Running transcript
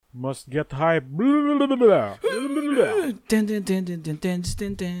Must get high. Blah, blah, blah, blah, blah. I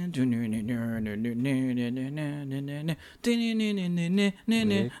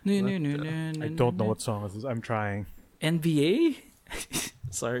don't know what song this is. I'm trying. NBA?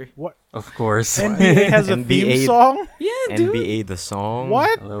 Sorry. What? Of course. NBA has a theme song? Yeah, dude. NBA the song.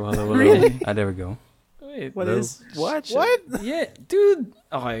 What? Hello. Really? Ah, there we go. Wait, What Hello. is? what? What? Yeah, dude.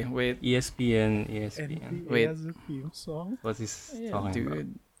 Okay, wait. ESPN. NBA Wait. has a theme song? What's he Yeah, talking about?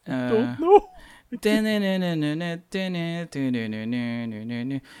 dude. Don't know.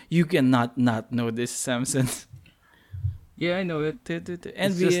 You cannot not know this, Samson. Yeah, I know it.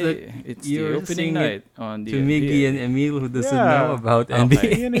 NBA, just that it's you're the opening saying night on the To Miggy NBA. and Emil, who doesn't Yeah. know about Okay.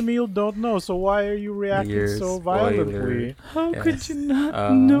 NBA. Me and Emil don't know, so why are you reacting Your so spoiler. violently? How could Yes. you not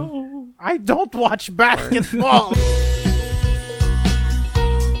Um, know? I don't watch basketball.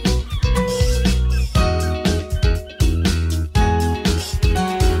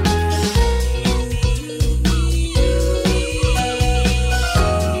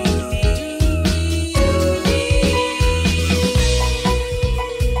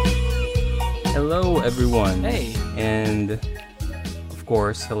 Hello, everyone. Hey, And, of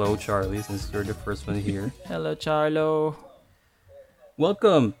course, hello, Charlie, since you're the first one here. hello, Charlo.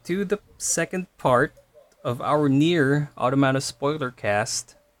 Welcome to the second part of our near Automata spoiler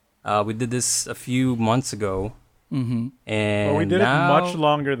cast. We did this a few months ago. Mm-hmm. And Well, we did now... it much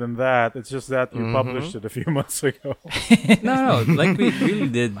longer than that. It's just that you published it a few months ago. No, like we really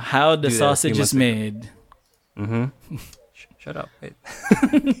did. How the do that a few sausage is months ago. made. Mm-hmm. Shut up. Wait.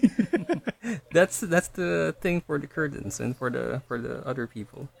 That's the thing for the curtains and for the other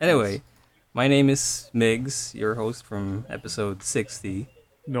people. Anyway, my name is Migs, your host from episode 60,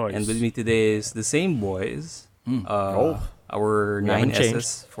 Noise. and with me today is the same boys. Our We 9 haven't changed.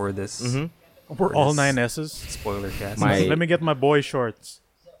 S's for this We're all this- 9 S's. spoiler cast. My- Let me get my boy shorts.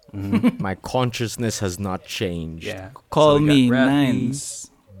 My consciousness has not changed. Yeah. Call So we got me Rafi. Nines.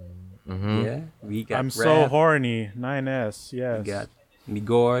 Yeah, we got I'm Raph, so horny. 9S, yes. we got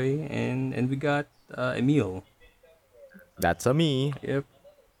Migoy, and we got Emil. That's a me. Yep.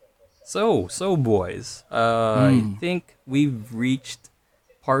 So boys, I think we've reached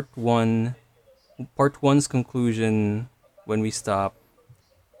part one's conclusion when we stop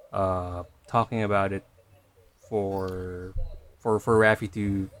talking about it for Rafi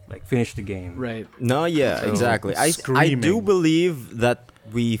to like finish the game. Right. No, yeah, So, exactly. I do screaming. believe that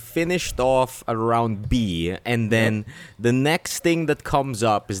we finished off around B, and then the next thing that comes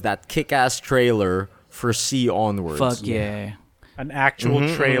up is that kick-ass trailer for C onwards. Fuck yeah. An actual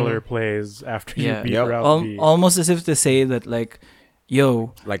trailer plays after Yeah. you beat Yep. Route B. Almost as if to say that, like,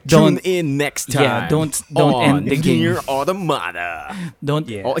 yo, Like, don't tune in next time. Yeah, don't on end the game. Nier Automata. don't.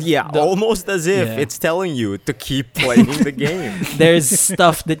 Yeah. Oh, yeah, Don't- almost as if Yeah. it's telling you to keep playing the game. There's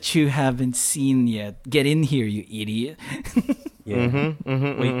stuff that you haven't seen yet. Get in here, you idiot. Yeah.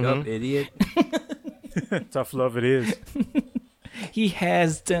 Wake up, idiot. Tough love it is. He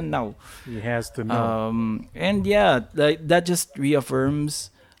has to know. He has to know. And yeah, like that just reaffirms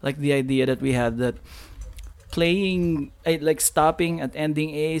like the idea that we had that playing like stopping at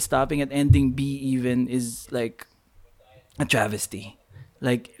ending A, stopping at ending B even is like a travesty.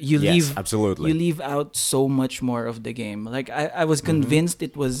 Like you Yes, leave absolutely. you leave out so much more of the game. Like I was convinced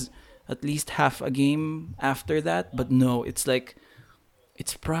it was at least half a game after that, but no, it's like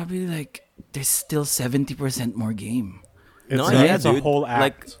it's probably like there's still 70% more game. It's, no, a, yeah, it's a dude. whole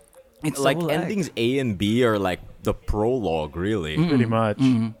act. It's a Like whole act. endings A and B are like the prologue, really. pretty much.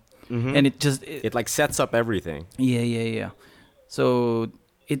 And it just It like sets up everything. Yeah. So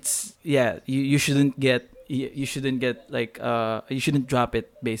it's you shouldn't get you shouldn't get like you shouldn't drop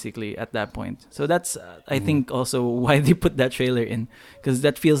it basically at that point. So that's I think also why they put that trailer in, because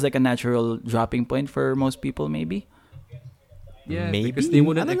that feels like a natural dropping point for most people maybe. Yeah, Maybe? because they I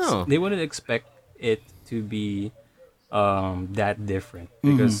wouldn't don't know. they wouldn't expect it to be that different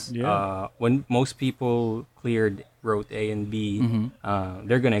because Yeah. when most people cleared Route A and B,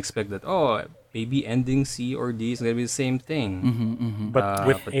 they're gonna expect that maybe ending C or D is gonna be the same thing. But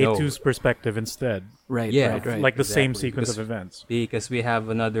with but no. A2's perspective instead. Right, Yeah, right. Like the same Exactly, sequence because- of events. Because we have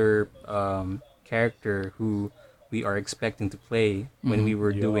another character who we are expecting to play when we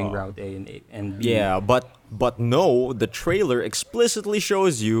were doing Yeah. Route and B. Yeah, but no, the trailer explicitly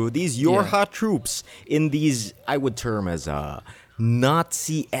shows you these Yorha troops in these I would term as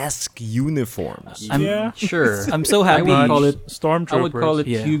Nazi-esque uniforms. Yeah. Sure. I'm so I happy. would call it. Stormtroopers. I would call it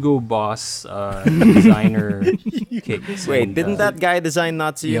Yeah. Hugo Boss designer kicks. Wait, and, didn't that guy design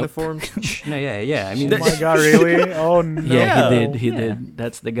Nazi Yep. uniforms? No, yeah. I Oh mean, my god, really? Oh no. Yeah, Yeah. he did.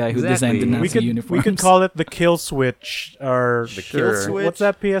 That's the guy who Exactly. designed the Nazi We could uniforms. we could call it the kill switch or The Sure. kill switch. what's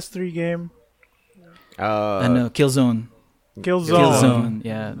that PS3 game? Killzone. Killzone. Killzone.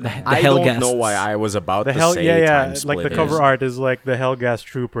 Yeah, the I Hellgas. don't know why I was about The to hell say yeah time like the splitters. cover art is like the Hellgas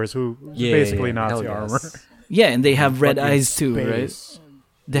troopers who basically Nazi Hellgas. armor. Yeah, and they have red Fucking eyes too, right? space.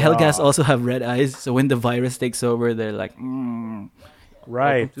 The Hellgas Yeah. also have red eyes, so when the virus takes over, they're like,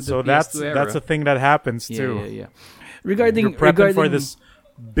 Right. Welcome to the So PS2 that's era. a thing that happens yeah, too. yeah. Regarding You're prepping for regarding- this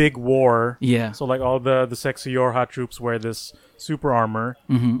big war. yeah, So like all the sexy Yorha troops wear this super armor,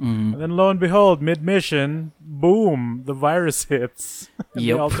 mm-hmm. and then lo and behold, mid mission, boom, the virus hits. And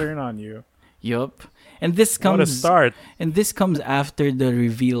Yep. They all turn on you. Yup. And this What a comes start! and this comes after the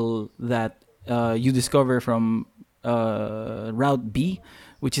reveal that you discover from Route B,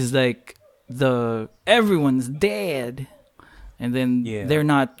 which is like everyone's dead, and then Yeah. they're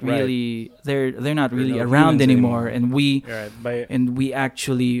not Right. really they're not really no around humans anymore, anymore. and we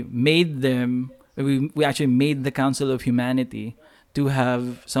actually made them. We actually made the Council of Humanity to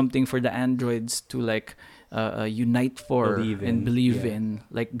have something for the androids to like unite for Believe and in, believe yeah. in,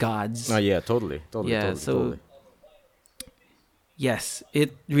 like gods. Oh yeah, totally. Yeah, so totally. yes,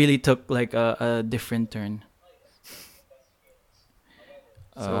 it really took like a different turn.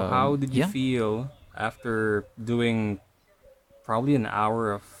 So how did you yeah. feel after doing probably an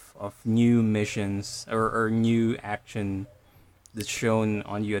hour of new missions or new action that's shown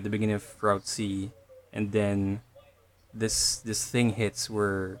on you at the beginning of Route C, and then this thing hits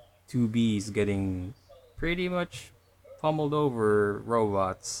where 2B's getting pretty much pummeled over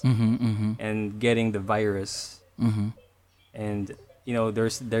robots and getting the virus, and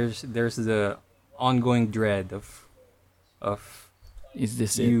there's the ongoing dread of Is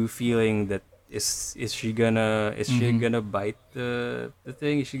this it? you feeling that is she gonna bite the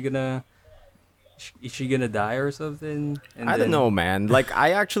thing? Is she gonna die or something? And I don't then- know, man. Like,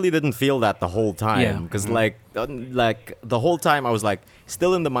 I actually didn't feel that the whole Yeah. time. Because, like the whole time I was, like,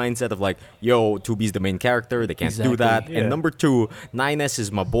 still in the mindset of, like, yo, 2B's the main character. They can't do Exactly. that. Yeah. And number two, 9S is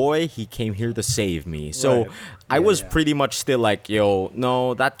my boy. He came here to save me. So, Right. I was Yeah. pretty much still like, yo,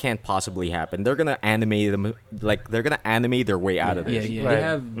 no, that can't possibly happen. They're going to animate them. Like, they're going to animate their way out of Yeah, this. yeah. They Right.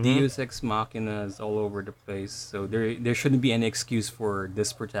 have Deus Ex Machinas all over the place, so there shouldn't be any excuse for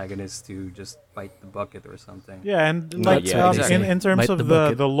this protagonist to just bite the bucket or something. Yeah, and No, like yeah, exactly. in terms Bite of the the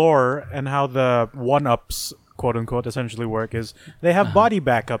bucket. the lore and how the one-ups quote unquote essentially work is they have body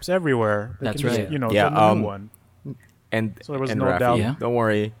backups everywhere. They That's can just, right. Yeah, send a new one. And, So there was and no Rafi, doubt. Yeah. don't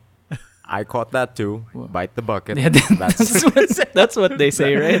worry. I caught that too. Bite the bucket. Yeah, that's what they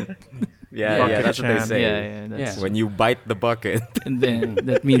say, right? Yeah, Bucket that's what they Chan. say. Yeah, that's Yeah. When you bite the bucket, and then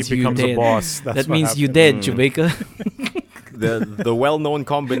that means He you becomes a dead. boss. That's That what means you happens. dead, Chewbacca. the well-known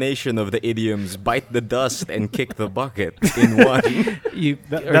combination of the idioms "bite the dust" and "kick the bucket" in one. You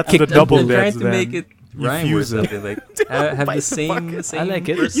or That's kick the double I'm trying deads to then. make it You rhyme or fuse it. something like have Bite the the same. I like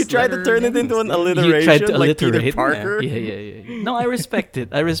it. first You try to letter turn it names. into an You alliteration, tried to like Peter alliterate. Parker. Yeah. No, I respect it.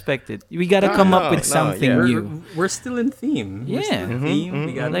 I respect it. We gotta No, come no, up with no, something yeah. new. We're still in theme. We're still Yeah. in theme.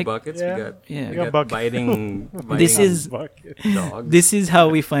 We got Like- buckets. Yeah. We got Yeah. we got got bucket- biting. This biting is- Bucket. dogs. This is how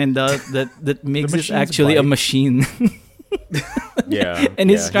we find out that Mix is machines actually a bite. machine. Yeah, And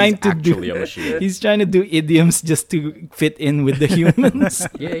he's yeah, trying to do- actually a machine. He's trying to do idioms just to fit in with the humans.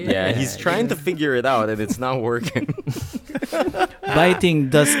 Yeah, he's trying to figure it out, and it's not working. Biting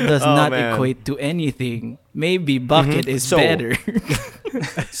does Oh, not man. equate to anything. Maybe bucket is So- better.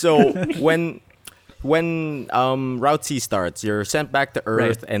 So when Route C starts, you're sent back to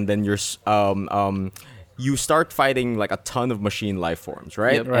Earth, and then you start fighting like a ton of machine life forms,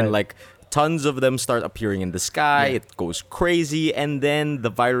 right? Yep. Right. And like tons of them start appearing in the sky. Yeah. It goes crazy, and then the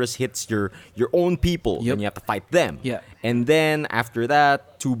virus hits your own people, Yep. and you have to fight them. Yeah. And then after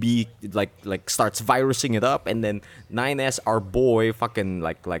that, 2B like starts virusing it up, and then 9S, our boy, fucking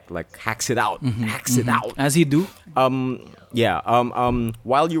like hacks it out, hacks it out. As he do.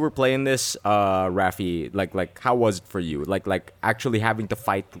 While you were playing this, Rafi, like how was it for you? Like actually having to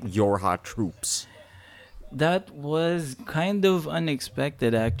fight Yorha troops. That was kind of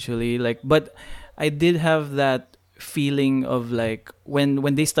unexpected actually. But I did have that feeling of like when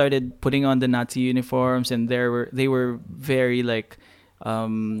they started putting on the Nazi uniforms and they were very like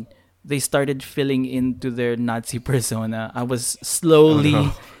they started filling into their Nazi persona. I was slowly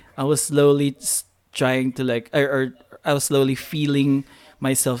trying to like or I was slowly feeling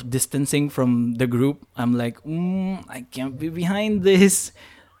myself distancing from the group. I'm like, I can't be behind this.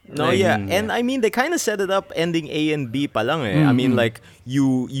 No, Like, yeah. And I mean, they kind of set it up ending A and B pa lang eh. I mean, like,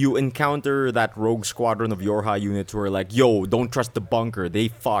 you encounter that rogue squadron of Yorha units who are like, yo, don't trust the bunker. They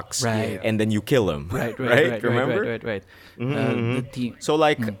fucks. Right. And then you kill them. Right. Remember? Right. The team. So,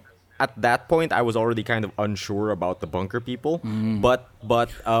 like, at that point, I was already kind of unsure about the bunker people. But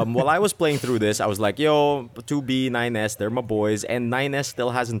while I was playing through this, I was like, yo, 2B, 9S, they're my boys. And 9S still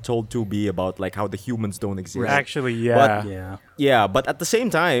hasn't told 2B about, like, how the humans don't exist. Actually, yeah. But- Yeah. Yeah, but at the same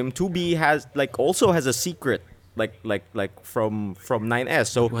time, 2B has also has a secret like from 9S.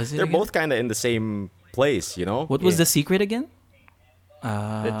 So Was it they're again? both kind of in the same place, you know? What was the secret again?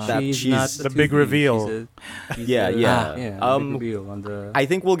 That she's she's- not The big 2B, reveal. she's Yeah, a- yeah. yeah. Um, The big reveal on the. I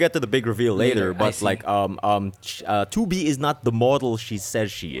think we'll get to the big reveal later, Later, I but see. like 2B is not the model she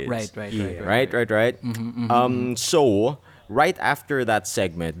says she is. Right. Right. So right after that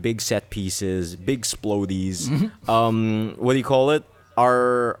segment, big set pieces, big splodies. What do you call it?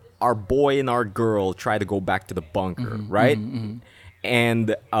 Our boy and our girl try to go back to the bunker, right?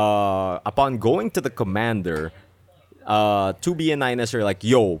 And upon going to the commander, 2B and 9S are like,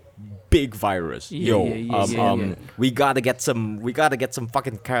 yo, big virus. Yo, Yeah. we gotta get some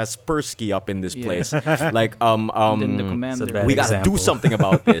fucking Kaspersky up in this Yeah. place. Like Then the So commander. that- we gotta do example. something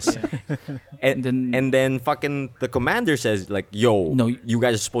about this. And then- and then fucking the commander says like, yo, No. you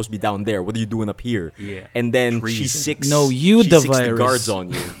guys are supposed to be down there. What are you doing up here? Yeah. And then Treason. she six No, you she the six virus. guards on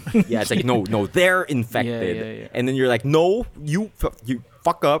you. Yeah, it's like no, they're infected. Yeah. And then you're like, no, you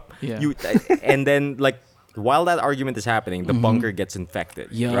fuck up. Yeah. You and then like while that argument is happening, the bunker gets infected,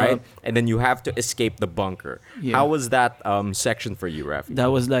 Yup. right? And then you have to escape the bunker. Yeah. How was that section for you, Rafi?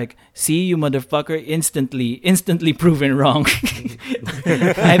 That was like, see you motherfucker, instantly proven wrong.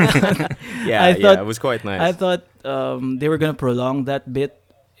 I thought, Yeah, I thought- it was quite nice. I thought they were gonna prolong that bit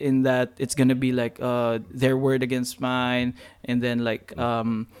in that it's gonna be like their word against mine, and then like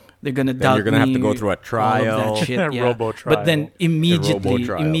they're gonna Then doubt you're gonna have to me, go through a all of trial. that shit, yeah. Robo But then trial.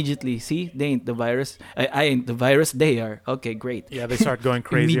 trial. immediately, see, they ain't the virus. I ain't the virus. They are. Okay, great. Yeah, they start going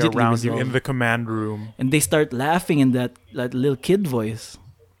crazy Immediately around you in resolved. the command room. And they start laughing in that little kid voice.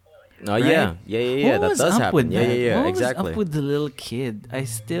 Oh right? yeah. What That was does up happen. with Yeah, that? yeah, What exactly. was up with the little kid?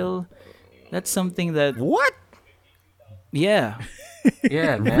 That's something that, What? yeah.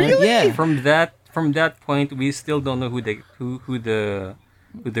 Yeah, man. Really? Yeah. From that point, we still don't know who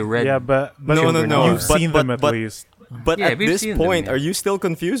the red. Yeah, but No, children no. are. You've seen them at but- least. But Yeah, at we've this seen them, point, yeah. are you still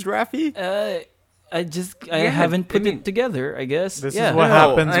confused, Rafi? I Yeah, haven't put I mean- it together, I guess. This yeah. is what No,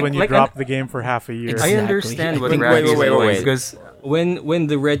 happens like- when you like drop the game for half a year. Exactly. I understand what Wait, Rafi is wait, doing wait. because when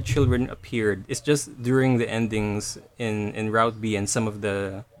the red children appeared, it's just during the endings in Route B and some of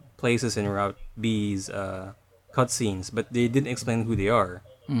the places in Route B's cutscenes, but they didn't explain who they are.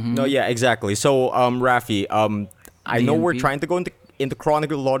 No, yeah, exactly. So, Rafi, I know we're DMP? trying to go into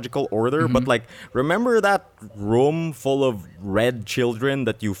chronological order, but like, remember that room full of red children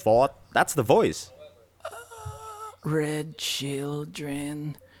that you fought? That's the voice. Red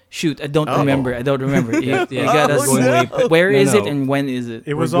children. Shoot, I don't Oh. remember. You Yeah, gotta we're going way say, where no, is it no. and when is it?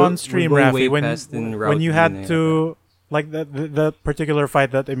 It was We're on go- stream, we're going way Rafi, past in when Route you B had and to, like the particular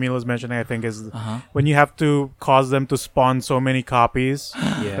fight that Emil was mentioning, I think is Uh-huh. when you have to cause them to spawn so many copies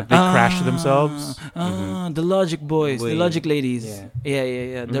Yeah. that they crash themselves. The logic boys, the Wait. logic ladies. Yeah.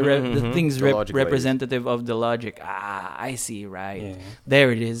 Yeah. The things The logic ladies. representative of the logic. I see, right. Yeah.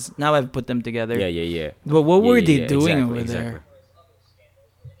 There it is. Now I've put them together. Yeah. But what Yeah, were yeah, they yeah, doing exactly, over exactly. there?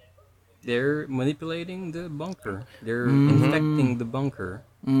 They're manipulating the bunker. They're Mm-hmm. infecting the bunker.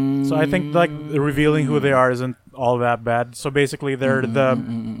 So I think like revealing who they are isn't all that bad. So basically, they're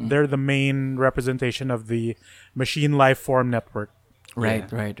they're the main representation of the machine life form network. Right.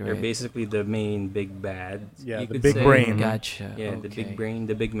 They're basically the main big bad. Yeah, you the could big say. brain. Gotcha. Yeah, the okay. big brain,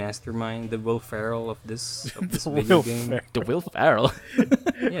 the big mastermind, the Will Ferrell of this The video Will game. Ferrell. The Will Ferrell.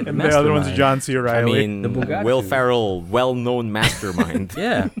 Yeah, And the other one's mastermind. John C. I Reilly. mean, The Bugatti. Will Ferrell, well-known mastermind.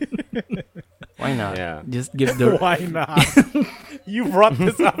 Yeah. Why not? Yeah. Just give the. Why not? You brought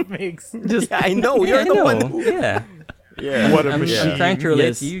this up, Mix. Just I know. You're I the know. one. Who, Yeah. yeah. What a I'm machine. trying to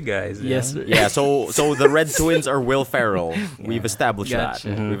relate Yes. to you guys. yes. Yeah. So the red twins are Will Ferrell. We've established Gotcha.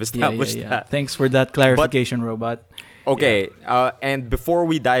 that. We've Yeah, established that. Thanks for that clarification, Robot. Okay, and before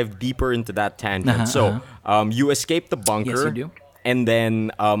we dive deeper into that tangent, so you escape the bunker, Yes, you do. and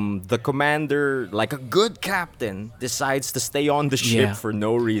then the commander, like a good captain, decides to stay on the ship Yeah. for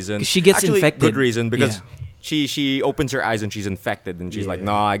no reason. 'Cause she gets Actually, infected. good reason because Yeah. she opens her eyes and she's infected, and she's like, Yeah.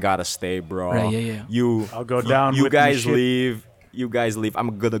 "No, I gotta stay, bro. Right, yeah. I'll go down You with the guys ship." leave." You guys leave.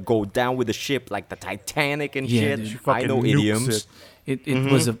 I'm gonna go down with the ship like the Titanic and Yeah, shit. dude. She I fucking know nukes idioms. it.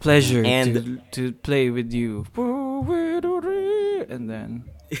 It was a pleasure And- to play with you. And then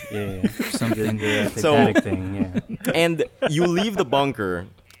Yeah. something. The So- Titanic thing. Yeah. And you leave the bunker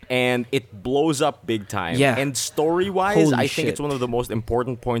and it blows up big time. Yeah. And story-wise, Holy I think shit. it's one of the most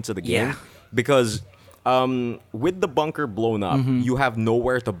important points of the game Yeah. because with the bunker blown up, you have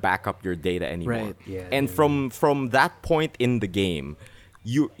nowhere to back up your data anymore. Right. Yeah, And yeah. from that point in the game,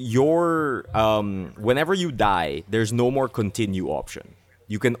 your whenever you die, there's no more continue option.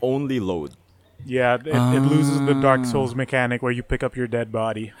 You can only load. Yeah, it loses the Dark Souls mechanic where you pick up your dead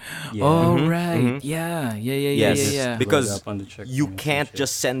body. Yeah. Oh right, yeah. Yes, yeah. because Load up on the checkpoints you and can't shit.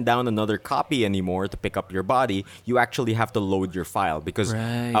 just send down another copy anymore to pick up your body. You actually have to load your file because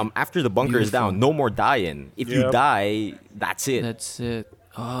Right. after the bunker is down, no more dying. If you Yep. die, that's it. That's it.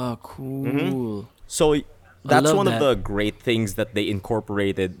 Oh, cool. So that's love one of that. the great things that they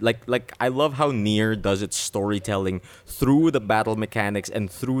incorporated. Like I love how Nier does its storytelling through the battle mechanics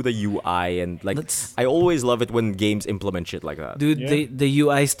and through the UI, and like That's- I always love it when games implement shit like that. Dude, Yeah. the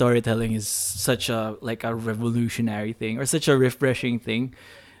UI storytelling is such a like a revolutionary thing or such a refreshing thing.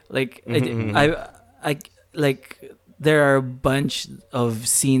 Like I like there are a bunch of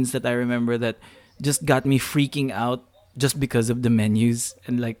scenes that I remember that just got me freaking out just because of the menus,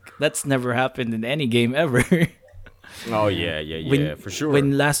 and like that's never happened in any game ever. Oh yeah, for sure.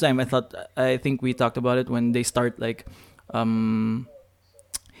 When last time I think we talked about it when they start like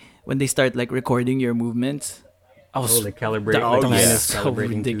recording your movements. I was Oh, like calibrate. that like was yeah. so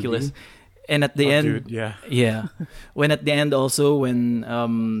calibrating ridiculous. 2D. And at the Oh, end, dude, yeah. yeah, when at the end also when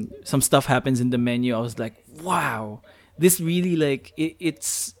some stuff happens in the menu, I was like, wow, this really like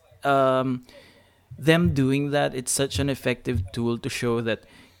it's them doing that. It's such an effective tool to show that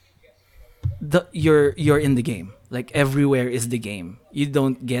you're in the game. Like everywhere is the game. You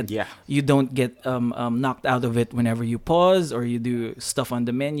don't get Yeah. knocked out of it whenever you pause or you do stuff on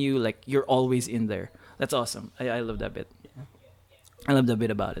the menu. Like you're always in there. That's awesome. I love that bit. I love that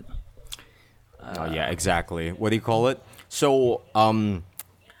bit about it. Oh yeah, exactly. What do you call it? So,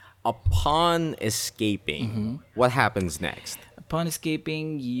 upon escaping, what happens next? Upon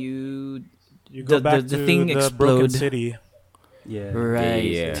escaping, you You go back the to thing the Broken explode. City Yeah. Right.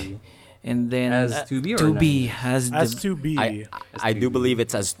 Yeah. And then As 2B or 2B 9? has as the 2B. I do believe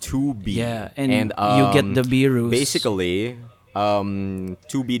it's as 2B. yeah, and you get the virus. Basically,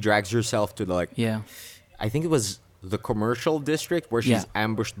 2B drags yourself to the like. Yeah. I think it was the commercial district where she's Yeah.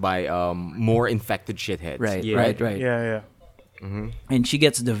 ambushed by more infected shitheads. Right. Yeah. Right. Yeah. And she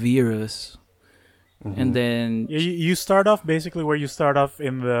gets the virus, and then You start off basically where you start off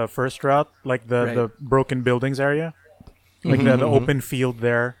in the first route, like the Right. broken buildings area, like the open field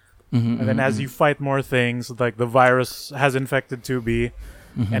there. And then as you fight more things, like the virus has infected 2B,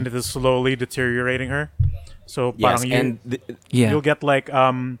 and it is slowly deteriorating her. So Yes, parang and yeah. you'll get like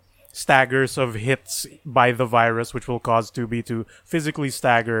staggers of hits by the virus, which will cause 2B to physically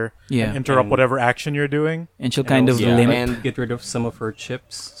stagger Yeah. and interrupt And- whatever action you're doing. And she'll kind of also yeah, limp. and get rid of some of her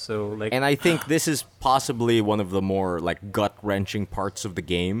chips. So like. And I think this is possibly one of the more like gut wrenching parts of the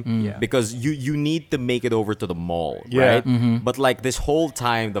game Yeah. because you need to make it over to the mall, Yeah. right? But like this whole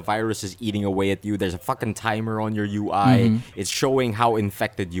time, the virus is eating away at you. There's a fucking timer on your UI. It's showing how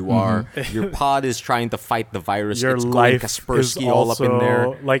infected you are. Your pod is trying to fight the virus. Your it's going life is Kaspersky also all up in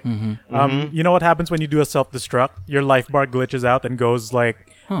there. like, you know what happens when you do a self-destruct? Your life bar glitches out and goes like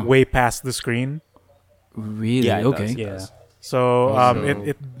way past the screen. Really? Yeah, it okay. does. yeah. So Also-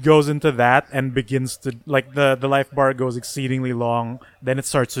 it goes into that and begins to like the life bar goes exceedingly long. Then it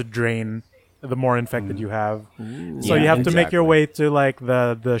starts to drain the more infected you have. So Yeah, you have to make your exactly. way to like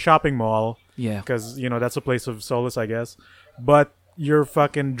the shopping mall Yeah. because you know that's a place of solace, I guess. But you're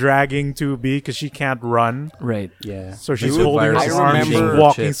fucking dragging 2B because she can't run. Right. Yeah. So she's Dude, holding her I arms, she's remember-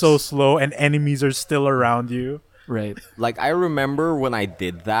 walking so slow, and enemies are still around you. Right. Like I remember when I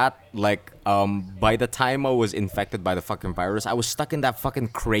did that, like by the time I was infected by the fucking virus, I was stuck in that fucking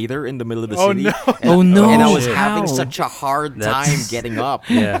crater in the middle of the Oh, city. no. And, Oh, no. And I was Shit. having How? such a hard That's- time getting up.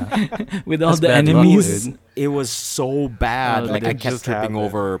 Yeah. With all That's the bad luck, enemies. dude. It was so bad. Oh, Like I it kept just tripping happened.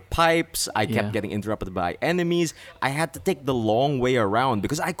 over pipes. I kept Yeah. getting interrupted by enemies. I had to take the long way around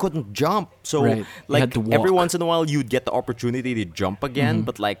because I couldn't jump. So Right. You like had to every walk. once in a while you'd get the opportunity to jump again,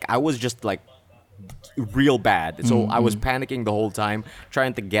 but like I was just like real bad. So I was panicking the whole time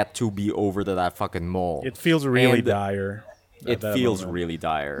trying to get 2B over to that fucking mall. It feels really And dire. at It that feels moment. really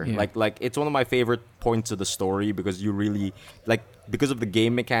dire. Yeah. Like it's one of my favorite points of the story because you really like because of the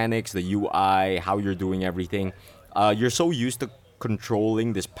game mechanics, the UI, how you're doing everything. You're so used to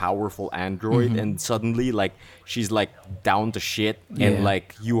controlling this powerful android and suddenly like she's like down to shit Yeah. and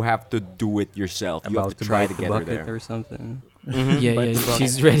like you have to do it yourself. You have About to to try bite to the get her bucket there. or something. Yeah, Bite yeah. the bucket.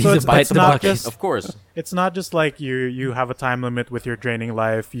 She's ready So to it's bite the not bucket. just- Of course. It's not just like you have a time limit with your draining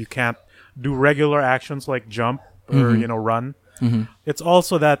life. You can't do regular actions like jump or run. It's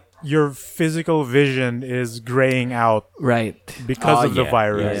also that your physical vision is graying out Right. because Oh, of the yeah,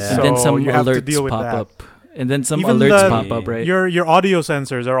 virus. yeah. And So then some you have to alerts deal with pop that. up. And then some Even alerts the- pop up, right? Your audio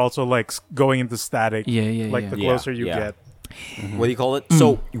sensors are also like going into static. Yeah, yeah, Like yeah. the Yeah, closer you yeah. get. What do you call it?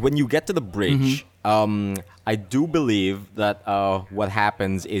 So when you get to the bridge, I do believe that what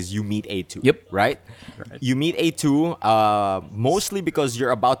happens is you meet A2. Yep. Right? You meet A2 mostly because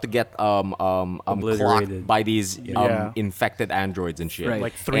you're about to get clocked Obliterated. by these Yeah. infected androids and shit. Right.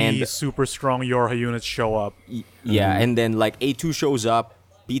 Like three And- super strong Yorha units show up. Yeah, and then like A2 shows up,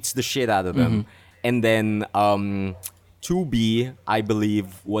 beats the shit out of them, and then 2B, I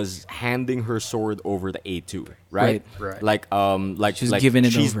believe, was handing her sword over to A2, right? Right. Like She's like giving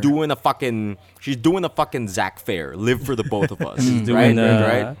it she's over. doing a fucking Zack Fair, live for the both of us, She's right? doing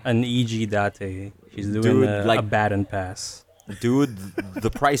Right? an EG Date. She's doing Dude, a like- baton pass. Dude, the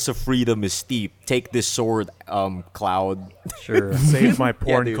price of freedom is steep. Take this sword, Cloud. Sure. Save my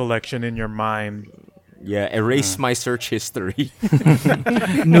porn dude. collection in your mind. Yeah, erase my search history.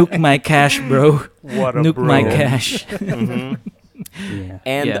 Nuke my cache, bro. What a Nuke bro. my cache. yeah.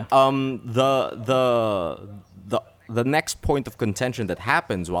 And Yeah. The next point of contention that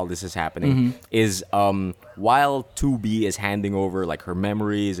happens while this is happening is while 2B is handing over like her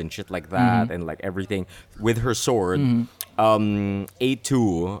memories and shit like that and like everything with her sword,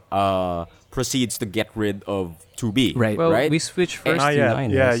 A2 proceeds to get rid of 2B. Right. Well, right? we switch first Not to yet.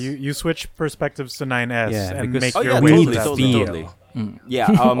 9S. Yeah, you switch perspectives to 9S Yeah, and because- make Oh your yeah, way totally, to that totally, zone. totally. Yeah,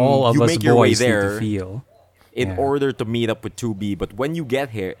 all of you us make your way boys need to there feel. in Yeah. order to meet up with 2B. But when you get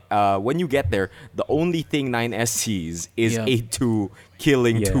here, the only thing 9S sees is Yeah. A2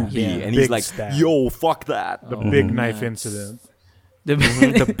 killing Yeah. 2B, Yeah. and he's Big like, stab. "Yo, fuck that." The big knife nuts. incident. The,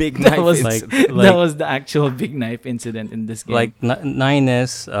 The big that knife was is Like- that like- was the actual big knife incident in this game. Like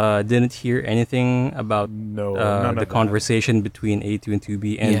 9S didn't hear anything about No, none of the that. conversation between A2 and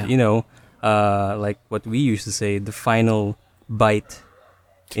 2B, and Yeah. you know, like what we used to say, the final bite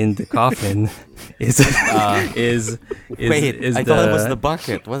in the coffin is Wait, is I the, thought it was the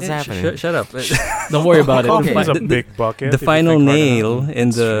bucket. What's Yeah, happening? shut up. Don't worry about it. Okay. It's a The- big bucket. The if you final think hard nail enough. in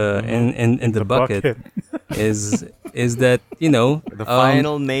the in the bucket, is that you know The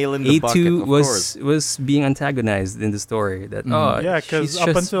final nail in the bucket, A2 of course. was being antagonized in the story. That Yeah, because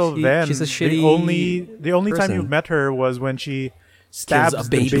up until then, she's a shitty the only time person. you've met her was when she stabs a the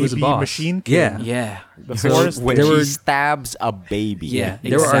baby. She was a baby boss. machine Yeah. kid. Yeah. The So forest When there kid. she were- stabs a baby. Yeah.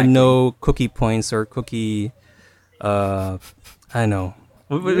 there are Exactly. no cookie points or cookie I don't know.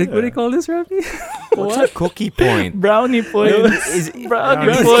 What do you call this, Rafi? What's a cookie point? Brownie points. Is,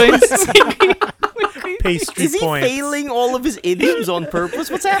 Brownie Brownie points. pastry is he points. failing all of his idioms on purpose?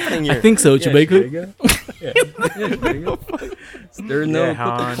 What's happening here? I think so, Chubeko. There are no Yeah,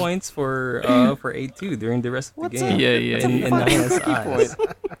 cookie Han. points for A2 during the rest of the What's game. up? Yeah, yeah. In, yeah. in Naya's eyes.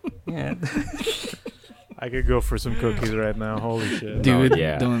 Yeah. I could go for some cookies right now. Holy shit. Dude,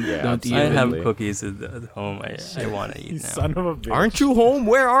 yeah, don't yeah, don't eat I it. have Absolutely. cookies at home. I want to You eat now. son of a bitch. Aren't you home?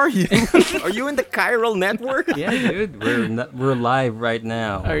 Where are you? Are you in the chiral network? Yeah, dude, we're live right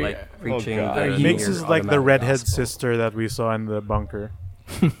now, Are you- like preaching. God. the Mix near is like the automatic redhead gospel. sister that we saw in the bunker.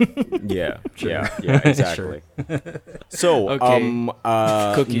 Yeah, yeah, exactly. So, Okay.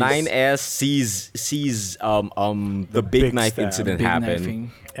 Cookies. 9S sees the big, big knife stab. incident Big happen,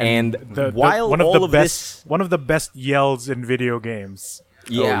 knifing. and The- while one of all the of best one of the best yells in video games.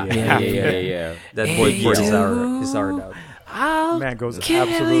 yeah, yeah. yeah. That boy Hey, poured his dude. heart out. I'll Man goes kill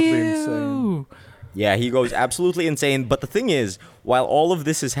absolutely you. insane. Yeah, he goes absolutely insane. But the thing is, while all of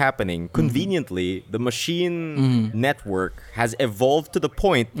this is happening, conveniently, the machine network has evolved to the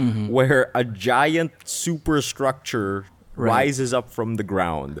point where a giant superstructure rises up from the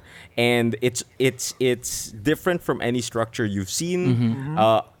ground, and it's different from any structure you've seen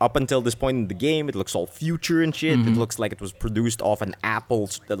up until this point in the game. It looks all future and shit. It looks like it was produced off an Apple,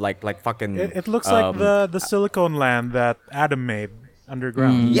 like fucking. It looks like the Silicon Land that Adam made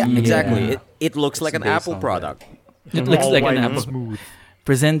underground. Yeah, exactly. Yeah. It looks like an based Apple on that. product. It looks All like white an and apple. smooth.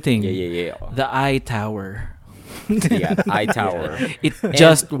 Presenting Yeah. the eye tower. Yeah, the iTower. It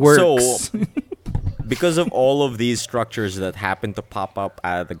just works. So, because of all of these structures that happen to pop up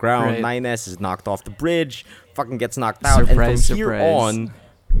out of the ground, Right. 9S is knocked off the bridge, fucking gets knocked out, Surprise, and from here surprise. on,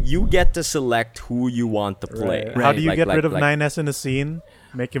 you get to select who you want to play. Right. How do you Like- get like- rid of like- 9S in a scene?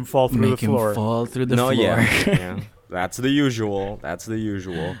 Make him fall through Make the him floor. fall through the No, floor. yeah. That's the usual.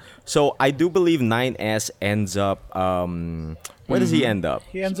 So I do believe 9S ends up Where does he end up?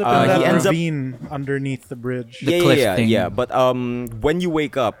 He ends up Uh, in that he ends up- ravine underneath the bridge. The cliff thing. yeah. But when you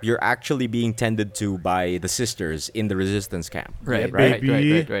wake up, you're actually being tended to by the sisters in the resistance camp. Right, Yeah, right,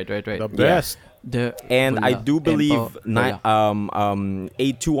 baby. right. The best. The And I Wala. do believe Tempo, Wala.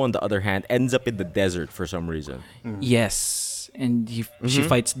 A2 on the other hand ends up in the desert for some reason. Yes, and she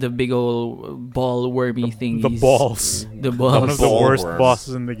fights the big old ball wormy thing. The balls. The One balls. of the Ball worst worms.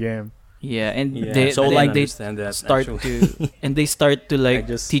 bosses in the game. Yeah, and Yeah, they So, then like, they understand that, start actually. to and they start to like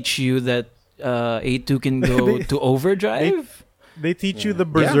just- teach you that A2 can go to overdrive. They teach you Yeah. the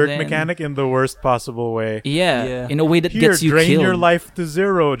berserk Then- mechanic in the worst possible way. Yeah, Yeah. in a way that Here, gets you drain killed. your life to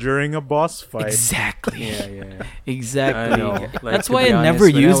zero during a boss fight. Exactly. Yeah. Exactly. I know. Like, That's to why be I never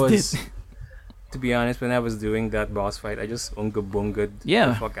honest, when I used was- it. To be honest, when I was doing that boss fight, I just unga bungad Yeah.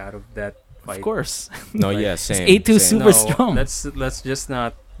 the fuck out of that fight. Of course. No, Like, yeah, same. A2 same. super strong. Let's just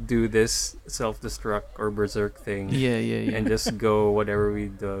not do this self-destruct or berserk thing Yeah. and just go whatever we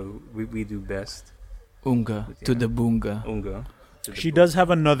do best. Unga to the bunga. Unga. to the She book. does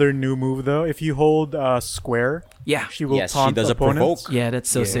have another new move though. If you hold Ah. square, Yeah. she will Yes, she taunt does a opponents. provoke. Yeah, that's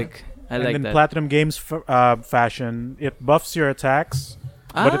so Yeah. sick. I And like in that. Platinum Games fashion, it buffs your attacks,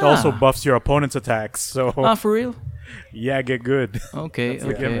 but it also Ah. buffs your opponent's attacks. So For real? yeah, get good. Okay, That's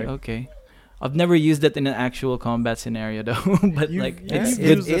the gimmick. okay. I've never used that in an actual combat scenario though, but You- like yeah, it's you've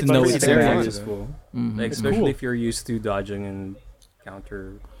good used to it know pretty it's very there. there. useful. Mhm. Like, It's especially cool. if you're used to dodging and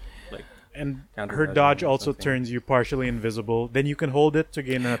counter. And Counter her dodging dodge or also something. turns you partially invisible. Then you can hold it to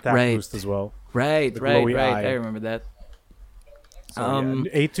gain an attack Right. boost as well. Right, The right. glowy eye. I remember that. So, Um,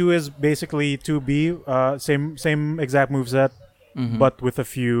 yeah. A2 is basically 2B, same exact moveset, Mhm. but with a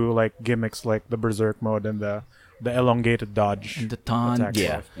few like gimmicks like the berserk mode and the elongated dodge. And the taunt.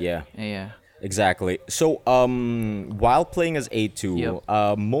 attack. Yeah. Yeah. Exactly. So, while playing as A2,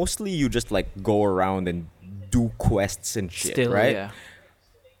 Yep. mostly you just like go around and do quests and shit, Still, right? yeah.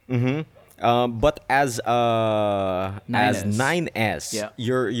 Mm-hmm. But as 9S. 9S, Yeah.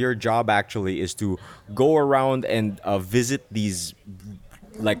 your job actually is to go around and visit these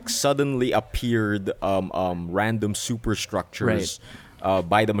like suddenly appeared random superstructures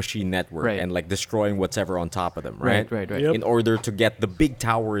by the machine network Right. and like destroying whatever on top of them, right? Right. Yep. In order to get the big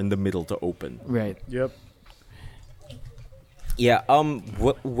tower in the middle to open. Right. Yep. Yeah.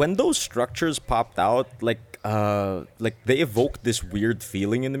 When those structures popped out, like they evoked this weird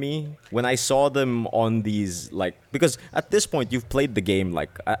feeling in me when I saw them on these, like, because at this point you've played the game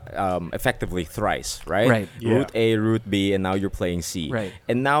like effectively thrice, right? Right. Yeah. Route A, Route B, and now you're playing C. Right.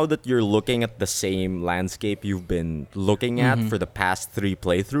 And now that you're looking at the same landscape you've been looking at for the past 3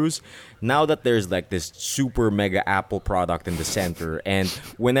 playthroughs, now that there's like this super mega Apple product in the center, and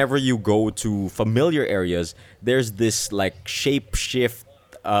whenever you go to familiar areas, there's this like shape shift,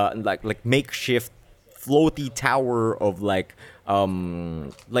 like makeshift floaty tower of like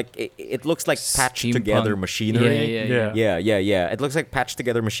it looks like patched Steampunk. together machinery. Yeah. Yeah. It looks like patched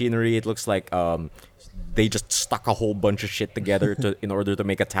together machinery. It looks like they just stuck a whole bunch of shit together in order to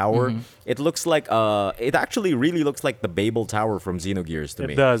make a tower. It looks like it actually really looks like the Babel Tower from Xenogears to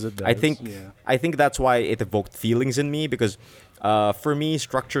me. It does. I think Yeah. I think that's why it evoked feelings in me, because for me,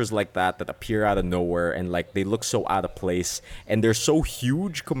 structures like that appear out of nowhere and like they look so out of place and they're so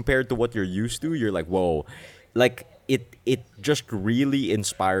huge compared to what you're used to. You're like, whoa, like it just really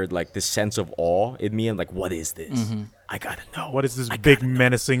inspired like this sense of awe in me and like, what is this? I gotta know. What is this big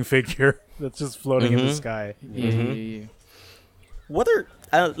menacing figure that's just floating in the sky? Yeah. What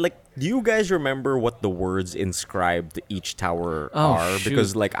are like? Do you guys remember what the words inscribed to each tower Oh, are? shoot.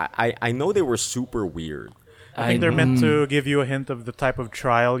 Because like I know they were super weird. I think they're meant to give you a hint of the type of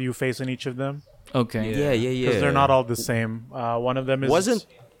trial you face in each of them, Okay. Yeah. Yeah. because they're not all the same. One of them is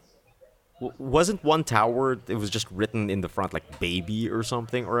Wasn't one tower? It was just written in the front like "baby" or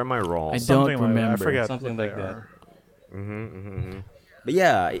something. Or am I wrong? I something don't like that. I remember. forget Something what like they that. are. But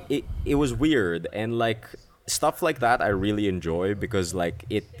yeah, it was weird, and like stuff like that I really enjoy because like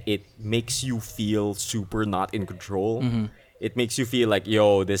it makes you feel super not in control. It makes you feel like,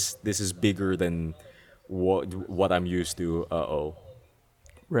 yo, this is bigger than what I'm used to.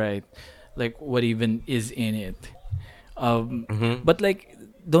 Right. Like what even is in it. But like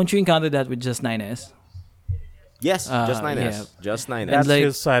don't you encounter that with just 9S? Yes, just 9S. yeah. Just 9S. That's like-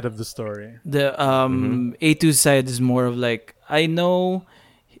 his side of the story. The A2 side is more of like I know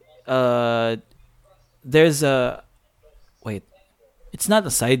there's a wait. It's not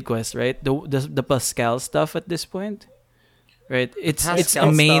a side quest, right? The Pascal stuff at this point. Right? It's Pascal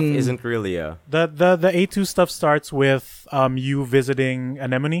a main stuff isn't really a... The A2 stuff starts with you visiting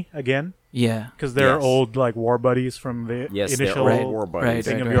Anemone again, yeah. because they're Yes. old like war buddies from the Yes, they're initial all war buddies. Right,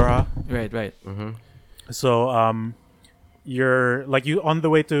 thing of right. Yorha. Right, right. So you're like you on the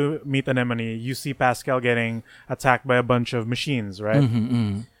way to meet Anemone, you see Pascal getting attacked by a bunch of machines, right?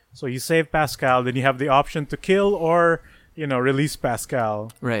 So you save Pascal, then you have the option to kill or release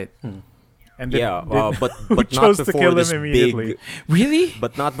Pascal. Right. And but we not chose to before kill him this immediately. big, Really?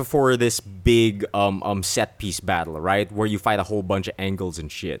 but not before this big set piece battle, right? Where you fight a whole bunch of angles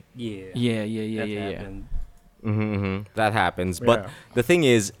and shit. Yeah. Yeah. Happened. That happens. But Yeah. the thing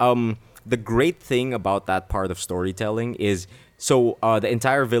is, the great thing about that part of storytelling is so the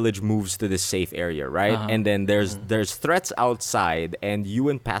entire village moves to this safe area, right? And then there's threats outside, and you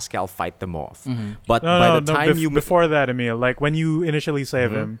and Pascal fight them off. But by the time before that, Emil, like when you initially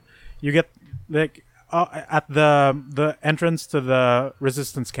save him, you get like at the entrance to the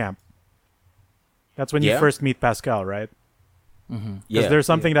resistance camp. That's when you Yeah. first meet Pascal, right? Because yeah. there's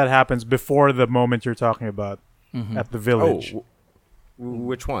something that happens before the moment you're talking about at the village.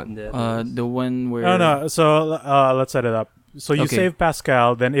 Which one? The one where. No. So let's set it up. So you Okay. save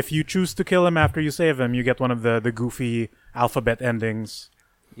Pascal. Then, if you choose to kill him after you save him, you get one of the goofy alphabet endings.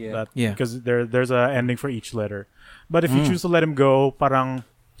 Yeah. Yeah. Because there's a ending for each letter. But if you choose to let him go, parang,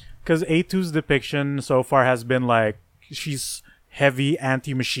 because A2's depiction so far has been like she's heavy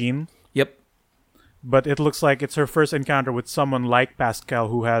anti-machine. Yep. But it looks like it's her first encounter with someone like Pascal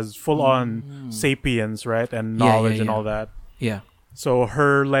who has full-on sapience, right, and Yeah, yeah, knowledge and yeah. all that. Yeah. So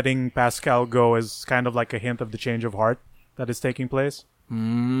her letting Pascal go is kind of like a hint of the change of heart that is taking place.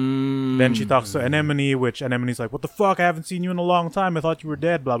 Then she talks to Anemone, which Anemone's like, "What the fuck? I haven't seen you in a long time. I thought you were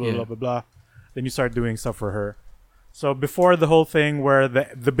dead." Blah blah Yeah. blah blah blah. Then you start doing stuff for her. So before the whole thing where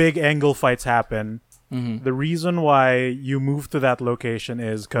the big angle fights happen, the reason why you move to that location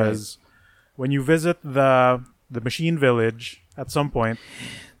is because when you visit the machine village at some point,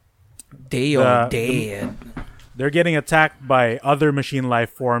 They The- are dead. they're getting attacked by other machine life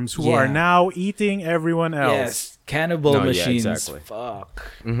forms who are Yeah. now eating everyone else. Yes. Cannibal No, yeah, machines. exactly.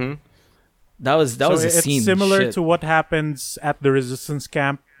 Fuck. Mm-hmm. That was So a it's scene. similar Shit. to what happens at the resistance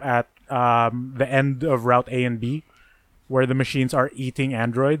camp at the end of Route A and B, where the machines are eating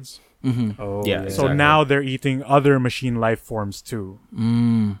androids. Oh, Yeah, So exactly. now they're eating other machine life forms too.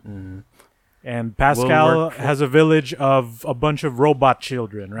 And Pascal work for- has a village of a bunch of robot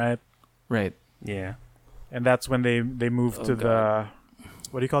children, right? Right. Yeah. And that's when they move Oh, to the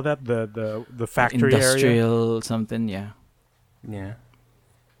what do you call that? The factory area. Industrial something. Yeah. Yeah.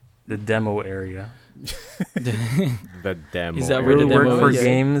 The demo area. The demo. Is that where the Real work demo for is?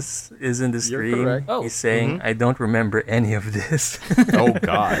 games is in the You're screen. correct. Oh. He's saying, I don't remember any of this. Oh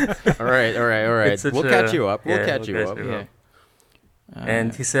God! All right. It's such We'll a- catch you up. We'll yeah, catch we'll you catch up. you Yeah.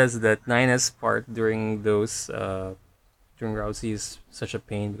 And he says that Nina's part during those during Rousey is such a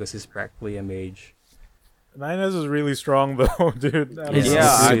pain because he's practically a mage. Nines is really strong though, dude. I don't It's know.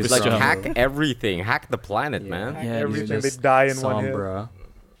 Yeah, super it's like strong. hack everything, hack the planet, man. Hack Yeah, everything. dude, They just die in one hit. Sombra.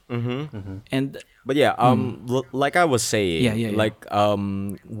 And But yeah, like I was saying, Yeah. like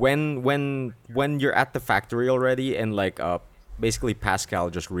when you're at the factory already, and like basically Pascal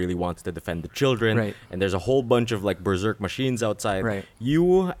just really wants to defend the children, Right. and there's a whole bunch of like berserk machines outside. Right.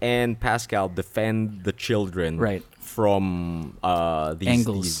 You and Pascal defend the children, Right. from these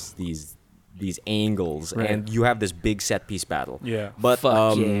Angles. these angles, Right. and you have this big set piece battle. Yeah. But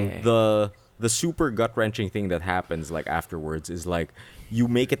Fuck yeah. the super gut wrenching thing that happens like afterwards is like you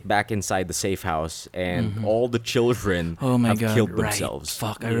make it back inside the safe house, and all the children oh my have god. killed Right. themselves.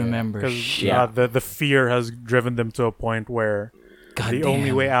 Fuck. I remember. Because Shit. Yeah. the fear has driven them to a point where God the damn.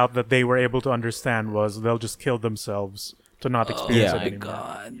 only way out that they were able to understand was they'll just kill themselves to not experience Yeah. Oh it my anymore.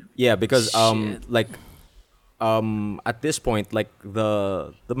 god. Yeah, because Shit. like at this point, like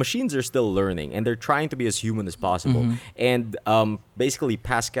the machines are still learning, and they're trying to be as human as possible. And basically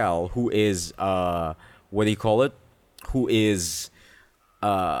Pascal, who is what do you call it? Who is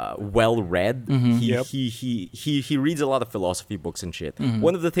well read. Yep. He reads a lot of philosophy books and shit.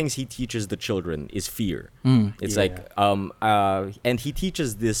 One of the things he teaches the children is fear. It's Yeah. like and he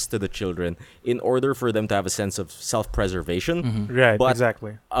teaches this to the children in order for them to have a sense of self-preservation. Right, But,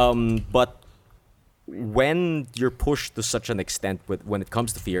 exactly. But when you're pushed to such an extent when it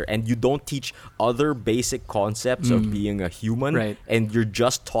comes to fear, and you don't teach other basic concepts of being a human, Right. and you're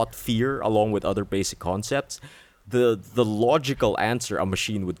just taught fear along with other basic concepts, the logical answer a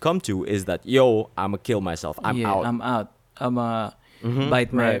machine would come to is that, yo, I'ma kill myself. I'm yeah, out. I'm out. I'm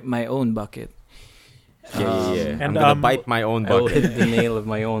bite Right. my own bucket. yeah. And, I'm gonna bite my own I will bucket. hit the nail of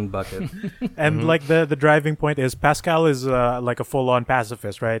my own bucket. And like the driving point is Pascal is like a full-on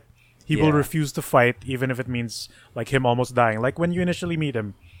pacifist, right? He will Yeah. refuse to fight even if it means like him almost dying. Like when you initially meet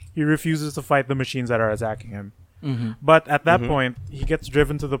him, he refuses to fight the machines that are attacking him. But at that point, he gets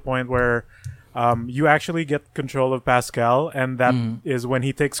driven to the point where you actually get control of Pascal, and that is when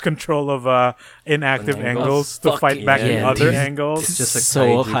he takes control of inactive An angles to fight fucking back in yeah, other dude. angles. It's just a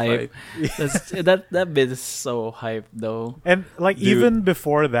so kaiju hype. fight. That bit is so hype though. And like Dude. even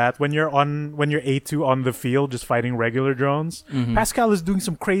before that, when you're A2 on the field just fighting regular drones, Pascal is doing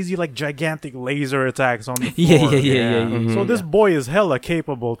some crazy like gigantic laser attacks on the floor. Yeah. So this boy is hella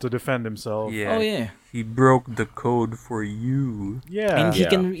capable to defend himself. Yeah. Oh yeah. He broke the code for you. Yeah. And he Yeah.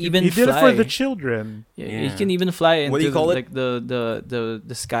 can even he did fly. it for the children. Yeah, Yeah. he can even fly into What do you call it? like the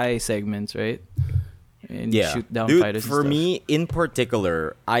sky segments, right? And Yeah, shoot down dude. fighters. and For stuff. me, in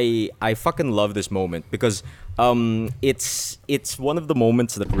particular, I fucking love this moment because it's one of the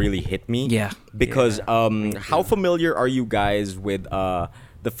moments that really hit me. Yeah. Because how familiar are you guys with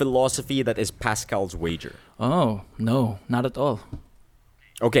the philosophy that is Pascal's wager? Oh no, not at all.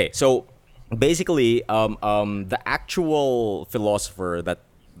 Okay, so basically, the actual philosopher that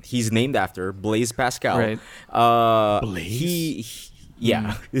he's named after, Blaise Pascal. Right.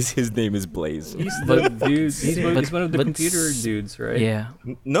 Yeah, his name is Blaise. But Dude, he's but- one of the but computer s- dudes, right? Yeah.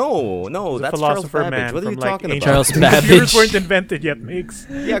 No, The that's Charles philosopher Babbage. man What are you from like talking ancient about? Charles times. Babbage. Computers weren't invented yet, Migs.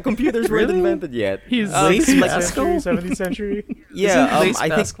 Yeah, computers weren't invented yet. He's Blaise like- Pascal? 17th century. Yeah, Isn't Blaise I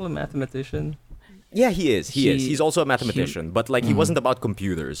think Pascal a mathematician? yeah, he is. He is. He- He's also a mathematician, but like he wasn't about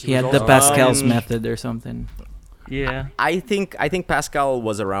computers. he had was the also- Pascal's method or something. Yeah. I think Pascal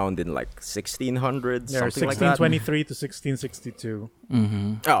was around in like 1600s, Yeah, something like that. 1623 to 1662.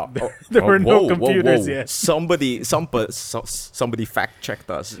 Oh, There were no whoa, computers whoa. yet. Somebody fact checked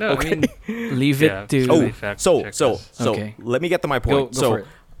us. No, I mean, Leave Yeah. it to. Oh. Oh, so Check so us. so Okay. let me get to my point. Go for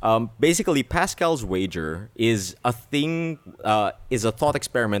it. Basically, Pascal's wager is a thing, is a thought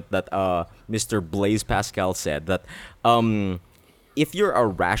experiment that Mr. Blaise Pascal said that if you're a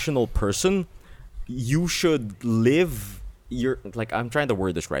rational person, you should live your like I'm trying to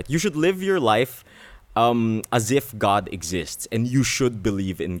word this right. You should live your life as if God exists, and you should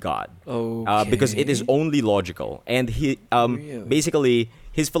believe in God. Because it is Okay. only logical. And he Really? basically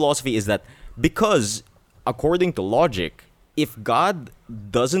his philosophy is that because according to logic, if God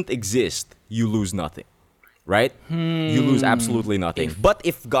doesn't exist, you lose nothing. Right? You lose absolutely nothing. But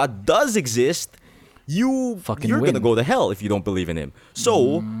if God does exist, you're Fucking gonna win. go to hell if you don't believe in him.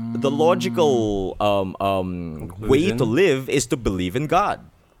 So the logical way to Conclusion. live is to believe in God.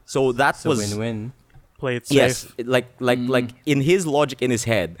 So that it's a was win-win. Play it safe. yes, like in his logic in his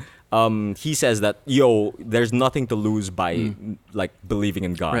head, he says that there's nothing to lose by like believing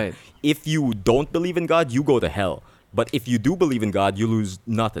in God. Right. If you don't believe in God, you go to hell. But if you do believe in God, you lose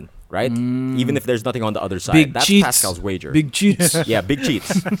nothing, right? Even if there's nothing on the other side. Big That's cheats. Pascal's wager. Big cheats. Yeah, big cheats.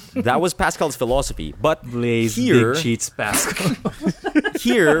 That was Pascal's philosophy. But Blaze here, big cheats Pascal.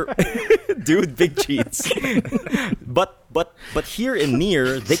 here, dude, big cheats. but here in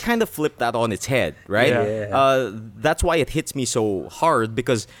Nier, they kind of flip that on its head, right? Yeah. That's why it hits me so hard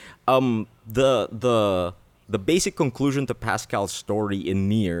because the basic conclusion to Pascal's story in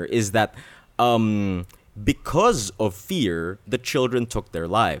Nier is that because of fear, the children took their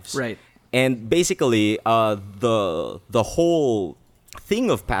lives. Right. And basically, the whole thing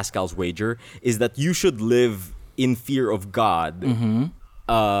of Pascal's wager is that you should live in fear of God,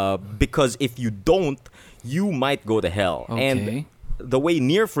 because if you don't, you might go to hell. Okay. And the way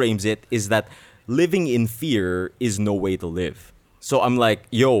Nier frames it is that living in fear is no way to live. So I'm like,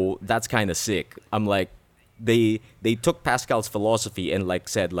 that's kind of sick. I'm like, they took Pascal's philosophy and like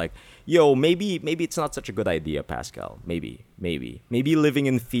said like, maybe it's not such a good idea, Pascal. Maybe living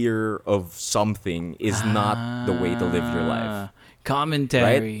in fear of something is not the way to live your life.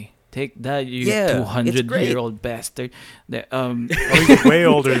 Commentary. Take that, you Yeah, it's great. 200-year-old bastard. Way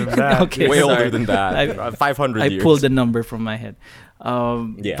older than that. Okay. Way sorry. older than that. I- 500 I years. pulled the number from my head.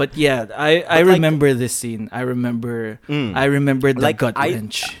 Yeah. But yeah, I like- remember this scene. I remember the Like, gut I-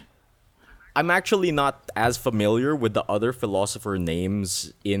 wrench. I'm actually not as familiar with the other philosopher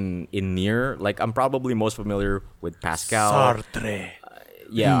names in Nier. Like, I'm probably most familiar with Pascal. Sartre.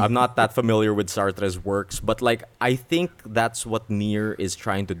 Yeah, I'm not that familiar with Sartre's works, but like I think that's what Nier is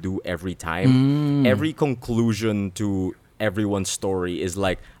trying to do every time. Every conclusion to everyone's story is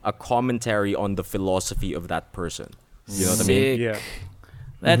like a commentary on the philosophy of that person. You know what I mean? Sick. Yeah.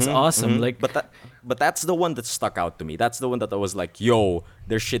 That's awesome. Like, But that's the one that stuck out to me. That's the one that I was like,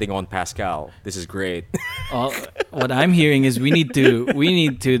 they're shitting on Pascal. This is great. all, what I'm hearing is we need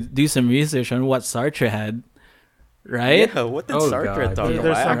to do some research on what Sartre had, right? Yeah, what did Oh, Sartre God. talk about?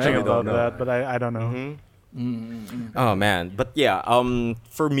 There's I something actually don't about know. that, but I don't know. Oh man, but yeah,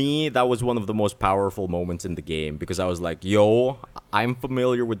 for me that was one of the most powerful moments in the game because I was like, I'm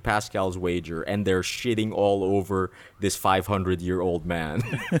familiar with Pascal's wager, and they're shitting all over this 500-year-old man.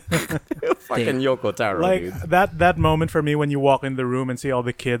 Fucking Yoko Taro, Like dude. that moment for me when you walk in the room and see all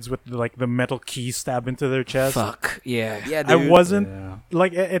the kids with like the metal key stabbed into their chest. Fuck. Yeah. Yeah, I dude. wasn't Yeah.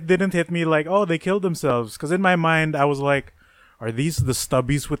 like it didn't hit me like, oh, they killed themselves, because in my mind I was like, are these the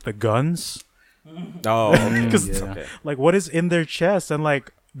stubbies with the guns? Oh, okay. 'Cause Yeah. like what is in their chest? And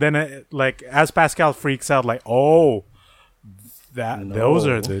like then like as Pascal freaks out, like, oh, those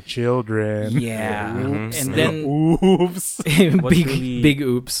are the children. Yeah. Mhm. And then Oops. big really- big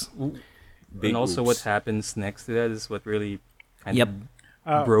oops. Big And also, oops. what happens next to that is what really kind Yep.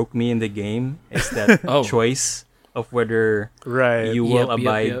 of broke me in the game. Is that Oh. choice of whether Right. you will Yep,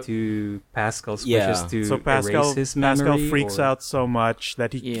 abide yep. to Pascal's Yeah. wishes to So Pascal erase his memory. freaks or- out so much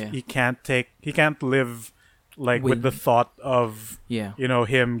that Yeah. he can't live like with With- the thought of Yeah.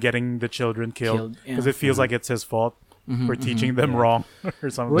 him getting the children killed, yeah. because it feels like it's his fault for teaching them Yeah. wrong or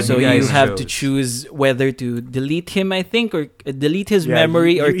something. What So you you guys have to chose. choose whether to delete him, I think, or delete his Yeah,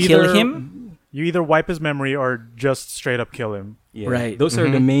 memory you or kill either- him. You either wipe his memory or just straight up kill him. Yeah. Right. Those are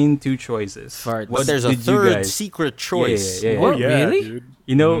the main two choices. Farts. What But there's a did you third guys- secret choice. Yeah, yeah, yeah. What? Yeah, Really? dude.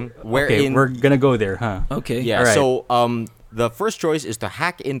 You know, Mhm. Where okay, in- we're gonna go there, huh? Okay. Yeah. Alright. So the first choice is to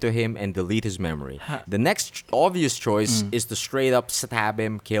hack into him and delete his memory. The next obvious choice is to straight up stab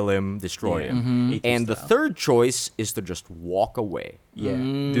him, kill him, destroy Yeah. him. 80 And the style. third choice is to just walk away. Yeah,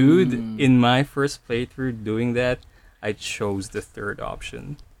 dude. In my first playthrough, doing that, I chose the third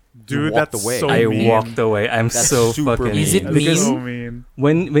option. Dude, walked that's away. so I mean. walked away. I'm That's so super fucking. mean. Is it That's mean? so mean.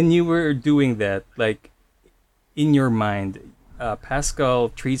 When you were doing that, like in your mind, Pascal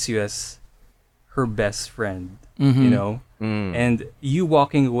treats you as her best friend. Mhm. You know, Mm. and you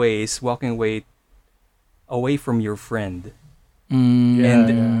walking away is walking away from your friend. Mm, Yeah,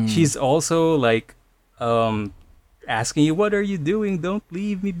 and yeah. she's also like asking you, what are you doing, don't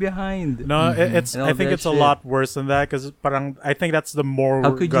leave me behind. No, it's. And all I think that it's a shit. lot worse than that, because I think that's the more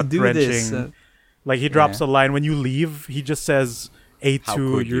How could you do gut-wrenching. this? Like he drops Yeah. a line when you leave. He just says A2. How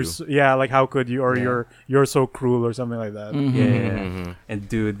could You're you? yeah, like how could you, or Yeah. you're so cruel or something like that. Mhm. Yeah. Mhm. And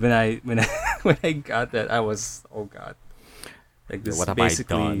dude, when I when I got that, I was, oh god, like this What have I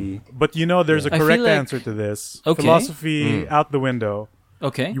basically. But there's a I feel correct like- answer to this. Okay. Philosophy out the window.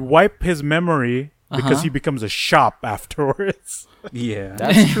 Okay. You wipe his memory because Uh-huh. he becomes a shop afterwards. Yeah,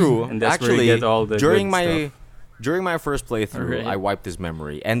 That's true. And that's where Actually, you get all the during good my stuff. during my first playthrough, Alright. I wiped his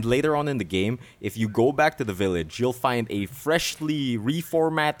memory, and later on in the game, if you go back to the village, you'll find a freshly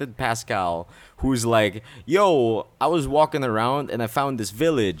reformatted Pascal who's like, "Yo, I was walking around and I found this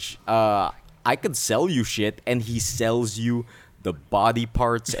village. I could sell you shit," and he sells you the body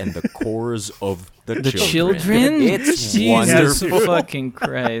parts and the cores of the Children? It's Jesus wonderful. fucking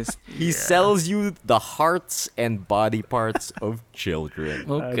Christ. He sells you the hearts and body parts of children.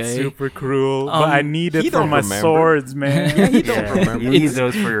 That's Okay. super cruel. But I need it he for don't my remember. swords, man. You don't remember. You need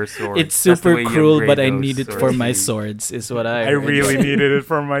those for your sword. It's super cruel, but I need it for my sword. swords, is what I I heard. really needed it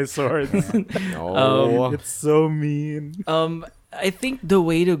for my swords. No. It's so mean. I think the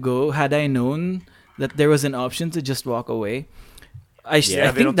way to go, had I known that there was an option to just walk away, Yeah, I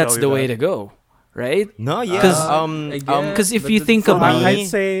they think don't that's tell the you way that. to go, right? No, yeah. 'Cause- Because if you think for about- I'd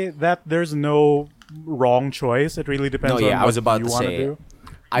say that there's no wrong choice. It really depends No, yeah, on I was what about you to want say to it. do.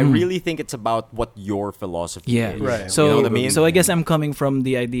 I really think it's about what your philosophy Yeah. is. Right. So, you know what I mean? so I guess I'm coming from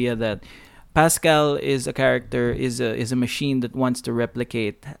the idea that Pascal is a character, is a machine that wants to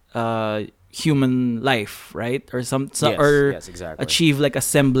replicate human life, right? Or yes, exactly. achieve like a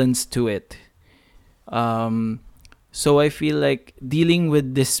semblance to it. So I feel like dealing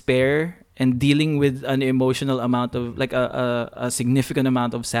with despair and dealing with an emotional amount of like a significant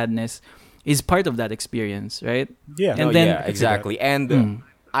amount of sadness is part of that experience, right? Yeah. And No, then- yeah, exactly. And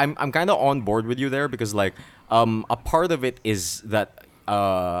I'm kind of on board with you there because like a part of it is that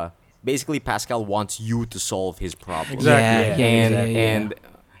basically Pascal wants you to solve his problem. Exactly.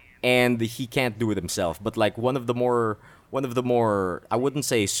 And he can't do it himself. But like one of the more I wouldn't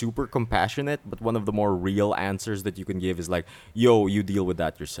say super compassionate, but one of the more real answers that you can give is like, yo, you deal with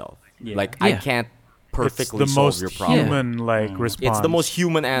that yourself. Yeah. Like I Yeah. can't It's perfectly the solve most your problem. human-like response. It's the most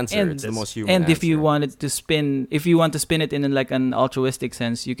human answer. And- it's the most human And answer. if you want to spin it in like an altruistic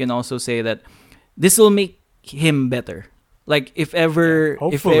sense, you can also say that this will make him better. Like if ever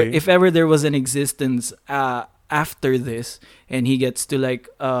Hopefully. if ever there was an existence after this, and he gets to like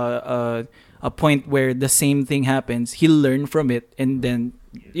a point where the same thing happens, he'll learn from it, and then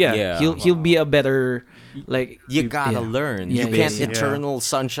Yeah. he'll be a better like You gotta yeah. learn. Yeah, You yeah, can't yeah. eternal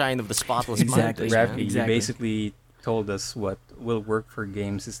sunshine of the spotless Exactly. mind. Rappi, Exactly. you basically told us what will work for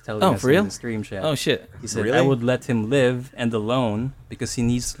games. He's telling Oh, us for real? in the stream chat. Oh shit. He said, Really? I would let him live and alone because he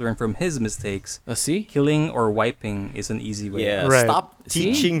needs to learn from his mistakes. See? Killing or wiping is an easy way. Yeah, Right. stop See?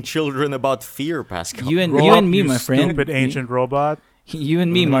 teaching children about fear, Pascal. You and Grow up, me, you my friend. Stupid ancient robot. You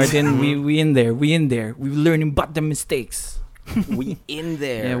and me, Martin. We in there. We learning about the mistakes. we in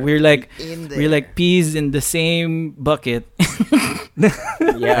there. Yeah, we're like in there. we're like peas in the same bucket.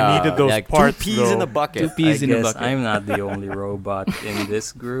 Yeah, I needed those like parts, two peas in though. a bucket. Two peas I in a guess bucket. I'm not the only robot in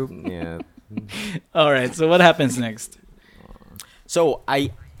this group. Yeah. All right. So what happens next? So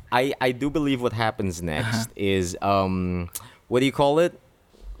I do believe what happens next is what do you call it?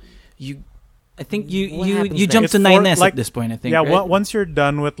 I think you What you happens you jump next? to It's for, 9S like- at this point. I think. Yeah, right? once you're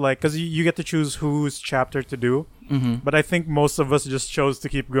done with like, because you get to choose whose chapter to do. Mm-hmm. But I think most of us just chose to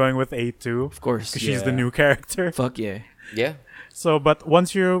keep going with A2 Of course. because she's the Yeah. new character. Fuck yeah. Yeah. So, but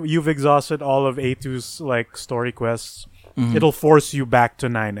once you've exhausted all of A2's like story quests, Mhm. it'll force you back to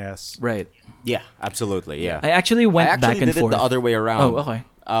 9S. Right. Yeah, absolutely. Yeah. I actually went I actually back and did forth. it the other way around. Oh, okay.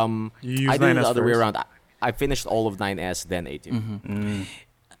 You use I did it 9S the other way first. around. I finished all of 9S, then A2. Mm-hmm.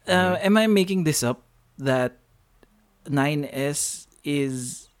 Am I making this up? That 9S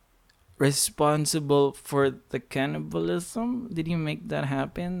is responsible for the cannibalism? Did you make that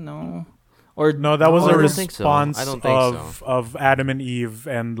happen? No. Or No, that was No, a I don't think so. response I don't think of Adam and Eve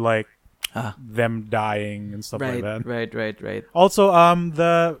and like Ah. them dying and stuff like that. right. Also,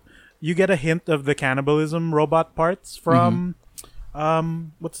 you get a hint of the cannibalism robot parts from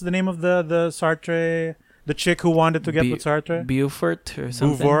what's the name of the Sartre, the chick who wanted to get with Sartre? Beaufort or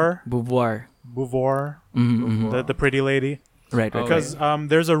something. Beauvoir. Beauvoir. Beauvoir, the pretty lady. Right. Oh, Because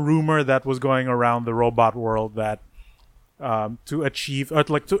there's a rumor that was going around the robot world that to achieve or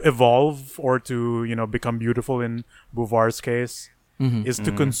like to evolve or to become beautiful in Beauvoir's case is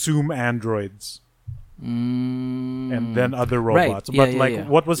to consume androids and then other Right. robots. Yeah, But yeah, like yeah.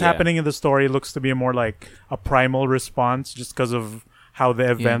 what was Yeah. happening in the story looks to be more like a primal response just because of how the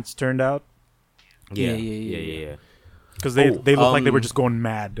events turned out. Yeah. Because they looked like they were um, just going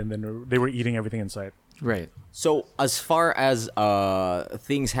mad and then they were eating everything in sight. Right. So as far as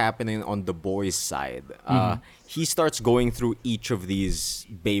things happening on the boys' side, he starts going through each of these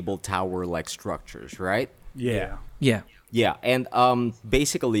Babel Tower-like structures, right? Yeah. Yeah. Yeah, and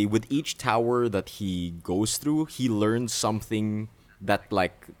basically with each tower that he goes through, he learns something that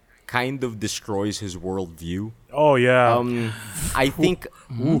like kind of destroys his worldview. Oh yeah. I think,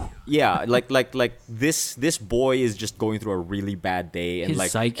 yeah, like this boy is just going through a really bad day, and His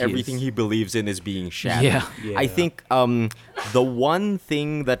like psyche everything is- he believes in is being shattered. Yeah. I think the one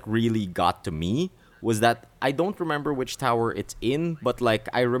thing that really got to me was that I don't remember which tower it's in, but like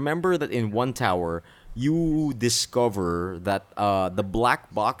I remember that in one tower you discover that the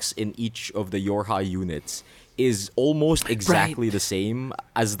black box in each of the Yorha units is almost exactly the same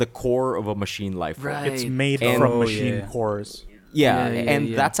as the core of a machine life form. Right. It's made And- from Oh, machine yeah. cores. Yeah, Yeah, and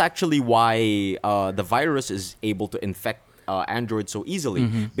yeah. that's actually why the virus is able to infect Android so easily,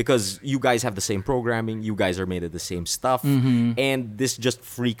 because you guys have the same programming, you guys are made of the same stuff, and this just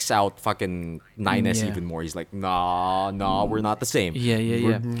freaks out fucking 9S Yeah. even more. He's like, nah, we're not the same.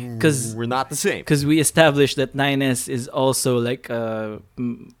 Yeah. Because We're not the same. we established that 9S is also like a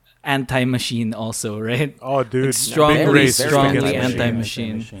anti-machine also, right? Oh, dude. It's strongly, big race strongly against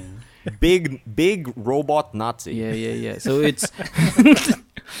anti-machine. Big robot Nazi. Yeah. So it's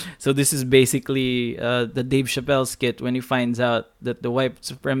so this is basically the Dave Chappelle skit when he finds out that the white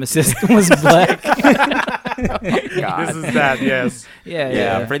supremacist was black. This is that, yes.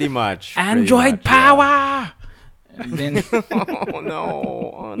 yeah. Pretty much. Android power. And then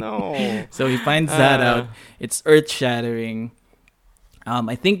Oh no. so he finds that out. It's earth-shattering.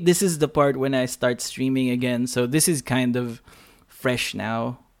 I think this is the part when I start streaming again. So this is kind of fresh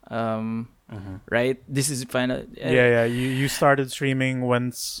now. Right? This is final. Yeah. You started streaming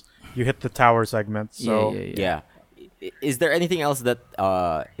once you hit the tower segment. So Yeah. Is there anything else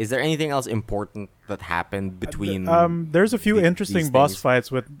important that happened between there's a few these interesting boss things?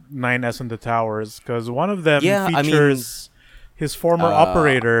 fights with 9S in the towers because one of them Yeah, I mean, features his former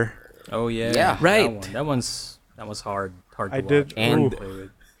operator. Oh yeah. Yeah. Right. That was hard to I watch. did- And- Play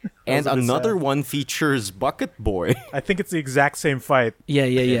with. and That was a bit another sad. one features Bucket Boy. I think it's the exact same fight. Yeah.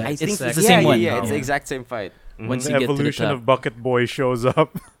 I think It's the yeah, same one. Yeah, it's the exact same fight. Once The you get to the evolution top. of Bucket Boy shows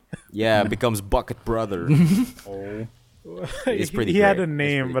up. Yeah, becomes Bucket Brother. Oh. It's pretty he had great. a It's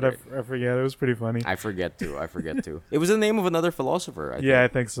name, pretty but I forget. It was pretty funny. I forget to. It was the name of another philosopher. I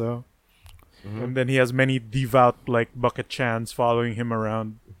think so. And then he has many devout like Bucket Chans following him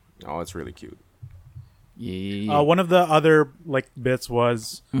around. Oh, it's really cute. Yeah. One of the other like bits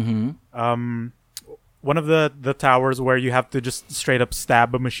was the towers where you have to just straight up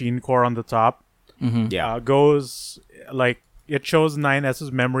stab a machine core on the top. Yeah. Goes like it shows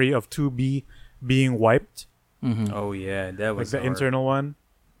 9S's memory of 2B being wiped, Oh yeah, that like was the hard. internal one.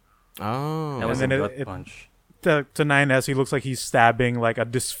 Oh. That was And a then gut it- punch. To 9S, he looks like he's stabbing like a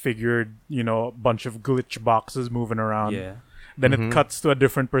disfigured, bunch of glitch boxes moving around. Yeah. Then it cuts to a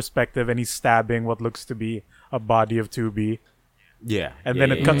different perspective, and he's stabbing what looks to be a body of 2B. Yeah. And yeah,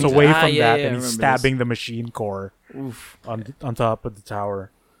 then it yeah, cuts yeah. away Ah, from yeah, that, yeah, and I he's remember stabbing the machine core Oof. on top of the tower.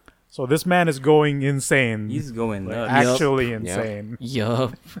 So this man is going insane. He's going Like, nuts. actually insane.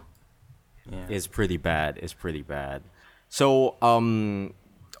 Yup. Yeah. Is pretty bad. It's pretty bad. So on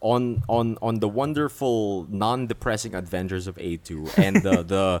the wonderful non-depressing adventures of A2 and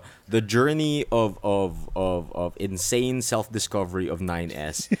the journey of insane self-discovery of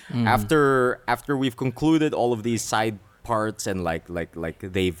 9S. After we've concluded all of these side parts and like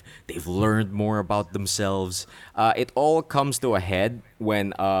they've learned more about themselves, it all comes to a head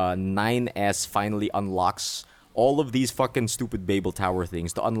when 9S finally unlocks all of these fucking stupid Babel Tower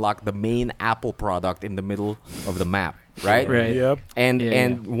things to unlock the main Apple product in the middle of the map, right? Right. Yep. And Yeah,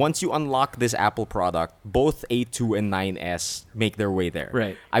 and once you unlock this Apple product, both A2 and 9S make their way there.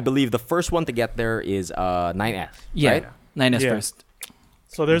 Right. I believe the first one to get there is 9S. Yeah. Right? 9S Yeah. first.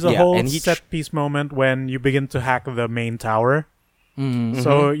 So there's a Yeah, whole and he set piece moment when you begin to hack the main tower. Mm-hmm.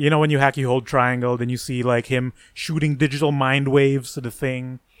 So when you hack, you hold triangle, then you see like him shooting digital mind waves to the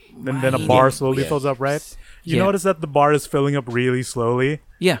thing. Then a bar slowly Yeah. fills up, right? You Yeah. notice that the bar is filling up really slowly,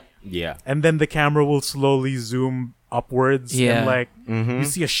 Yeah. Yeah. and then the camera will slowly zoom upwards, Yeah. and like you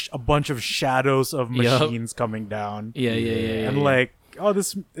see a bunch of shadows of Yup. machines coming down, Yeah. and yeah. like, oh,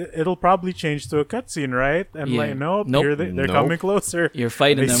 it'll probably change to a cutscene, right? And Yeah. like, nope, Nope. here they're Nope. coming closer. You're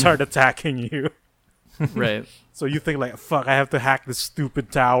fighting They them. start attacking you. Right. So you think like, fuck, I have to hack this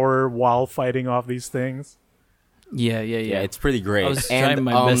stupid tower while fighting off these things. Yeah. Yeah, it's pretty great. I was and, trying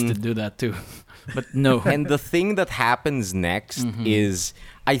my best to do that too, but no. and the thing that happens next Mm-hmm. is,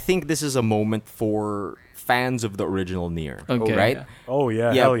 I think this is a moment for fans of the original Nier, Okay. right? Yeah. Oh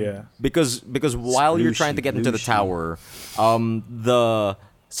yeah, hell yeah. Because while you're trying to get into the Splooshy. tower,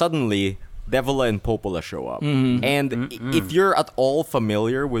 suddenly Devila and Popola show up, Mm-hmm. and if you're at all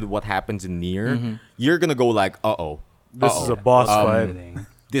familiar with what happens in Nier, Mm-hmm. you're gonna go like, This is a boss fight. Everything.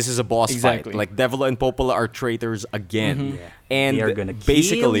 this is a boss Exactly. fight. Like Devila and Popola are traitors again, Mm-hmm. Yeah. and They are gonna kill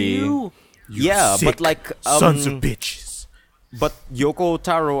basically, you. yeah, Sick but like sons of bitches. But Yoko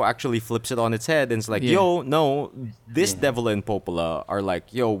Taro actually flips it on its head and it's like, Yeah. yo, no, this Devila and Popola are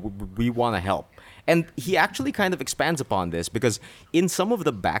like, yo, we want to help. And he actually kind of expands upon this because in some of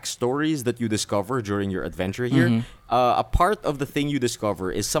the backstories that you discover during your adventure here, Mm-hmm. a part of the thing you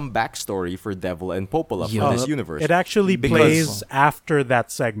discover is some backstory for Devila and Popola Yeah. for this universe. It actually Because- plays after that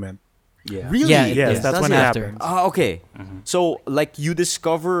segment. Yeah. Really? Yeah, Yes, yeah. that's when it Does it? happens. Okay. So, like, you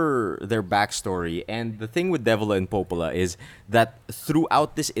discover their backstory, and the thing with Devila and Popola is that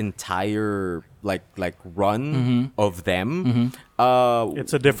throughout this entire like run of them,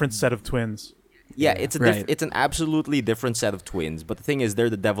 It's a different set of twins. yeah, it's a Right. it's an absolutely different set of twins. But the thing is, they're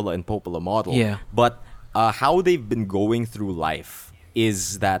the Devila and Popola model. Yeah. But how they've been going through life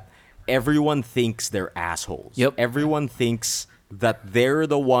is that everyone thinks they're assholes. Yep. Everyone thinks that they're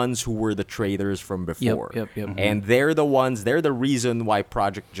the ones who were the traitors from before. yep. And they're the reason why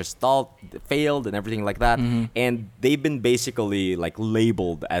Project just failed and everything like that. And they've been basically like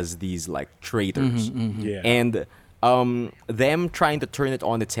labeled as these like traitors. Yeah. And them trying to turn it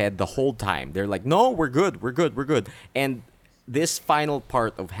on its head the whole time. They're like, no, we're good. And this final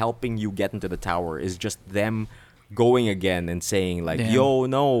part of helping you get into the tower is just them going again and saying like, Damn. yo,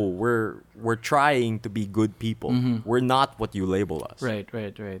 no, we're trying to be good people. We're not what you label us. Right.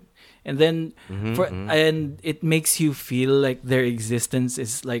 And then and it makes you feel like their existence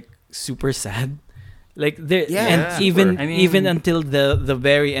is like super sad. Like they Yeah, and super. even I mean- even until the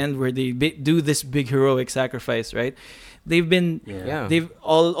very end where they do this big heroic sacrifice, right? They've been Yeah. they've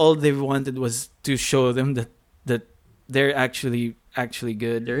all they've wanted was to show them that they're actually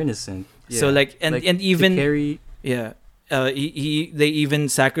good. They're innocent. So, like, and to even- carry, Yeah. They even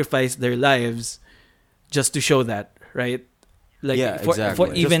sacrificed their lives just to show that, right? Like Yeah, for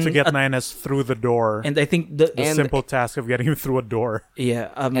exactly. even Just to get a- 9S through the door. and I think the The And- simple task of getting him through a door. yeah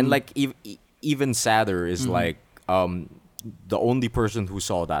And like even sadder is like the only person who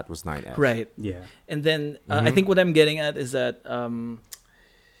saw that was 9S. right. yeah. And then I think what I'm getting at is that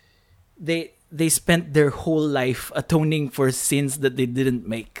they spent their whole life atoning for sins that they didn't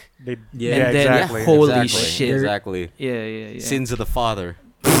make. They, Yeah. yeah, And then- exactly. Holy exactly, shit. Exactly. Yeah. Sins of the father.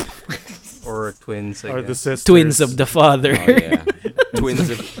 Or twins. I Or the guess. sisters. Twins of the father. Oh, yeah. twins.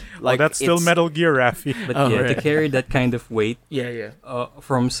 Like that's still it's- Metal Gear, Rafi. But Oh, yeah, right. to carry that kind of weight Yeah.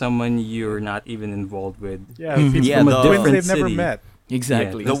 from someone you're not even involved with. Yeah, people Yeah, from the- a twins different they've never city. met.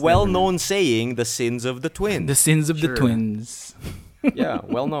 Exactly. The well-known saying, "The sins of the twins." The sins of the Sure. twins. Yeah,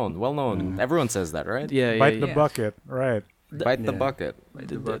 well known. Everyone says that, right? Yeah, Bite the yeah. bucket, right? Bite the Yeah. bucket.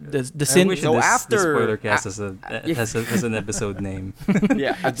 The I sin. wish So this, after- the spoiler cast has an episode name.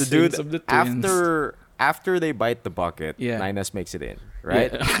 Yeah, the Sins dude. of the twins. After they bite the bucket, Yeah. 9S makes it in,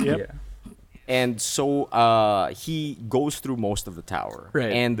 right? Yeah. Yep. Yeah. And so he goes through most of the tower.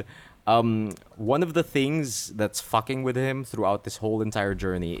 Right. And one of the things that's fucking with him throughout this whole entire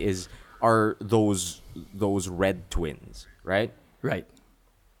journey are those red twins, right? Right.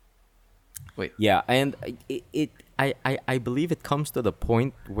 Wait. Yeah, and I believe it comes to the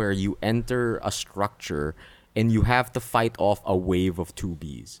point where you enter a structure and you have to fight off a wave of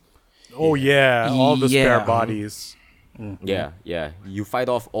 2Bs. Oh yeah, all the spare Yeah. bodies. Yeah. You fight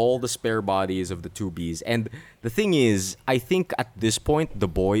off all the spare bodies of the 2Bs. And the thing is, I think at this point, the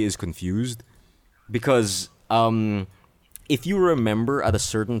boy is confused. Because if you remember at a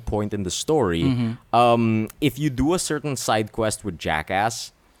certain point in the story, if you do a certain side quest with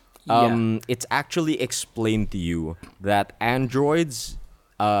Jackass, it's actually explained to you that androids,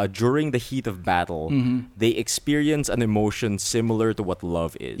 during the heat of battle, they experience an emotion similar to what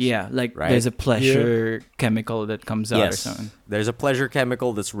love is. Yeah, like Right? there's a pleasure chemical that comes out or Yes, something. there's a pleasure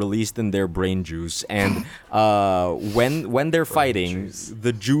chemical that's released in their brain juice, and when they're fighting,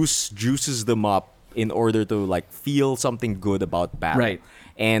 the juice juices them up in order to like feel something good about battle. Right.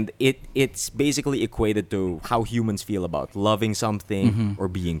 And it's basically equated to how humans feel about loving something or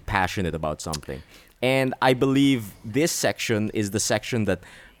being passionate about something. And I believe this section is the section that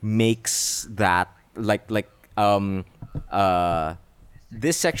makes that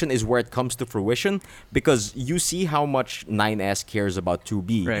this section is where it comes to fruition, because you see how much 9S cares about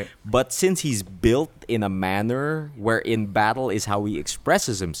 2B. Right. But since he's built in a manner where in battle is how he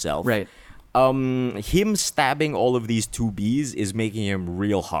expresses himself, Right. him stabbing all of these 2Bs is making him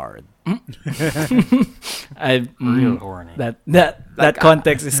real hard. Real horny. That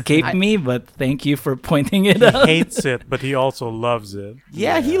context escaped me, but thank you for pointing it He out. hates it, but he also loves it.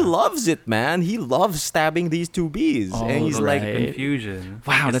 Yeah, he loves it, man. He loves stabbing these 2Bs. and he's like, Alright. Confusion.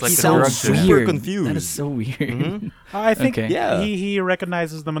 Wow, It's that like a sounds drug super trip. weird. confused. That is so weird. I think Okay. Yeah. he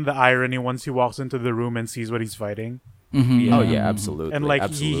recognizes them in the irony once he walks into the room and sees what he's fighting. Mhm. oh yeah, absolutely. And like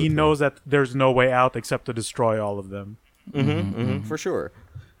absolutely. he knows that there's no way out except to destroy all of them. For sure.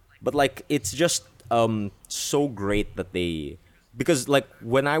 But like it's just so great that they, because like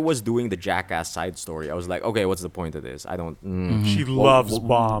when I was doing the Jackass side story, I was like, okay, what's the point of this? I don't. She loves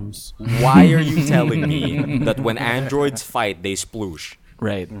bombs. Why are you telling me that when androids fight they sploosh?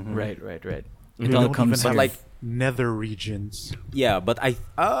 Right. It They all don't comes even have like- nether regions. Yeah, but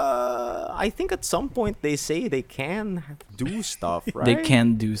I think at some point they say they can do stuff, right? They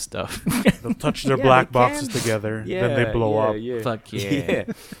can do stuff. They'll touch their Yeah, black they boxes can. together, Yeah, then they blow up. Yeah. Fuck yeah.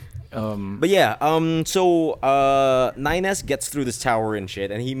 But yeah, so 9S gets through this tower and shit,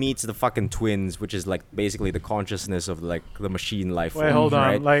 and he meets the fucking twins, which is like basically the consciousness of like the machine life Wait, forms, hold on.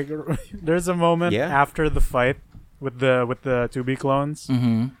 right? Like, there's a moment Yeah? after the fight with the 2B clones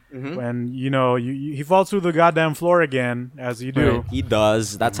when he falls through the goddamn floor again, as you do. Right. He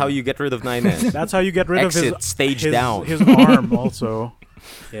does. That's how you get rid of 9S. That's how you get rid of Exit stage his down. his arm also.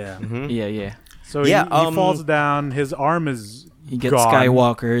 Yeah. Yeah. So Yeah, he falls down. His arm is He gets gone.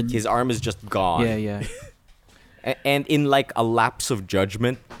 Skywalkered. His arm is just gone. Yeah. And in like a lapse of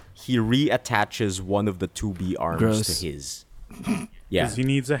judgment, he reattaches one of the 2B arms Gross. to his. Yeah. Because he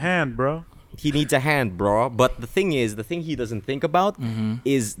needs a hand, bro. He needs a hand, bro. But the thing he doesn't think about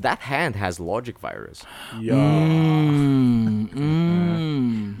is that hand has logic virus. Yeah.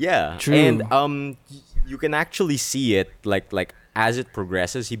 Yeah. True. And you can actually see it like as it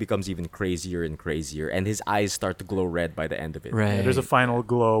progresses, he becomes even crazier and crazier, and his eyes start to glow red by the end of it. Right. There's a final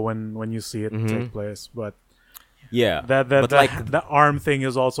glow when you see it take place, but Yeah. that but the arm thing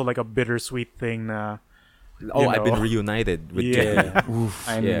is also like a bittersweet thing. I've been reunited with Yeah.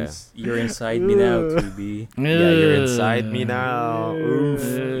 Yeah. You're inside me now, 2B. Yeah, you're inside me now.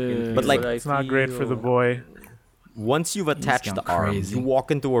 Oof. But like It's not great for the boy. once you've attached gone the arm, crazy. you walk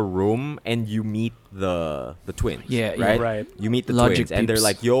into a room and you meet the twins. Yeah, right. right. You meet the Logic twins, and they're peeps.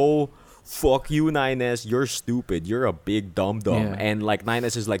 like, "Yo, fuck you, 9S. You're stupid. You're a big dum dum." Yeah. And like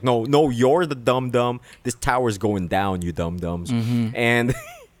 9S is like, "No, you're the dum dum. This tower's going down, you dum dums." Mm-hmm. And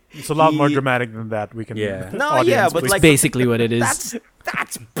It's a lot more He- dramatic than that. We can. Yeah. No, audience, yeah, but please. like Basically what it is.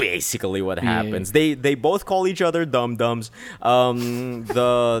 that's basically what Yeah. happens. They both call each other dum dums.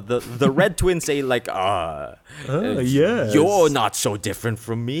 The red twins say like, yes. you're not so different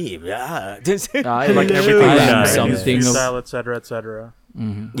from me. Yeah. like everything I is am nice, something of- freestyle, etc., etc.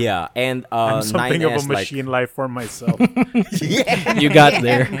 Yeah, and I'm something of a 9S, like, machine life form myself. yeah, You got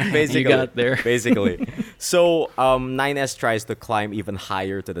there. basically, You got there. basically. So 9S tries to climb even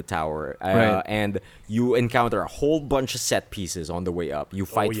higher to the tower, Right. and you encounter a whole bunch of set pieces on the way up. You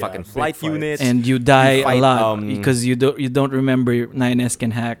fight yeah, fucking big flight fights. units, And you die fight, a lot because you don't remember 9S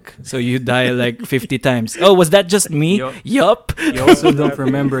can hack. So you die like 50 times. Oh, was that just me? Yup. Yup. You also don't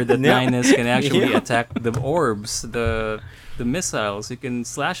remember that Yeah. 9S can actually Yeah. attack the orbs, the missiles. You can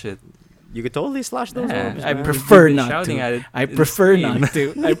slash it. you could totally slash those Yeah. orbs. I man. prefer You've been not shouting to. at it I in prefer stream. not to.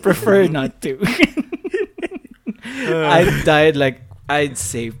 I prefer not to. I died like I'd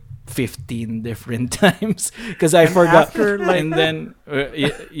say 15 different times because I forgot. after, like- and then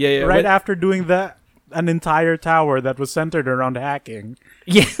yeah, right but- after doing that, an entire tower that was centered around hacking.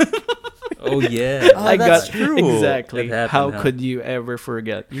 yeah. Oh yeah. I that's got true. exactly. That happened, How huh? could you ever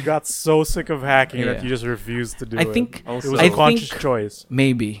forget? You got so sick of hacking that Yeah. you just refused to do I it. think It Also, was I a conscious think- choice.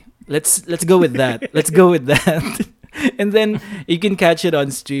 maybe let's go with that. Let's go with that. And then you can catch it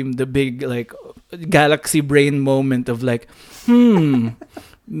on stream. The big like galaxy brain moment of like,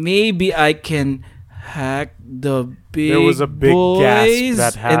 maybe I can hack the big. There was a big boys, gasp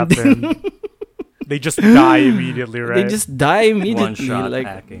that and then happened. They just die immediately, right? They just die immediately. One shot Like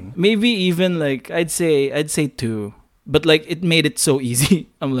hacking. maybe even like I'd say 2, but like it made it so easy.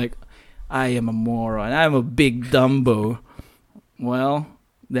 I'm like, I am a moron. I'm a big Dumbo. Well,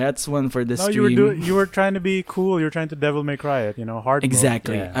 that's one for the no, stream. you were trying to be cool. You were trying to Devil May Cry it. Hard mode.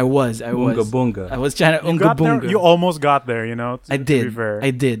 Exactly. Yeah. I was. Bunga bunga. I was trying to You unga got there. bunga. You almost got there. I To be did. fair.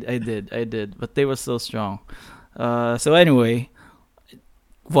 I did. But they were so strong. So anyway,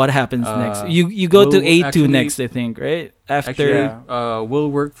 what happens next? You go to well, A2 actually- next, I think, right? After Actually, Will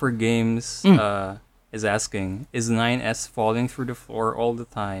Work for Games Mm. is asking, is 9S falling through the floor all the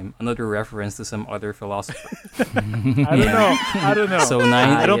time? Another reference to some other philosopher. I don't know. So nine.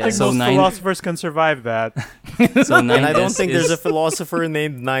 I don't think so most nine. philosophers can survive that. So 9S And I don't think is there's a philosopher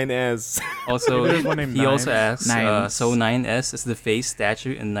named 9S. also. There's one named He also Nines. asks, Nines. so 9S is the face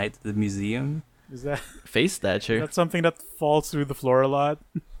statue in Night at the Museum. Is that face stature. that's something that falls through the floor a lot?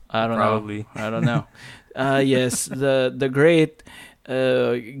 I don't Probably. know. I don't know. Yes, the great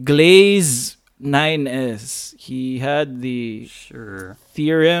Glaze 9S. He had the Sure.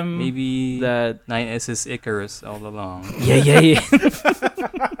 theorem Maybe that 9S is Icarus all along. yeah.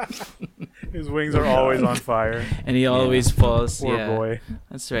 His wings are always on fire. And he always falls. Poor yeah. boy.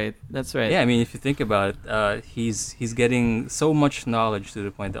 That's right. That's right. Yeah, I mean, if you think about it, he's getting so much knowledge to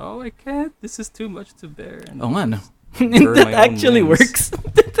the point that, oh, I can't. This is too much to bear. And Oh man. burn that my own actually wings. works.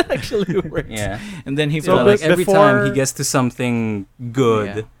 That actually works. Yeah. And then he So fell. like bef- every time he before- gets to something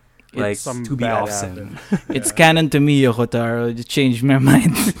good, Yeah. like Some to be bad awesome. It's canon to me, Yokotaro. You changed my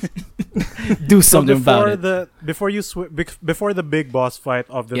mind. Do So something about it. before the big boss fight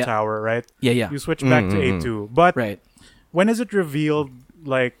of the Yeah. tower, right? Yeah. You switch back to Mhm. A2. But Right. when is it revealed,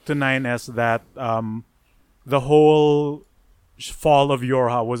 like to 9S, that the whole fall of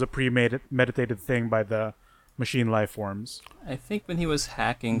Yorha was a premeditated thing by the machine life forms? I think when he was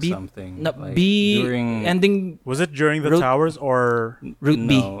hacking B- something, No, like B during ending Was it during the Route- towers or Route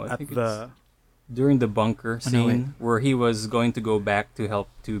B. no, I at think it's the? during the bunker Oh, no, scene where he was going to go back to help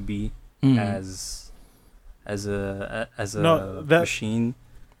 2B as a No, that- machine.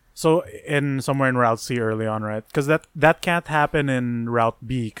 So somewhere in Route C early on, right? Because that can't happen in Route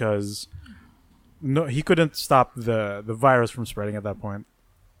B because he couldn't stop the virus from spreading at that point.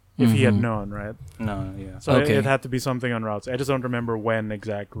 If he had Mhm. known, right? No, yeah. So Okay. it had to be something on Route C. I just don't remember when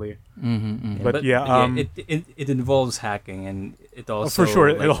exactly. But it involves hacking, and it also For sure,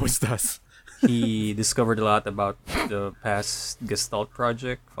 it like, always does. he discovered a lot about the past Gestalt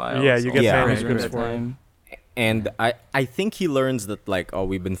project files. Yeah, you get Yeah. manuscripts during for that it. time. And I think he learns that like, oh,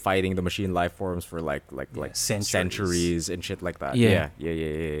 we've been fighting the machine life forms for like centuries and shit like that. Yeah.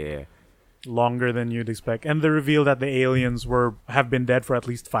 Yeah. Longer than you'd expect, and the reveal that the aliens have been dead for at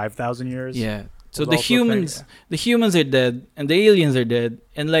least 5,000 years. Yeah. So was the also humans are dead and the aliens are dead,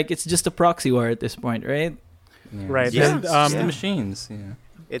 and like it's just a proxy war at this point, right? Yeah. Right, Yeah. and It's just the Yeah. machines. Yeah.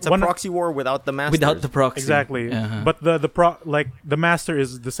 It's a One- proxy war without the master. Without the proxy. exactly. Uh-huh. But the master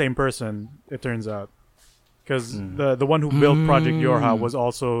is the same person. It turns out, because the one who built Project Yorha was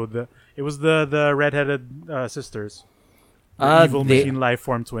also the redheaded sisters, the evil they machine life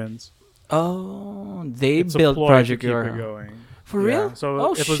form twins. they It's a built ploy Project to keep it Yorha. going. For Yeah, real? so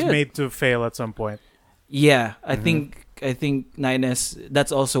Oh, it was shit. made to fail at some point. Yeah, I think 9S.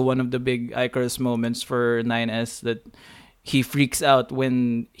 That's also one of the big Icarus moments for 9S, that he freaks out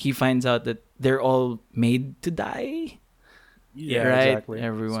when he finds out that they're all made to die. Yeah, right. exactly.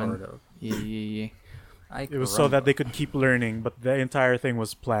 Everyone. Sort of. Yeah. It was so that they could keep learning, but the entire thing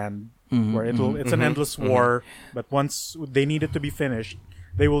was planned. Mhm, Where it's an mhm, endless war, but once they need it to be finished,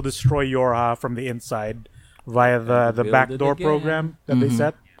 they will destroy Yorha from the inside via the Build it backdoor again. program that they Mhm.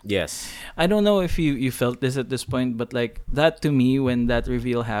 set. Yes. I don't know if you felt this at this point, but like that to me, when that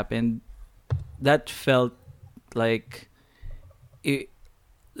reveal happened, that felt like it.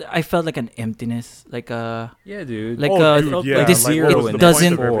 I felt like an emptiness, like a Yeah, dude. like Oh, a dude, yeah, like this like, zero what was in the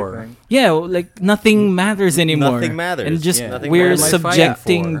doesn't point of everything? yeah, like nothing matters anymore. Nothing matters. And just Yeah. Nothing we're matters. What am I fighting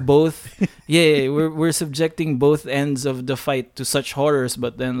subjecting for? both. Yeah, we're subjecting both ends of the fight to such horrors,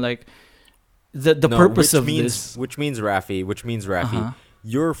 but then like the No, purpose which of means, this. Which means Rafi, Uh-huh.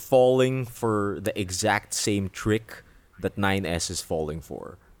 you're falling for the exact same trick that 9S is falling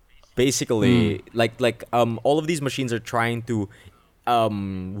for. Basically, all of these machines are trying to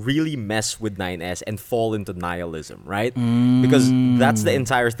really mess with 9S and fall into nihilism, right? Because that's the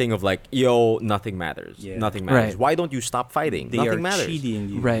entire thing of like, yo, nothing matters. Yeah. Nothing matters. Right. Why don't you stop fighting? They Nothing are matters. cheating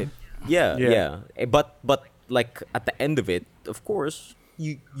you. Right. Yeah, Yeah. yeah. But like at the end of it, of course,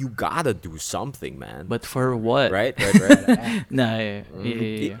 you gotta do something, man. But for what? right. Nah,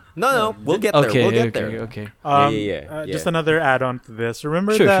 yeah. No, we'll get there. Okay, We'll get okay, there. okay. Yeah. Just another add-on to this.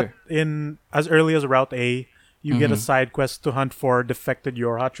 Remember Sure, that sure. in as early as Route A, you get a Mhm. side quest to hunt for defected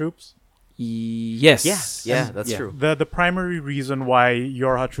Yorha troops. Yes. Yeah, that's Yeah. true. The primary reason why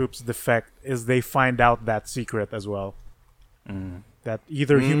Yorha troops defect is they find out that secret as well. Mm. That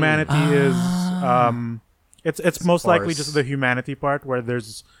either Mm. humanity is it's most likely Sparse. just the humanity part where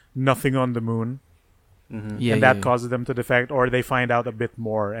there's nothing on the moon, Mhm. Yeah, and that yeah. causes them to defect, or they find out a bit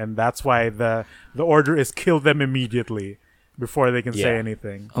more, and that's why the order is kill them immediately before they can say Yeah.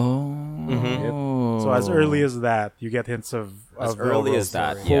 anything. Oh. Mm-hmm. So as early as that, you get hints of As the early overall as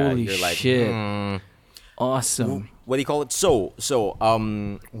that, story. yeah, Holy you're like, shit. hmm. Awesome. What do you call it? So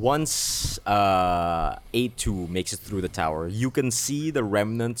once A2 makes it through the tower, you can see the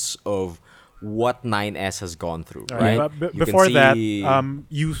remnants of what 9S has gone through, All right? But You can before that, see-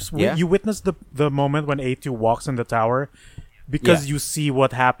 you you witness the moment when A2 walks in the tower, because Yeah. you see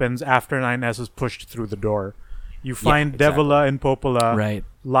what happens after 9S is pushed through the door. You find exactly. Devila and Popola Right.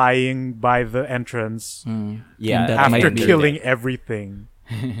 lying by the entrance Mm. Yeah, And that after might they're be- killing dead. everything.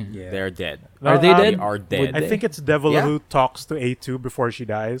 Yeah. They're dead. Are they Um, dead? They are dead. Would I they? think it's Devila Yeah. who talks to A2 before she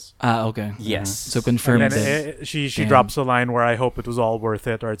dies. Okay. Yes. So And confirmed then then. she Damn. drops a line where I hope it was all worth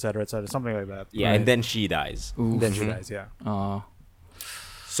it, or etc. etc. something like that. Yeah, Right. and then she dies. Oof. Then she dies. Yeah. Aw.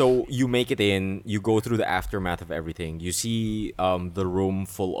 So you make it in, you go through the aftermath of everything. You see the room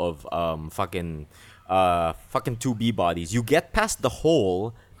full of fucking 2B bodies. You get past the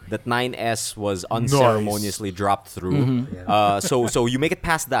hole that 9S was unceremoniously dropped through. So you make it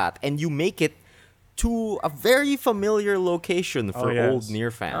past that, and you make it to a very familiar location for yes. old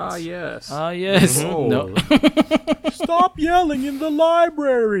Nier fans. Ah, yes. Ah, yes. Oh. No. Stop yelling in the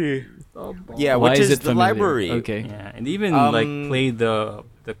library. Yeah, Why which is is it the familiar? library. Okay. Yeah, and even Um, like play the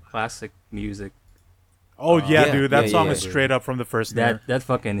classic music. Oh yeah, Yeah, dude, that yeah, song yeah, is dude. straight up from the first Nier. That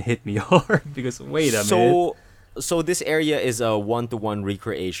fucking hit me hard because wait a minute. So this area is a one-to-one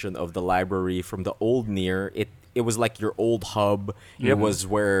recreation of the library from the old Nier. It was like your old hub. It was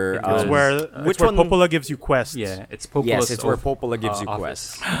where It It's was- where which it's where one- Popola gives you quests. Yeah, it's Popola's Yes, it's where Popola gives you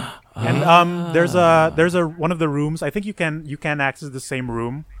office. quests. And there's a one of the rooms. I think you can access the same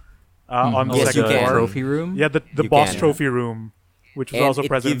room on the Oh, Yes, second you the can. floor. trophy room. Yeah, the You boss can. trophy room, which was And also it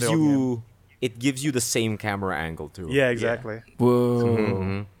present in gives the old game. it gives you the same camera angle too. Yeah, exactly. Whoa.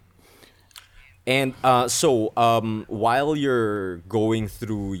 Mhm. And while you're going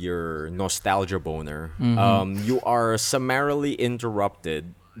through your nostalgia boner, you are summarily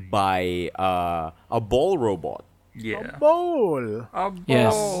interrupted by a ball robot. Yeah. Bowl.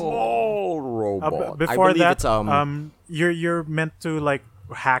 Yes. Ball robot. I Before believe that, it's you're meant to like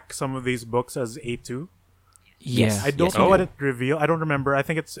hack some of these books as A2. Yeah. I don't Yes, know you what do. it revealed. I don't remember. I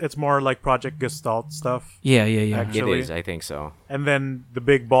think it's more like Project Gestalt stuff. Yeah, yeah, yeah. It actually. is. I think so. And then the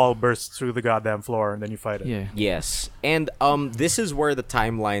big ball bursts through the goddamn floor, and then you fight it. Yeah. Yes, and this is where the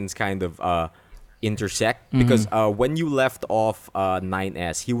timelines kind of intersect because when you left off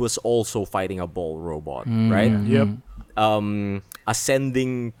 9S, he was also fighting a ball robot, right? Yep.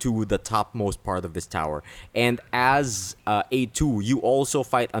 Ascending to the topmost part of this tower. And as A2, you also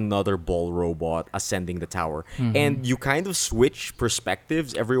fight another ball robot ascending the tower. And you kind of switch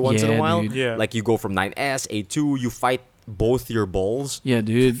perspectives every once in a Yeah, while. dude. Yeah. Like you go from 9S, A2, you fight both your balls, Yeah,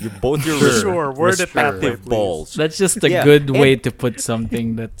 dude. both your Sure, word it that way, respective please. balls. That's just a Yeah, good and- way to put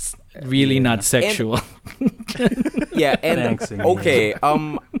something that's really not sexual. Yeah, and Thanks, Emil. okay,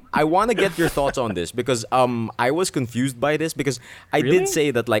 I want to get your thoughts on this because I was confused by this because I Really? did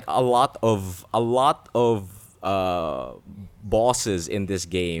say that like a lot of bosses in this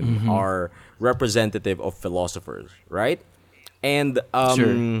game are representative of philosophers, right? And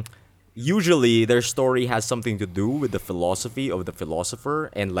Sure. usually their story has something to do with the philosophy of the philosopher,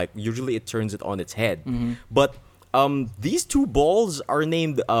 and like usually it turns it on its head. But these two balls are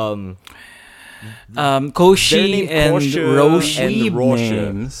named Koshi They're named and Kosha Roshi. and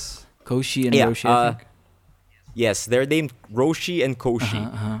Rosha. Names. Koshi and Yeah, Roshi. I think. Yes, they're named Roshi and Koshi.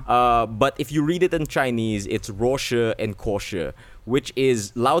 But if you read it in Chinese, it's Rosha and Kosha, which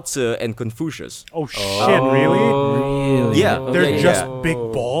is Lao Tzu and Confucius. Oh shit! Really? Really? Yeah, They're yeah, just yeah. big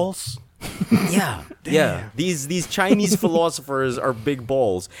balls. Yeah, yeah. These Chinese philosophers are big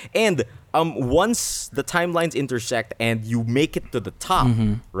balls, and once the timelines intersect and you make it to the top,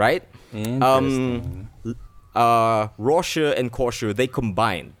 right? Interesting. Rosha and Kosha, they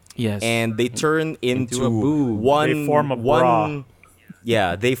combine. Yes. And they turn into a boob. one. They form a bra.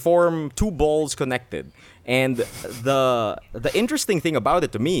 Yeah, they form two balls connected. And the interesting thing about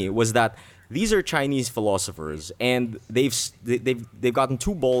it to me was that these are Chinese philosophers, and they've gotten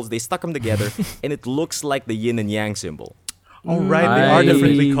two balls. They stuck them together, and it looks like the yin and yang symbol. Oh right, they are I-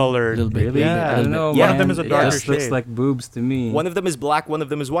 differently colored. Little bit, Really? Yeah. I don't know. Yeah. One of them is a man. darker It just looks shade. like boobs to me. One of them is black, one of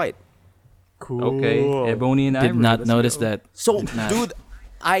them is white. Cool. Okay, ebony and Did ivory. not let's notice go. that. So, Nah. dude,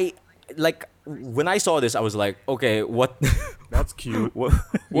 I like when I saw this, I was like, okay, what? That's cute. What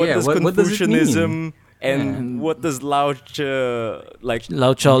Yeah, does what does it Confucianism and Yeah. what does Lao Tzu like?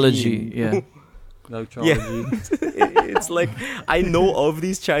 Lauchology. mean? Yeah. No Yeah. trilogy. It's like I know of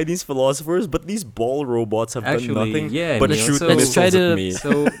these Chinese philosophers, but these ball robots have Actually, done nothing yeah, but Neil, shoot so- Let's try missiles to- at me. So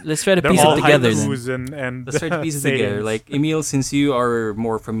Let's try to They're piece all it together then. haikus and let's try to piece it together. sayings. Like Emil, since you are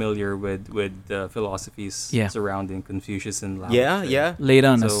more familiar with the philosophies Yeah. surrounding Confucius and Lao Yeah, Tzu. yeah. Lay it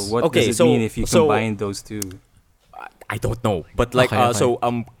on So us. what Okay, does it so- mean if you so- combine those two? I don't know, but like Okay, okay. so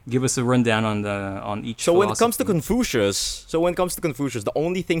Give us a rundown on each. So when it comes to philosophy. Confucius, the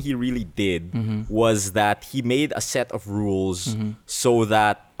only thing he really did Mm-hmm. was that he made a set of rules so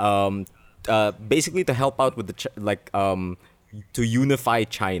that basically to help out with to unify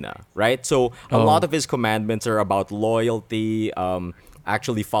China, right? So a Oh. lot of his commandments are about loyalty,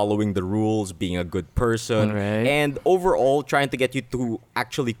 actually following the rules, being a good person, Alright. and overall trying to get you to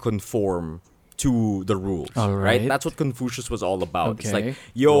actually conform to the rules, Alright. right? That's what Confucius was all about. It's Okay. like,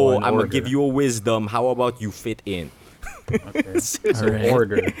 yo, Law and I'm gonna order. give you a wisdom. How about you fit in? Okay. So Alright.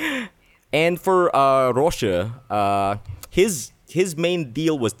 order. And for Rosha, his main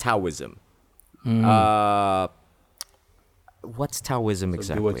deal was Taoism. What's Taoism So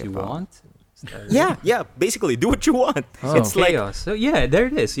exactly? do what you about? want. Yeah. Basically, do what you want. Oh. It's like chaos. So yeah, there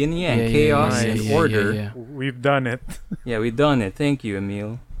it is. Yin and yang, Yeah, yeah, chaos yeah, and yeah, order. yeah, yeah. We've done it. Yeah, we've done it. Thank you,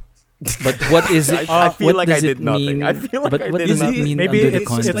 Emil. But what is it? I feel what like does I it did nothing. mean? I feel like but I what did does it nothing. mean Maybe under the it's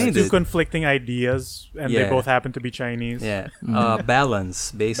context? two conflicting ideas, and they Yeah. both happen to be Chinese. Yeah, Mm-hmm.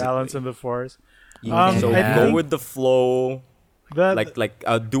 balance basically. Balance in the force. so I go think with the flow.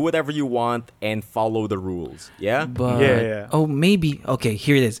 that Do whatever you want and follow the rules. Yeah. But Yeah. oh, maybe okay.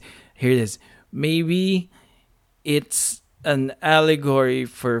 Here it is. Here it is. Maybe it's an allegory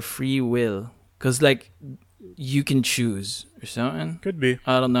for free will, cause like you can choose or something. could be.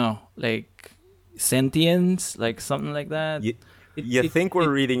 I don't know, like sentience, like something like that. You think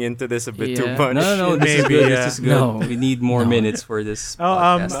we're reading into this a bit too Yeah. much? No, this is Maybe, good. yeah. This is good. No. We need more No. minutes for this. Oh,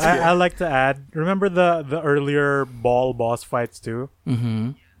 podcast. I like to add. Remember the earlier ball boss fights too?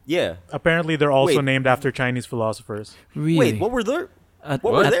 Mm-hmm. Yeah. Apparently, they're also Wait. named after Chinese philosophers. Really? Wait, what were their? At,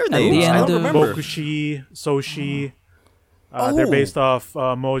 what were their at names? the I end don't of remember. Bokushi, Soshi. They're Oh. based off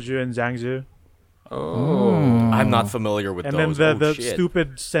Moju and Zhangzhou. Oh, I'm not familiar with And then those. the shit.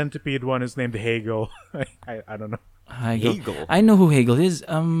 stupid centipede one is named Hegel. I don't know. Hegel. Hegel. I know who Hegel is.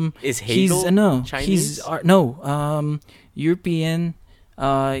 Is He's Hegel no. Chinese? He's European.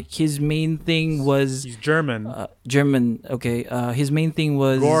 His main thing was He's German. German. Okay. His main thing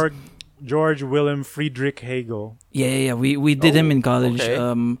was George Wilhelm Friedrich Hegel. yeah. We did him in college.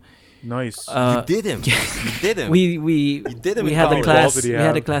 okay. Nice. You did him. You did him. We did him we in had a college. class. What did he We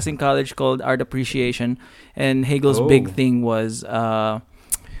had a have? class in college called Art Appreciation, and Hegel's big Oh. thing was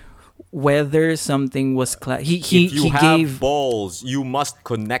whether something was he if you he have gave balls, you must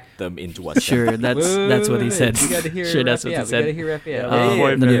connect them into a sure that's what he said. We gotta hear Sure, that's what he We gotta said. hear Raphael. Yeah,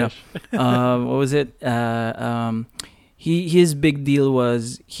 boy, no, no, finish. no. What was it? His big deal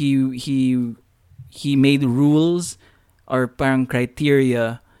was he made rules or parang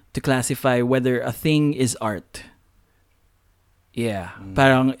criteria to classify whether a thing is art. Yeah,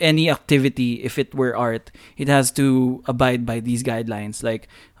 parang any activity, if it were art, it has to abide by these guidelines. Like,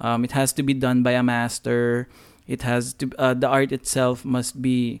 it has to be done by a master. It has to the art itself must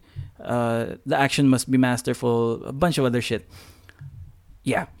be, the action must be masterful. A bunch of other shit.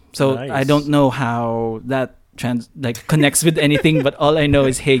 Yeah. So Nice. I don't know how that connects with anything, but all I know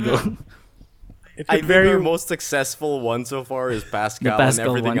is Hegel. It I could think our most successful one so far is Pascal, Pascal and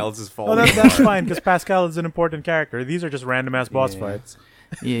everything one. else is Oh, falling that's apart. fine because Pascal is an important character. These are just random ass boss Yeah. fights.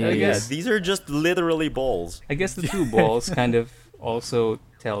 Yeah, I yeah, Yeah, guess- these are just literally balls. I guess the two balls kind of also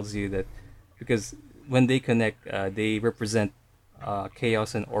tells you that because when they connect, they represent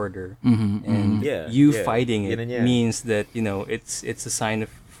chaos and order, and Yeah, you yeah. fighting it Yin and yang. means that it's a sign of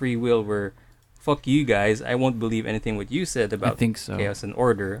free will where. Fuck you guys! I won't believe anything what you said about think so. chaos and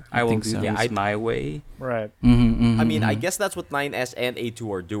order. I I will think do so. things Yeah, my way. Right. I mean, I guess that's what 9S and A2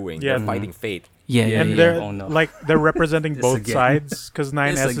 are doing. Yeah. They're fighting fate. yeah, yeah, Yeah, And yeah. they're Oh, no. they're representing This both again. sides because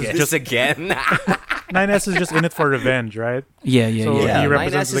 9S is again. just again. 9S is just in it for revenge, right? Yeah, yeah, So yeah. Yeah, he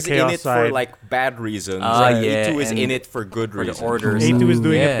represents 9S the is in chaos it for side. like bad reasons. Ah, right? yeah, A2 is and in it for good for the reasons. order. A2 is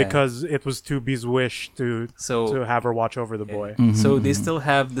doing Yeah. it because it was 2B's wish to So have her watch over the boy. So they still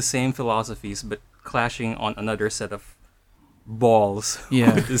have the same philosophies, but clashing on another set of balls.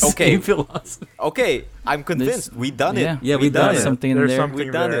 Yeah. with the Okay. same philosophy. Okay, I'm convinced. We done it. Yeah. Yeah, we we done done it. it. Something in There's there. something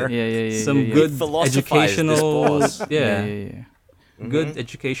We done there. it. Yeah, yeah, yeah. Some yeah, yeah. good philosophized this educational, boss. yeah, Yeah, yeah, yeah. good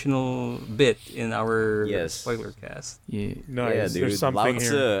educational bit in our Yes. spoiler cast. Yeah. Nice. Yeah, dude. There's something Lao here.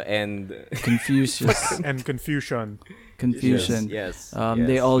 Tzu and Confucius. And Confucian. Confusion. Yes.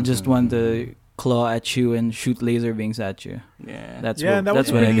 They yes. all just want to claw at you and shoot laser beams at you. Yeah, That's Yeah, what, and that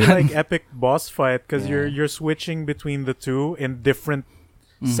that's was what I really got. like epic boss fight because Yeah. you're switching between the two in different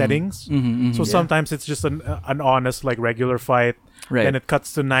settings. So sometimes it's just an honest like regular fight. Right. Then it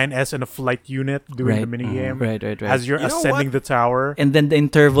cuts to 9S and a flight unit doing the Right. mini game Right. as you're You know ascending what? the tower. And then the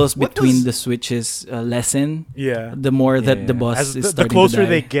intervals What between does- the switches lessen. Yeah. The more that Yeah, the yeah. boss As is the starting closer to die.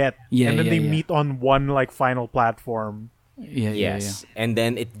 they get, Yeah, and then yeah, they yeah. meet on one like final platform. Yeah, yeah, Yes, and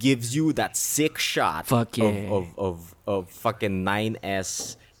then it gives you that sick shot Fuck yeah. of fucking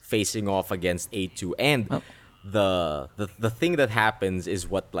 9S facing off against A2, and Oh. the thing that happens is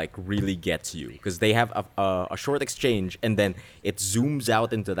what like really gets you because they have a short exchange and then it zooms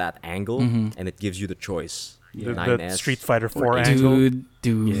out into that angle and it gives you the choice. The 9S. Street Fighter 4 yeah. angle.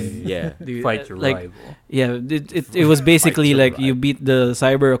 Dude. Yeah. Dude, fight your like, rival. Yeah, it was basically your like you rival. beat the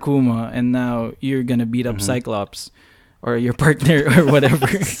Cyber Akuma and now you're gonna beat up Cyclops or your partner or whatever.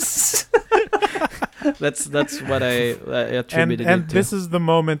 that's what I attributed And it to. this is the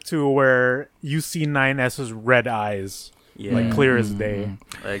moment too where you see 9S's red eyes, Yeah, like clear as day.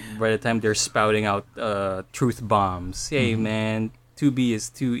 like by the time they're spouting out truth bombs. Hey man, 2B is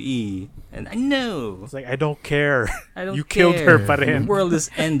 2E, and I know. It's like I don't care. I don't You care. killed her, The Parin. world is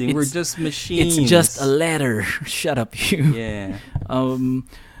ending. We're It's- just machines. It's just a letter. Shut up, you. Yeah.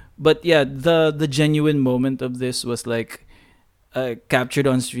 But yeah, the genuine moment of this was like captured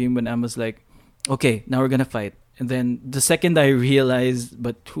on stream when I was like, okay, now we're gonna fight. And then the second I realized,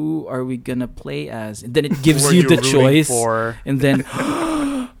 but who are we gonna play as? And then it gives Who are you the rooting choice. for? And then,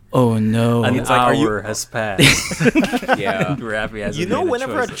 oh no. An It's like, are you- hour has passed. Yeah. Rafi has You know,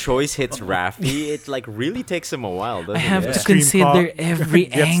 whenever a choice. choice hits Rafi, it like really takes him a while, doesn't I have it? to Extreme consider Pop every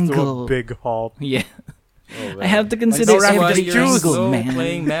gets to a angle. big halt. Yeah. Oh, I have to This consider is why every you're angle, so man.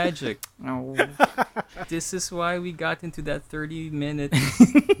 playing Magic. Oh. This is why we got into that 30-minute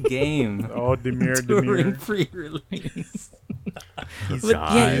game Oh, Demir, during Demir. pre-release. His But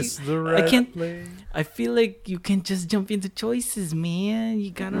yeah, eyes, the red can't- flame. I feel like you can just jump into choices, man.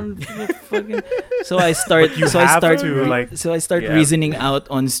 You gotta fucking. So I start. You so I have start. to, like- So I start Yeah. reasoning out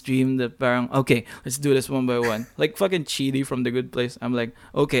on stream that parang okay, let's do this one by one. Like fucking Chidi from The Good Place. I'm like,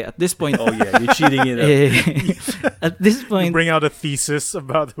 okay, at this point. Oh yeah, you're cheating it up. At this You point, bring out a thesis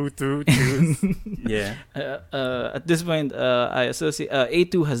about who to choose. Yeah. at this point, I associate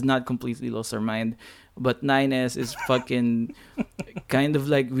A2 has not completely lost her mind, but 9S is fucking kind of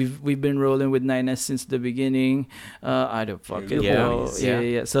like we've been rolling with 9S since the beginning. I don't fucking Yeah. know. Yeah.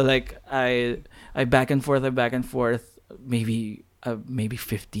 Yeah. So like I back and forth. Maybe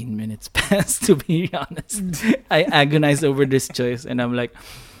 15 minutes passed, to be honest. I agonized over this choice, and I'm like,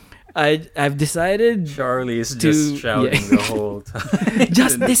 I've decided. Charlie is To- just shouting yeah. the whole time.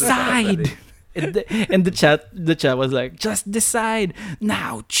 Just This is decide. happening. And the chat was like, just decide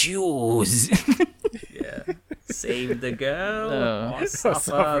now, choose. Yeah. Save the girl. Oh. Or suffer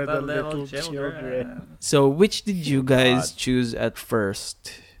Suffer the little children. So which did you guys choose at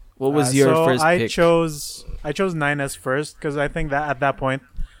first? What was your so first I pick? chose 9S first because I think that at that point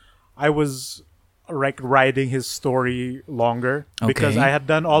I was like riding his story longer because Okay. I had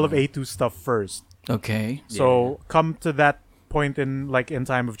done all of A2 stuff first. Okay. So come to that point in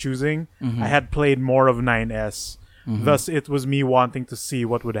time of choosing, Mm-hmm. I had played more of 9S. Thus, it was me wanting to see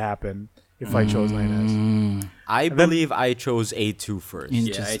what would happen if I chose 9S. Mm, I believe I chose A2 first. In-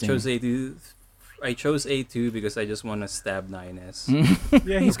 Yeah, I Interesting. chose A2. I chose A2 because I just want to stab 9S.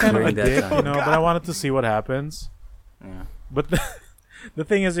 Yeah, he's kind of a During that dick, time. you know. But I wanted to see what happens. Yeah. But the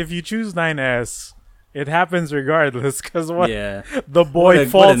thing is, if you choose 9S, it happens regardless. Because what Yeah. the boy What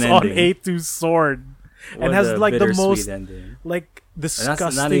falls an on ending. A2's sword and What has a like the bittersweet most ending. like not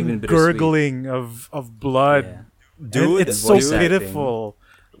disgusting even bittersweet. gurgling of blood. Yeah. And Dude, it's the so voice acting. pitiful.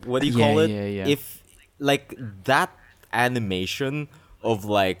 What do you Yeah, call it? yeah, yeah. If like that animation of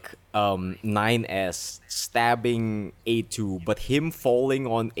like 9S stabbing A2, but him falling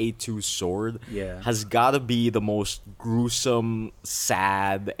on A2's sword Yeah. has gotta be the most gruesome,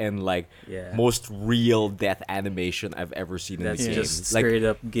 sad, and like Yeah. most real death animation I've ever seen in That's the game. just Like, straight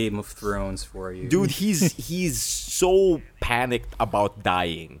up Game of Thrones for you. dude, he's so panicked about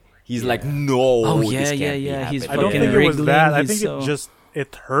dying. He's like, Yeah. no, Oh, this yeah, can't yeah, be yeah, he's I happening. don't fucking think it was wriggling, that. I he's think so-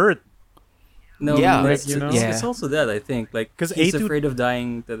 it hurt. No, Yeah. it's, You know? it's also that I think like 'Cause he's A2 afraid of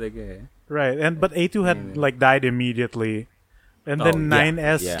dying talaga. Right, but A2 had Maybe. like died immediately, and Oh, then yeah,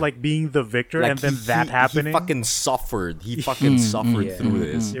 9S yeah. like being the victor, Like and then he, that happening. He fucking suffered. He fucking suffered Yeah. through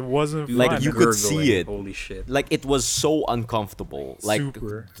this. It wasn't Dude, Like, fun. you could gurgling, see it. Holy shit. Like it was so uncomfortable. Like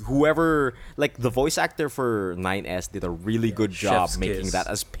Super. whoever, like the voice actor for 9S did a really good job Chef's making kiss. that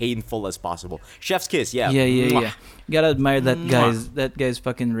as painful as possible. Chef's kiss, yeah. Yeah, yeah, Mwah. yeah. Gotta admire that guy's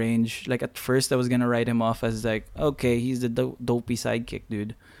fucking range. Like at first I was gonna write him off as like, okay, he's the dopey sidekick,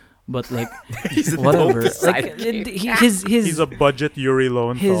 dude. But like, He's a whatever. dopey Like sidekick. his He's a budget Yuri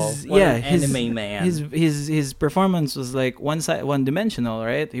Lowenthal. his What yeah an his anime man. his performance was like one dimensional,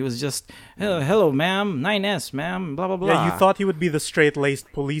 right? He was just hello ma'am, 9S ma'am, blah blah blah. Yeah, you thought he would be the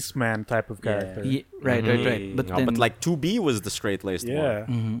straight-laced policeman type of character. Right. But No, then but like 2B was the straight laced one. Yeah.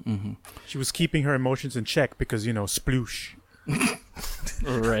 Mm-hmm, She was keeping her emotions in check because, sploosh.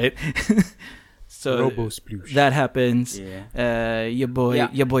 right. So Robo sploosh. that happens. Yeah. Your boy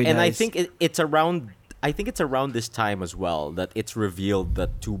And I dies. think it's around. I think it's around this time as well that it's revealed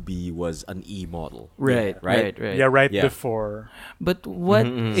that 2B was an E model. right. yeah, right Yeah. before. But what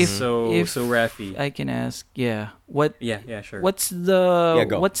if So if Rafi. I can ask, what yeah, sure. what's the Yeah,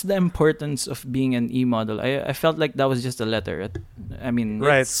 go. what's the importance of being an E model? I felt like that was just a letter. I mean,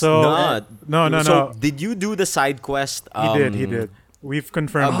 Right, so... No. No. So did you do the side quest? He did. We've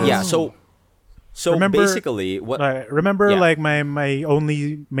confirmed this. Yeah. So Remember- basically, what? Remember, Yeah. like, my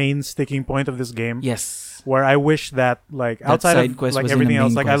only main sticking point of this game? yes, Where I wish that, like, That outside side of, quest like, was in everything the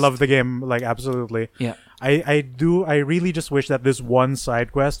else, main like, I quest. love the game, like, absolutely. yeah. I really just wish that this one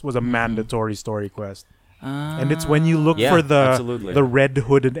side quest was a mandatory story quest. And it's when you look Yeah, for the absolutely. red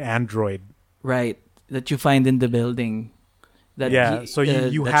hooded android. Right, that you find in the building. That Yeah, so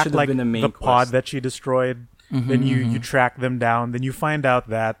you that hack should have like been a main the pod quest. that she destroyed. Mm-hmm, Then you track them down. Then you find out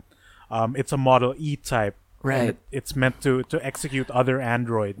that it's a Model E type. and Right. it's meant to execute other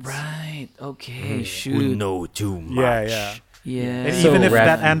androids. Right. Okay. Who Shoot. know too much? Yeah. Yeah. And So even if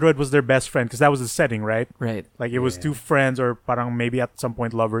that Rafi- android was their best friend, because that was the setting, right? Right. Like it was two friends, or parang maybe at some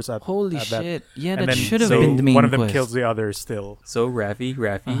point lovers. Holy at that. shit. Yeah, And that then should have so been the main one of them quest. kills the other still. So Rafi,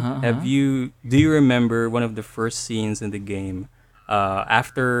 Uh-huh, do you remember one of the first scenes in the game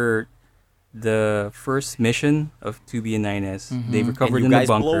after the first mission of 2B and 9S? Mm-hmm. They And recovered you in the guys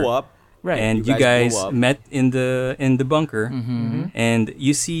bunker. blow up. Right. And You you guys guys blow up. met in the bunker, Mm-hmm. and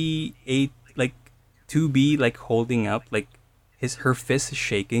you see like 2B like holding up like her fist is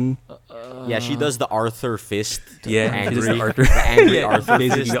shaking. Yeah, she does the Arthur fist. Yeah, angry, she does the Arthur, the angry yeah, Arthur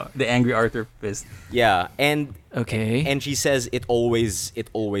basically fist. the angry Arthur fist. Yeah, and Okay. she says it always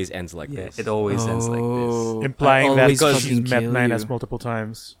ends like Yeah, this. it always ends like this. Oh, Implying I that always because she's fucking met kill 9S you. multiple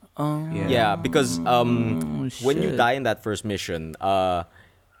times. Oh. Yeah, because when you shit. die in that first mission,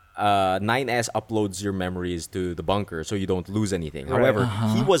 9S uploads your memories to the bunker so you don't lose anything. Right. However,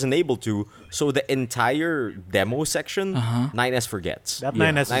 Uh-huh. he wasn't able to, so the entire demo section, Uh-huh. 9S forgets. That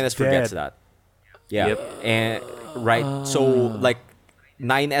Yeah. 9S, 9S is forgets dead. that. Yeah. Yep. And right. So like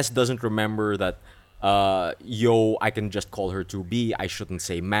 9S doesn't remember that I can just call her 2B. I shouldn't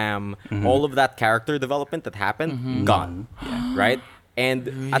say ma'am. All of that character development that happened, gone. Right?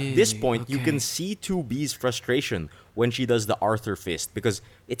 And at this point, you can see 2B's frustration when she does the Arthur fist because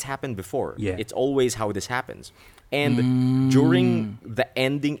it's happened before. Yeah. It's always how this happens. And during the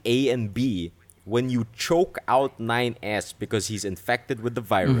ending A and B, when you choke out 9S because he's infected with the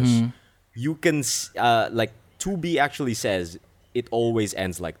virus, you can like 2B actually says it always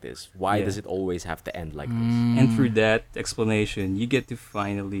ends like this. Why Yeah. does it always have to end like this? And through that explanation, you get to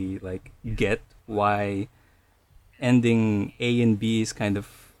finally like get why ending A and B is kind of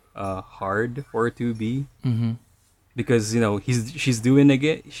hard for 2B. Because she's doing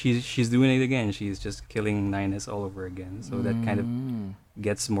again. She's doing it again. She's just killing 9S all over again. So that kind of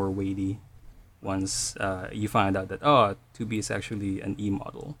gets more weighty once you find out that 2B is actually an E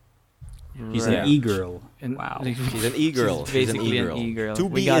model. She's Right. an E girl. And Wow. She's an e-girl. She's She's an basically e-girl. an e-girl.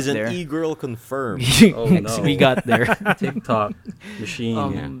 2B We got is an there. e-girl confirmed. Oh, no. We got there. TikTok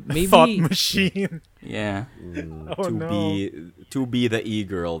machine. Maybe Thought machine. Yeah. Oh, to be the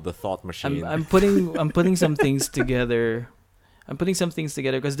e-girl, the thought machine. I'm putting some things together. I'm putting some things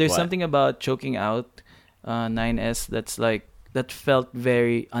together because there's What? something about choking out 9S that felt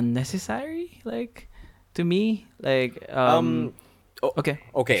very unnecessary, like to me. Like okay.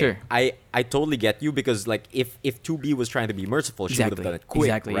 Okay, Sure. I totally get you because like if 2B was trying to be merciful, she would have done it quick,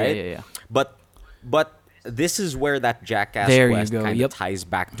 Exactly. right? Yeah. But this is where that jackass There you quest go. kind Yep. of ties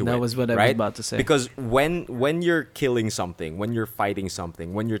back to it. That was what I was right? about to say. Because when you're killing something, when you're fighting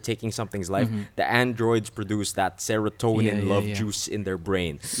something, when you're taking something's life, the androids produce that serotonin Yeah, love yeah. juice in their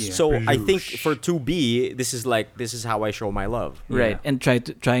brain. Yeah. So I think for 2B, this is how I show my love. Right, and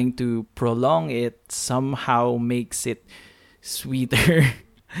trying to prolong it somehow makes it sweeter.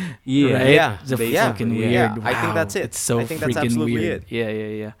 Yeah. Right? Yeah. It's a Yeah. fucking Yeah. weird. I think Wow. that's it. It's so I think that's freaking absolutely weird.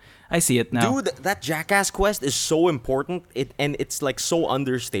 it. Yeah. I see it now. Dude, that jackass quest is so important. It's like so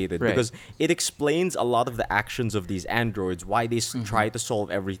understated Right. because it explains a lot of the actions of these androids, why they try to solve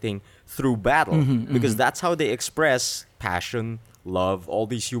everything through battle. Because that's how they express passion, love, all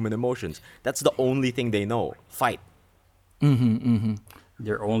these human emotions. That's the only thing they know. Fight.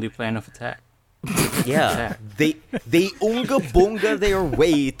 Their only plan of attack. Yeah. they unga bunga their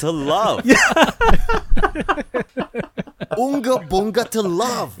way to love. Unga bunga to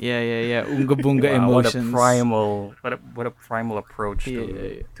love. Yeah. Unga bunga Wow, emotions. what a primal approach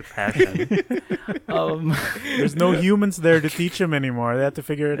Yeah. to passion. There's no humans there to teach him anymore. They have to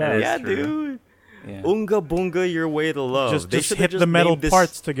figure it That out. is Yeah, true. dude. Yeah. Unga bunga your way to love. Just They should've hit the metal named this-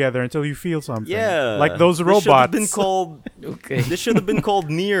 parts together until you feel something. Yeah. Like those This should have robots. been called Okay. This should have been called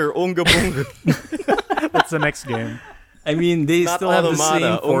Near Unga Bunga. That's the next game. I mean, they Not still have the automata,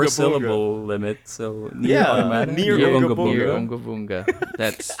 same unga four-syllable limit, so Yeah, automatic, near near unga unga bunga. Near bunga. Unga Bunga.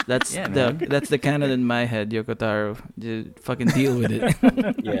 That's Yeah, the man. that's the canon in my head, Yokotaro. Just fucking deal with it.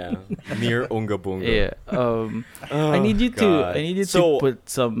 Yeah. Near Unga Bunga. Yeah. Oh, I need you God. to So- put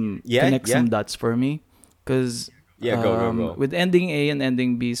some Yeah, connect yeah. some dots for me, because Yeah, go. with ending A and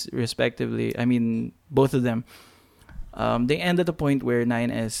ending B respectively, I mean both of them, they end at a point where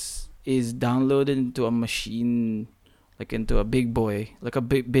 9S is downloaded into a machine, like into a big boy, like a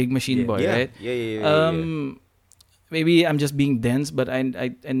big machine Yeah. boy, Yeah. right? Yeah. Maybe I'm just being dense, but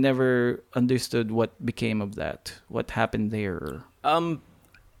I never understood what became of that. What happened there?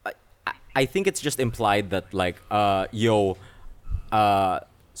 I think it's just implied that like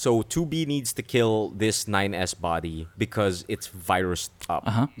so 2B needs to kill this 9S body because it's virused up.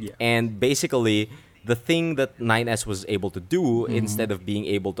 Yeah. And basically the thing that 9S was able to do instead of being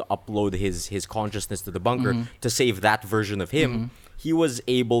able to upload his consciousness to the bunker to save that version of him, he was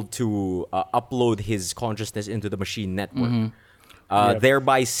able to upload his consciousness into the machine network,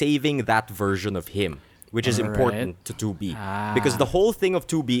 thereby saving that version of him, which is Alright. important to 2B. Because the whole thing of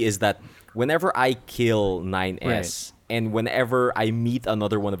 2B is that whenever I kill 9S Right. and whenever I meet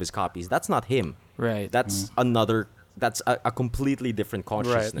another one of his copies, that's not him. Right. That's that's a completely different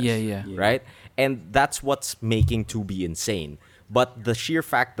consciousness. Yeah. Right? And that's what's making 2B insane. But the sheer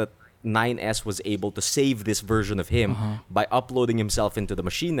fact that 9S was able to save this version of him by uploading himself into the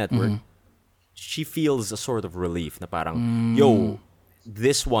machine network, she feels a sort of relief na parang, yo,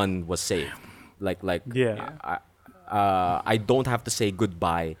 this one was saved. Like Yeah. I don't have to say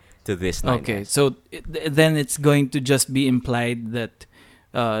goodbye to this 9S. Okay, so then it's going to just be implied that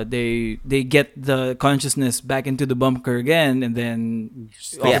they get the consciousness back into the bunker again, and then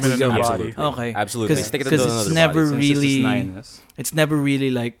Stick him in a new absolutely. body. Okay, Absolutely. Stick it because into it's another never body. Since this is really 9S. it's never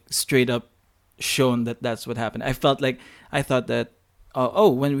really like straight up shown that that's what happened. I thought that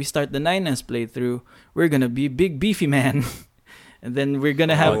when we start the 9S playthrough, we're gonna be big beefy man. And then we're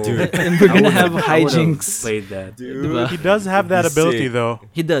gonna have dude. and we're gonna have I would've hijinks. Played that. Diba? He does have that He's ability, sick. though.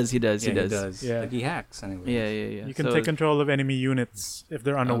 He does. Yeah, He does. Yeah. Like he hacks anyway. Yeah. You can So- take control of enemy units if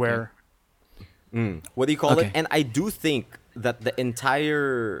they're unaware. What do you call Okay. it? And I do think that the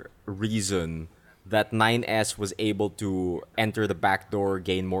entire reason that 9S was able to enter the back door,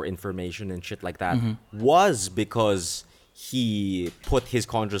 gain more information and shit like that was because he put his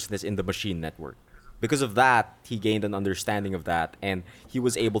consciousness in the machine network. Because of that, he gained an understanding of that, and he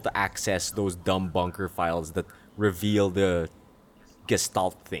was able to access those dumb bunker files that reveal the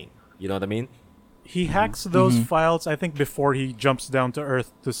Gestalt thing. You know what I mean? He hacks those files, I think, before he jumps down to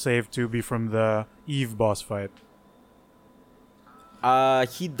Earth to save 2B from the Eve boss fight.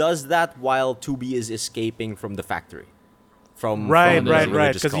 He does that while 2B is escaping from the factory. Right. from the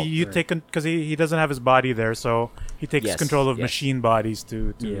religious Because cult. he doesn't have his body there, so he takes Yes, control of yes. machine bodies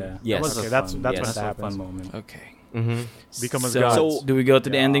to Yeah. Yes. That was Okay, a that's fun, when yes. it that's a happens. fun moment. Okay. become a So, god. So- do we go to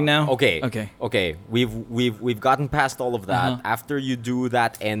the ending now? Okay. Okay. Okay. We've gotten past all of that. Uh-huh. After you do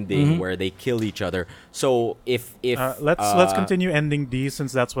that ending where they kill each other. So if let's continue ending D,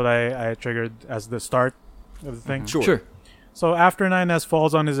 since that's what I triggered as the start of the thing. Sure. So after 9S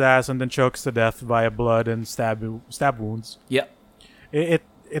falls on his ass and then chokes to death via blood and stab wounds, Yeah. it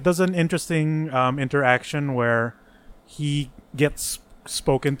does an interesting interaction where he gets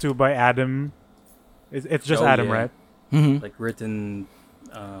spoken to by Adam. It's just Oh, Adam, yeah. right? Mm-hmm. Like written,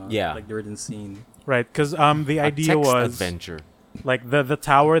 Yeah. like the written scene. Right, because the A idea text was adventure. like the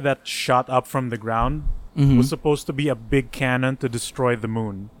tower that shot up from the ground Mm-hmm. was supposed to be a big cannon to destroy the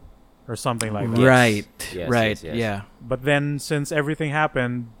moon, or something like that. Right. Yes, right. yes. Yeah. But then, since everything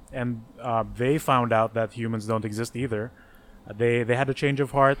happened and they found out that humans don't exist either, they had a change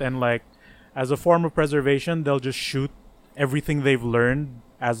of heart, and like as a form of preservation, they'll just shoot everything they've learned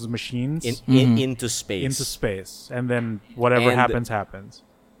as machines Into space. into space, and then whatever And- happens.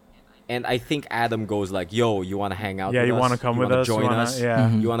 And I think Adam goes like, "Yo, you want to hang out? Yeah, with you us? want to come with wanna us? Join us? Yeah.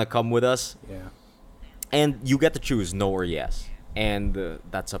 Mm-hmm. You want to come with us?" Yeah. And you get to choose no or yes, and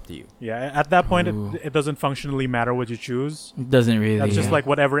that's up to you. Yeah, at that point, Ooh. it doesn't functionally matter what you choose. It doesn't really. That's just yeah. like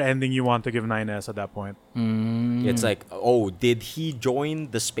whatever ending you want to give 9S at that point. It's like, oh, did he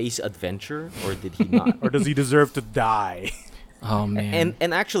join the space adventure or did he not? Or does he deserve to die? Oh man.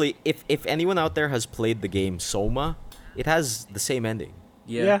 and actually, if anyone out there has played the game Soma, it has the same ending.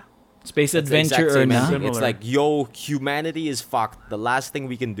 Yeah. Space It's the exact adventure or same not? ending. It's Similar. like, yo, humanity is fucked. The last thing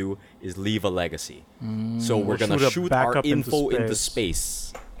we can do is leave a legacy. So we're We'll gonna shoot it shoot back our up into info into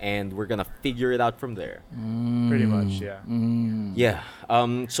space. space, and we're gonna figure it out from there. Pretty much, yeah.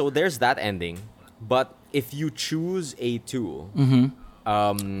 Yeah. So there's that ending. But if you choose A2,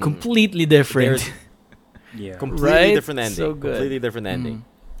 Completely different. there's- Yeah. completely Right? different ending. So good. Completely different ending.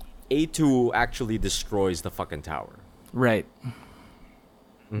 A2 actually destroys the fucking tower. right.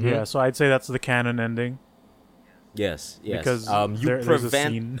 Yeah, so I'd say that's the canon ending. Yes, yes. Because You there's a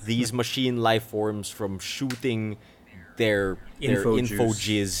prevent scene. these machine life forms from shooting their Info info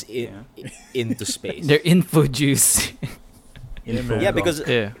juice. jizz into space. Their info juice. Info Yeah,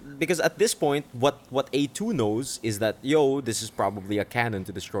 bomb. because at this point, what A2 knows is that this is probably a cannon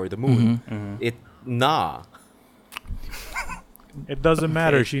to destroy the moon. Nah. It doesn't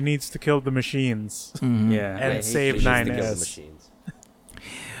matter. She needs to kill the machines. Yeah. And I hate save machines to kill the 9S. machines.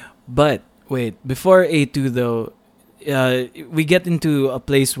 But wait, before A2 though, we get into a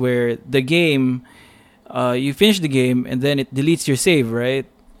place where the game, you finish the game and then it deletes your save, right?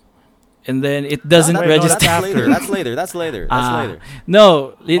 And then it doesn't wait, no, register. that's after. That's later. That's later. Ah. later.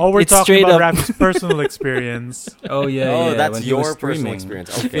 No, Oh, we're it's talking straight about up. Rafi's personal experience. Oh yeah. Oh, yeah, that's when he was your personal streaming,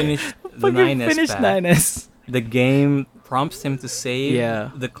 experience. he Okay. finished the Fucking 9S finished pack. 9S. The game prompts him to save Yeah.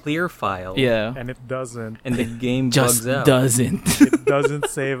 the clear file. Yeah. And it doesn't. And the game Just bugs out. doesn't. It doesn't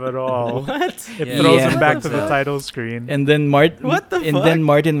save at all. What? It Yeah. throws Yeah. him back to the Yeah. title screen. And then What the and fuck? then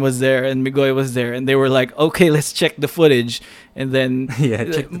Martin was there and Migoy was there and they were like, "Okay, let's check the footage." And then Yeah,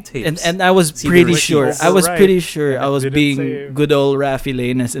 check the tapes. And I was See the pretty receipts. sure. I was Right. pretty sure And I it was didn't being save. good old Rafi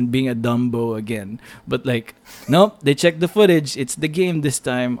Lanes and being a Dumbo again. But like, nope, they checked the footage. It's the game this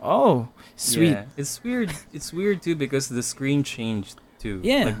time. Oh, sweet. Yeah. It's weird. It's weird too because the screen changed too.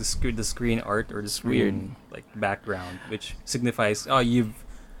 Yeah. Like the screen art or the weird. screen like background, which signifies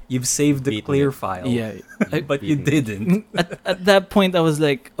you've saved the Beaten clear it. file. Yeah. But you didn't. At that point, I was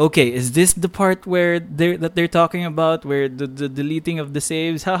like, okay, is this the part where they're talking about where the deleting of the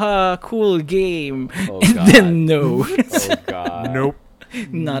saves? Haha, cool game. Oh, and God. then no, Oh god. Nope.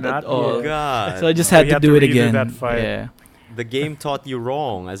 not at Not all. Oh god. So I just So had you to had do to it redo again. that fight. Yeah. The game taught you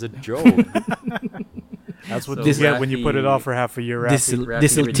wrong as a joke. That's what So you get when you put it Rafi- off for half a year, This Rafi. will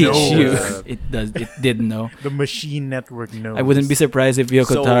Rafi teach knows. you. Uh, It did know. The machine network knows. I wouldn't be surprised if Yoko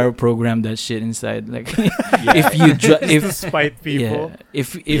So- Taro programmed that shit inside. Like, if you if to spite people. yeah,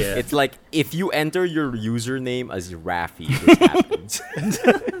 if Yeah. It's like if you enter your username as Rafi, this happens.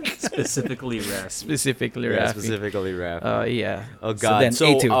 Specifically Rafi. specifically Yeah, Rafi. specifically Rafi. Yeah. Oh So god. then So,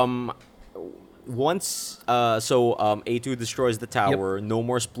 A2. A2 destroys the tower. No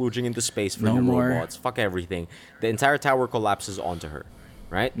more splooging into space for No new more. robots. Fuck everything. The entire tower collapses onto her.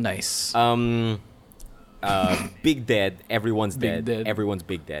 Right? Nice. Big dead. Everyone's Big dead. Everyone's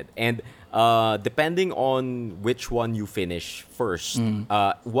big dead. And depending on which one you finish first,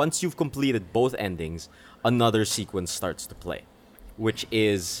 once you've completed both endings, another sequence starts to play, which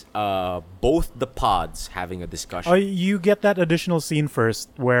is both the pods having a discussion. Oh, you get that additional scene first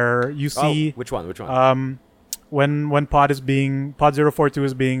where you see Which one? Which one? when Pod 042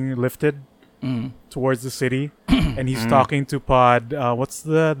 is being lifted towards the city, and he's talking to Pod. What's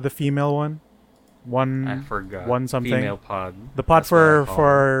the female one? I forgot. One something. Female pod. The pod That's what I call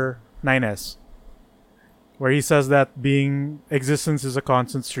for 9S, where he says that being existence is a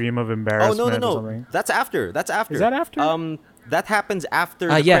constant stream of Oh embarrassment. Or no! something. That's after. Is that after? That happens after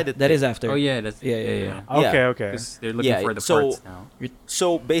the Yeah, credit. that thing. is after. Oh yeah, that's Yeah. Okay. Because they're looking for the so- parts now.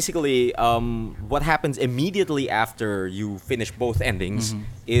 So basically, what happens immediately after you finish both endings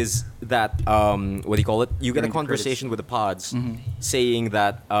is that what do you call it? You get a During the conversation with the pods saying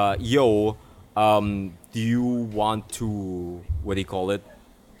that, "Yo, do you want to what do you call it?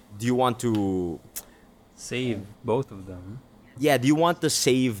 Do you want to Save both of them. do you want to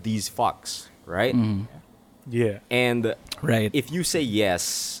save these fucks, right?" Yeah. And Right. if you say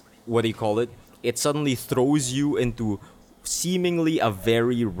yes, what do you call it? It suddenly throws you into seemingly a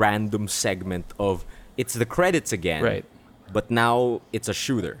very random segment of it's the credits again. Right. But now it's a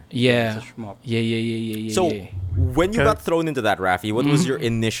shooter. Yeah. It's a shmup. Yeah. So when you Okay. got thrown into that, Rafi, what was your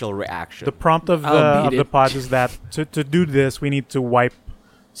initial reaction? The prompt of I'll beat the it. pod is that to do this, we need to wipe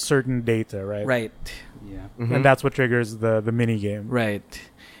certain data, right? Right. Yeah. And that's what triggers the mini game. Right.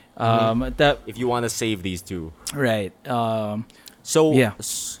 That if you want to save these two. right. So Yeah.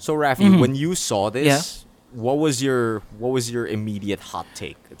 so Rafi, when you saw this, Yeah. what was your immediate hot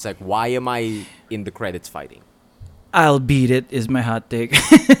take? It's like, why am I in the credits fighting? I'll beat it is my hot take.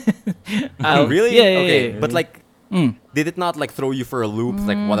 Really? Yeah. Okay. Yeah. But like, Mm. did it not like throw you for a loop?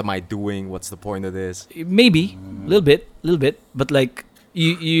 Like, what am I doing? What's the point of this? Maybe a little bit, but like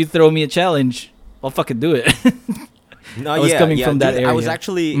you throw me a challenge, I'll fucking do it. No, I was coming from that dude, I was area.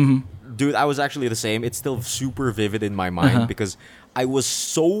 actually, Mhm. dude, I was actually the same. It's still super vivid in my mind Uh-huh. because I was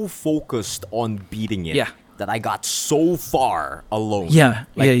so focused on beating it Yeah. that I got so far alone. Yeah,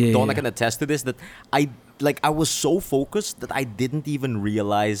 like, yeah. Donna can attest to this. That I was so focused that I didn't even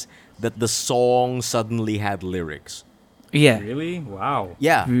realize that the song suddenly had lyrics. Yeah. Really? Wow.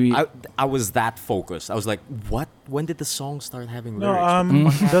 Yeah, Re- I was that focused. I was like, what? When did the song start having No,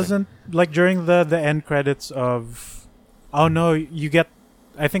 lyrics? doesn't like during the end credits of. Oh no, you get.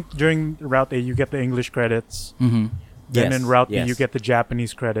 I think during Route A you get the English credits. Mm-hmm. Then Yes, in Route B yes. you get the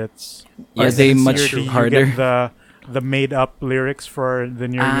Japanese credits. Are Yes. they In much Series D, harder? You get the made up lyrics for the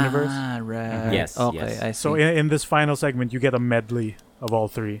Near Universe. Right. Yes, Okay, yes. I see. So in this final segment you get a medley of all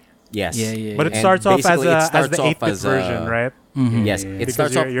three. Yes. Yeah. But it And starts off as basically it as starts the off 8-bit as, version, right? Mhm. Yes, Yeah. it Because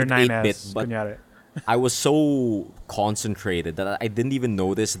starts off you're with 9S. 8-bit, but kunyari. I was so concentrated that I didn't even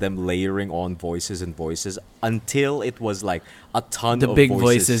notice them layering on voices and voices until it was like a ton The of big voices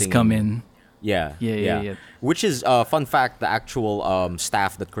voices singing. come in. Yeah, Yeah. Which is fun fact: the actual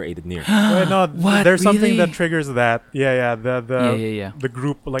staff that created Nier. Wait, no, What? there's something Really? that triggers that. Yeah. Yeah. The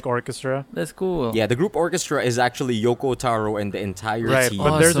group like orchestra. That's cool. Yeah, the group orchestra is actually Yoko Taro and the entire Right, team.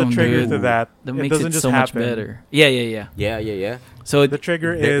 but there's a Awesome, trigger dude. to that. That It makes doesn't it just so much happen. better. Yeah. Yeah. So The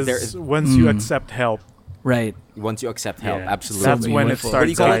trigger There is is- once you accept help. right. Once you accept help, Yeah. absolutely. That's when it beautiful. What do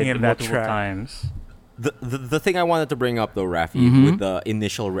you starts call going it? in that Multiple track. times. The thing I wanted to bring up though, Rafi, Mhm. with the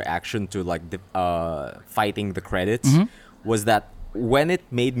initial reaction to like the fighting the credits, Mhm. was that when it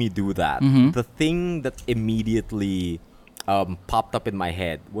made me do that, Mhm. the thing that immediately popped up in my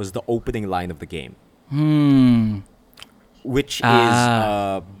head was the opening line of the game, which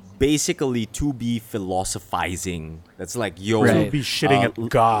is basically to be philosophizing. That's like, yo, Right. To be shitting at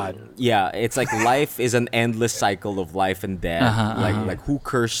God. yeah, it's like life is an endless cycle of life and death. Like who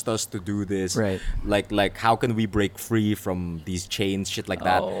cursed us to do this? Right. Like how can we break free from these chains, shit like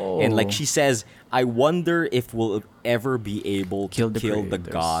that. And Oh. like she says, I wonder if we'll ever be able to Kill the kill the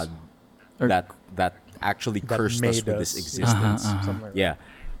creators. god Or- that actually That cursed us made with this us. existence. Something like that. Yeah.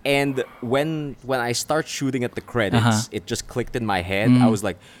 And when I start shooting at the credits, Uh-huh. it just clicked in my head. I was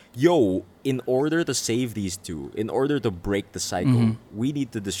like, yo, in order to save these two, in order to break the cycle, we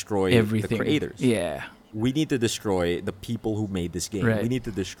need to destroy Everything. the creators. Yeah. We need to destroy the people who made this game. Right. We need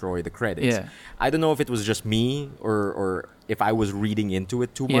to destroy the credits. Yeah. I don't know if it was just me or if I was reading into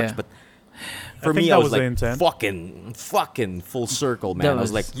it too much, Yeah. but for think me, that I was was the like, intent. fucking full circle, man. That I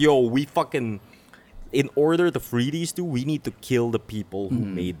was was- like, yo, we fucking in order to free these two, we need to kill the people who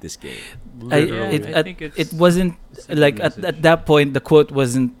made this game. I think it wasn't like at that point the quote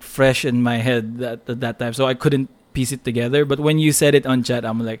wasn't fresh in my head at that time, so I couldn't piece it together. But when you said it on chat,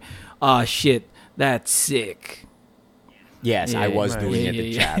 I'm like, ah, shit, that's sick. Yes, I Yeah, was right. doing Yeah, it in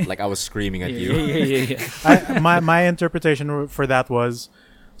yeah, chat. Like I was screaming at you. Yeah. my interpretation for that was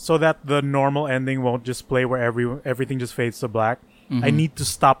so that the normal ending won't just play where everything just fades to black. I need to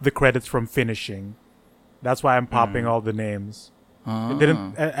stop the credits from finishing. That's why I'm popping all the names. I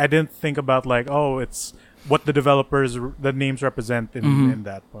didn't think about like, oh, it's what the names represent in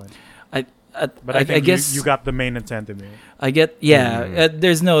that point. But I think guess you got the main intent in it. I get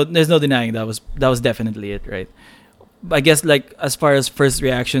there's no denying that was definitely it, right? I guess like as far as first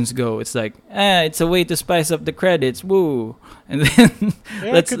reactions go, it's like it's a way to spice up the credits, woo, and then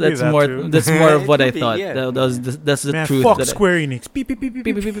Yeah, it could be that too. that's more of It what I could be, thought. yeah. That's the Man, truth. fuck that Square Enix. Beep, beep, beep, beep,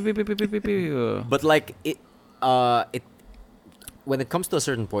 Beep, beep. beep, beep, beep, beep, beep, beep, beep. But like it when it comes to a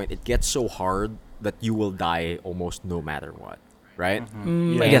certain point, it gets so hard that you will die almost no matter what, right? I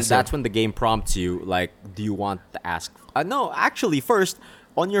And guess so. that's when the game prompts you, like, do you want to ask? No, actually, first,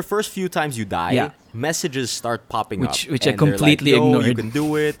 on your first few times you die, Yeah. messages start popping up. Which I and they're completely like, Yo, ignored. You can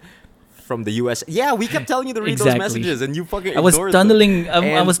do it. From the US. Yeah, we kept telling you to read Exactly. those messages and you fucking I was ignored them. tunneling. I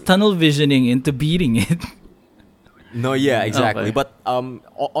And- was tunnel visioning into beating it. No, yeah, exactly. Okay. But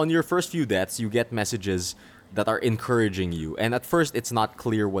on your first few deaths, you get messages that are encouraging you, and at first, it's not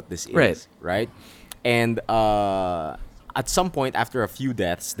clear what this is, right? And at some point, after a few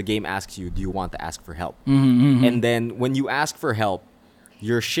deaths, the game asks you, "Do you want to ask for help?" And then when you ask for help,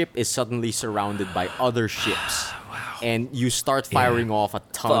 your ship is suddenly surrounded by other ships, and you start firing off a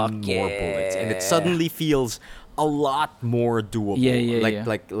ton Fuck more bullets, and it suddenly feels a lot more doable.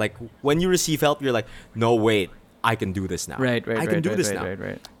 Like when you receive help, you're like, "No, wait, I can do this now. Right. I can do this now."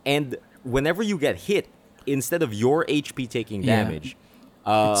 And whenever you get hit, instead of your HP taking Yeah. damage,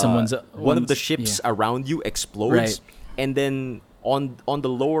 one of the ships around you explodes, Right. and then on the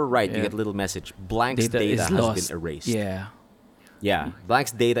lower right you Yeah. get a little message: Blank's data has been erased. Yeah.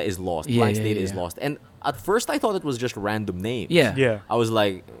 Blank's data is lost. Yeah, Blank's yeah, data yeah. is lost. And at first I thought it was just random names. Yeah. Yeah. I was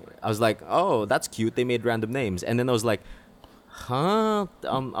like, oh, that's cute. They made random names, and then I was like, huh?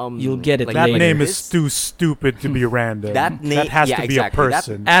 You'll get it like, That later. name this- is too stupid to be random. That name- that has yeah, to be exactly. a That-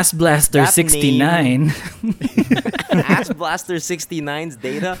 person. Ass Blaster That 69. Ass Blaster 69's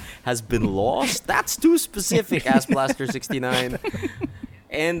data has been lost. That's too specific, Ass Blaster 69.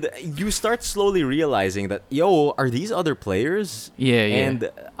 And you start slowly realizing that, are these other players? Yeah. And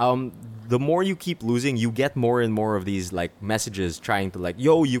the more you keep losing, you get more and more of these like messages trying to like,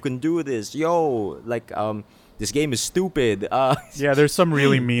 you can do this. This game is stupid. Yeah, there's some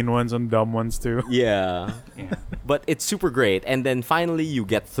really mean ones and dumb ones too. Yeah. Yeah. But it's super great. And then finally you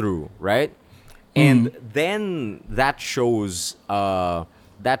get through, right? And then that shows the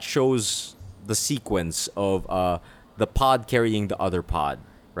sequence of the pod carrying the other pod,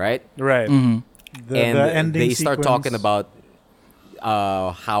 right? Right. And The ending they start sequence- talking about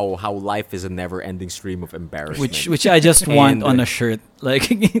how life is a never-ending stream of embarrassment. Which I just want And- on a shirt. Like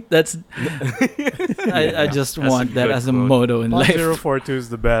that's I just want that good as a quote. motto in Pod life. 042 is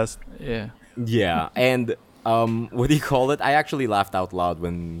the best. Yeah. Yeah, and what do you call it? I actually laughed out loud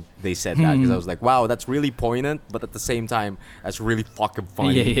when they said that because I was like, "Wow, that's really poignant," but at the same time, that's really fucking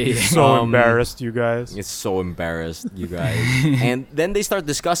funny. Yeah. So embarrassed, you guys. It's so embarrassed, you guys. And then they start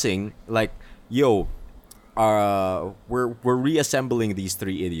discussing like, we're reassembling these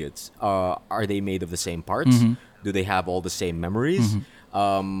three idiots. Are they made of the same parts? Do they have all the same memories?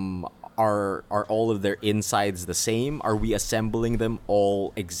 Are all of their insides the same? Are we assembling them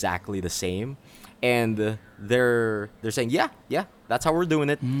all exactly the same? And they're saying, yeah, that's how we're doing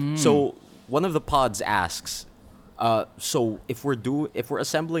it. So one of the pods asks, so if we're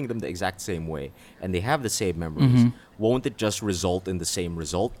assembling them the exact same way and they have the same memories, won't it just result in the same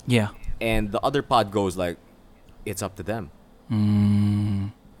result? Yeah. And the other pod goes like, it's up to them.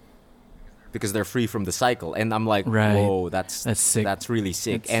 Because they're free from the cycle. And I'm like, Right. whoa, that's sick. That's really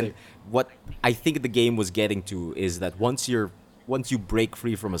sick. That's and sick. what I think the game was getting to is that once you break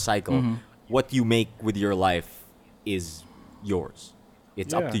free from a cycle, what you make with your life is yours.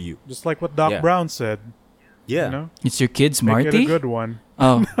 It's up Yeah. to you. Just like what Doc Yeah. Brown said. Yeah. You know? It's your kids, Make it Marty. a good one.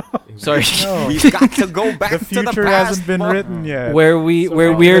 Oh, sorry. No. We've got to go back The to the future past. hasn't been fuck. written yet. Where So make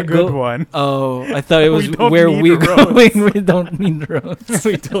we're it a good go- one. Oh, I thought it was We don't where need we roads. going. We don't need roads.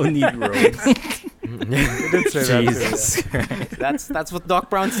 We don't need roads. He did say that too. Jesus. That's what Doc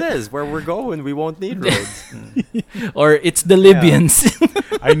Brown says. Where we're going, we won't need roads. Or it's the Libyans.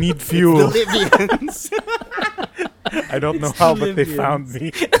 I need the fuel. Libyans. I don't know how, but they found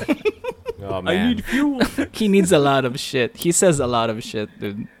me. Oh I man. need fuel. He needs a lot of shit. He says a lot of shit,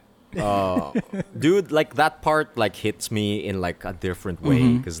 dude. Dude, like that part like hits me in like a different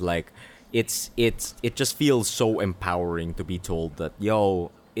way because like it just feels so empowering to be told that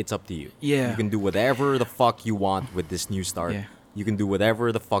yo, it's up to you. Yeah. You can do whatever the fuck you want with this new start. Yeah. You can do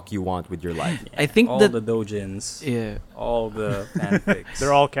whatever the fuck you want with your life. I think all that the dojins, yeah. all the fanfics,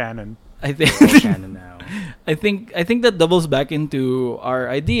 They're all canon. I think all canon now. I think that doubles back into our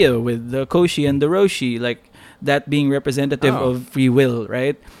idea with the Koshi and the Roshi, like that being representative Oh. of free will,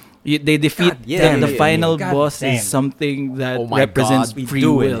 right? They defeat God, yeah, the yeah, final God boss damn. is something that Oh my represents God, we free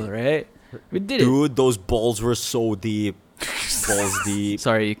doing will, it. right? We did Dude, those balls were so deep. Balls it. deep.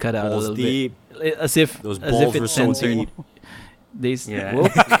 Sorry, you cut out a Balls little deep. bit. As if Those as balls if were it's so censored. deep. Yeah.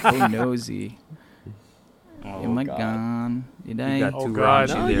 Whoop, oh nosy. Oh, Oh my God. god. Did You I? got Oh, too God.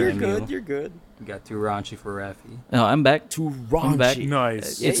 raunchy No, there, you're Emil. good. You're good. You got too raunchy for Rafi. No, I'm back. Too I'm back. raunchy.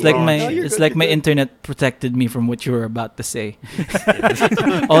 Nice. It's Yeah, like yeah. my No, you're it's good, like you're my good. internet protected me from what you were about to say.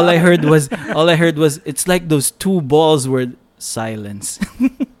 all I heard was it's like those two balls were silence.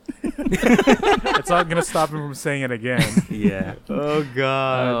 It's not gonna stop him from saying it again. Yeah. Oh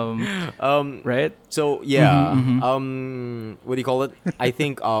god. Right? So yeah. Mhm, What do you call it? I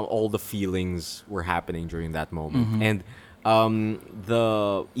think all the feelings were happening during that moment, Mhm. and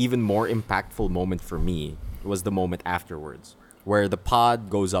the even more impactful moment for me was the moment afterwards, where the pod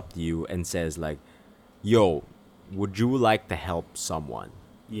goes up to you and says like, "Yo, would you like to help someone?"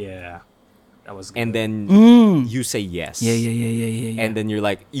 Yeah. That was good. And then Mm. you say yes. Yeah. And then you're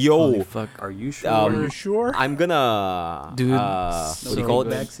like, Holy "Yo, fuck. Are you sure? Are you sure? I'm gonna Dude, what do so you call it?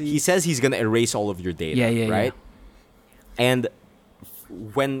 good. He says he's gonna erase all of your data. Yeah. Right. And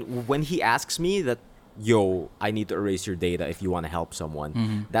when he asks me that, yo, I need to erase your data if you want to help someone,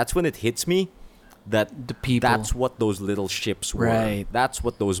 Mhm. that's when it hits me that The people. that's what those little ships were. Right. That's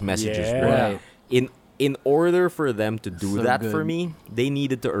what those messages Yeah. were. Right. In order for them to do So that for good. me, they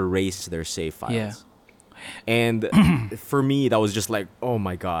needed to erase their save files. Yeah. And for me, that was just like, oh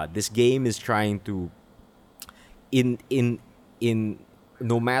my god, this game is trying to, in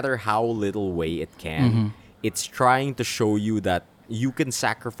no matter how little way it can, Mhm. it's trying to show you that you can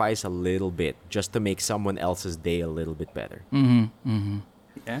sacrifice a little bit just to make someone else's day a little bit better, Mm-hmm.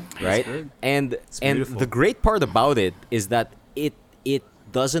 Yeah. that's right? good. And beautiful. the great part about it is that it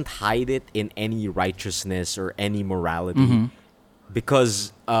doesn't hide it in any righteousness or any morality. Mhm.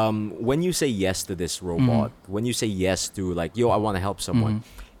 Because when you say yes to this robot, when you say yes to like, yo, I want to help someone,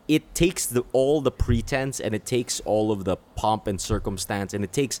 it takes all the pretense and it takes all of the pomp and circumstance and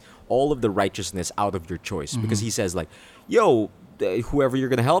it takes all of the righteousness out of your choice. Because he says like, yo, whoever you're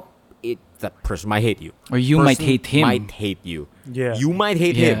gonna help, that person might hate you, Or you might Person hate him. Might hate you. Yeah. You might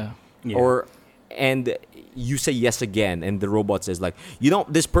hate him. Yeah. And you say yes again, and the robot says like,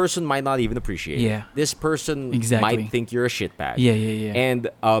 this person might not even appreciate it. Yeah. This person Exactly. might think you're a shitbag. Yeah. And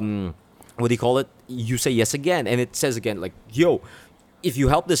what do you call it? You say yes again, and it says again like, yo, if you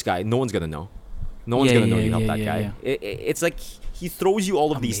help this guy, no one's gonna know. No one's Yeah, gonna know yeah, you helped yeah, that yeah, guy. It's like he throws you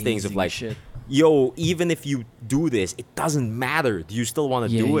all of these things of Amazing like, shit. yo, even if you do this, it doesn't matter. Do you still want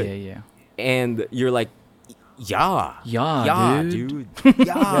to do it? Yeah. And you're like, yeah, Yeah, dude.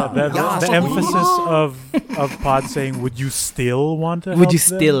 Yeah, the so- emphasis of Pod saying, "Would you still want to?" Would help you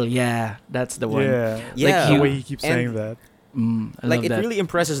them?" still? Yeah, that's the one. Yeah, Yeah. the way he keeps And- saying that. I Like love it that. really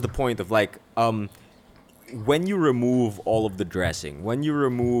impresses the point of like when you remove all of the dressing, when you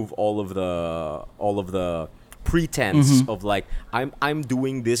remove all of the pretense of like I'm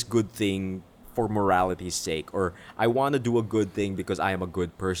doing this good thing for morality's sake, or I want to do a good thing because I am a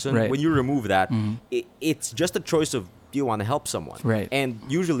good person. Right. When you remove that, it's just a choice of, do you want to help someone? Right. And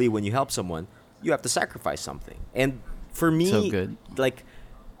usually when you help someone, you have to sacrifice something. And for me, So good. like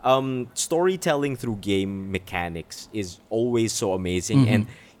storytelling through game mechanics is always so amazing, and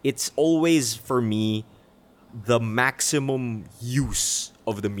it's always for me the maximum use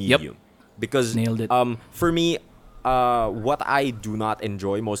of the medium. Because Nailed it. for me, what I do not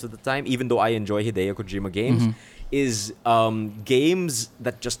enjoy most of the time, even though I enjoy Hideo Kojima games, is games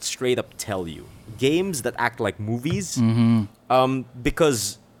that just straight up tell you, games that act like movies,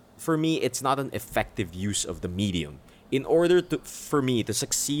 because for me it's not an effective use of the medium. In order for me to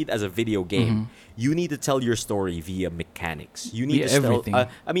succeed as a video game, you need to tell your story via mechanics. You need Via to tell. everything.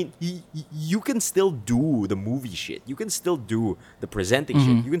 I mean, you can still do the movie shit. You can still do the presenting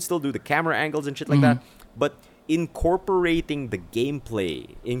shit. You can still do the camera angles and shit like that. But incorporating the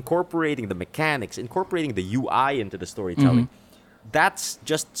gameplay, incorporating the mechanics, incorporating the UI into the storytelling, that's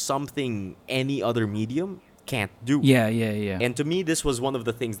just something any other medium can't do. Yeah. And to me, this was one of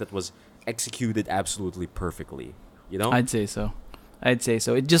the things that was executed absolutely perfectly. You know? I'd say so. I'd say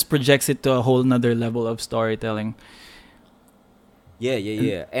so. It just projects it to a whole nother level of storytelling.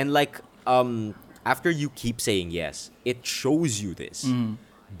 Yeah. And like after you keep saying yes, it shows you this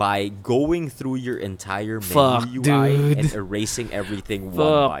by going through your entire Fuck, menu UI dude. and erasing everything one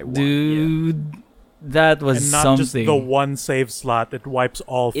Fuck, by one. dude. That was And not something. just the one save slot; it wipes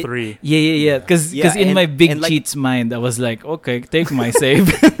all It- three. Yeah. Because Yeah, in and- my big and like- cheats mind, I was like, okay, take my save.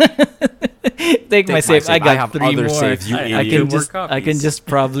 Take my save. I got have 3 other more. saves, you I idiot. can just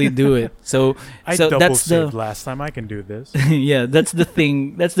probably do it. So I so double that's saved the last time. I can do this. yeah, that's the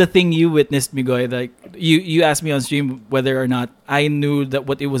thing. That's the thing you witnessed me, Goy. Like you asked me on stream whether or not I knew that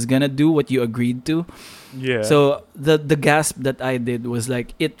what it was gonna do, what you agreed to. Yeah. So the gasp that I did was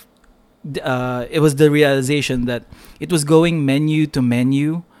like it was the realization that it was going menu to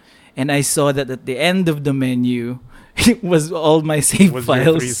menu, and I saw that at the end of the menu it was all my save was your 3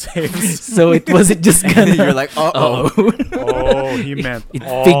 files. saves? So it wasn't just gonna. You're like, uh-oh. Oh, he meant It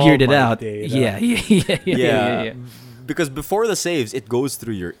all figured it my out. data. Yeah. Because before the saves, it goes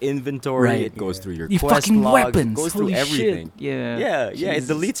through your inventory, Right. it goes through your You quest fucking logs, weapons. it goes through Holy everything. Shit. Yeah. Yeah, it Jesus.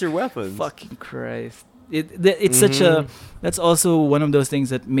 deletes your weapons. Fucking Christ. It's such a. That's also one of those things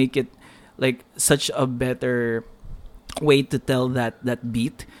that make it like such a better way to tell that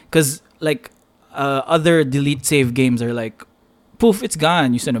beat. Because like other delete save games are like, poof, it's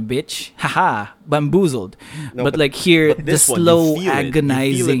gone, you son of a bitch. Haha, bamboozled. No, but like here, but the this one, you slow feel it. You feel it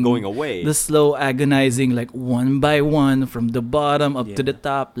agonizing, going away. the slow agonizing, like one by one from the bottom up to the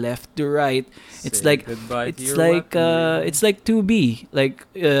top, left to right. It's Say like goodbye to it's your like weaponry. it's like 2B, like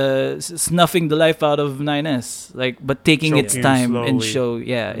snuffing the life out of 9S, like but taking its Choking time and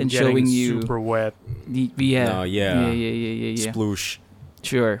slowly. and Getting showing you super wet. yeah. No, yeah. Yeah. Sploosh.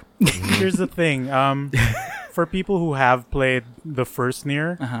 Sure. Here's the thing. For people who have played the first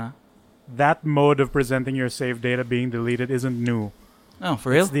Nier, that mode of presenting your save data being deleted isn't new. Oh,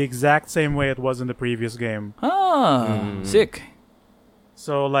 for real? It's the exact same way it was in the previous game. Sick.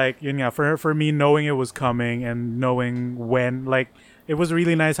 So like, for me knowing it was coming and knowing when, like, it was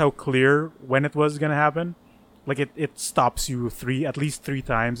really nice how clear when it was gonna happen. Like it stops you at least three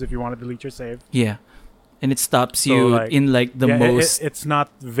times if you want to delete your save. Yeah. And it stops So, you like, in like the most. It's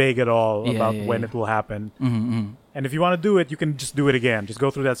not vague at all Yeah, about yeah, when yeah. it will happen. Mm-hmm. And if you want to do it, you can just do it again. Just go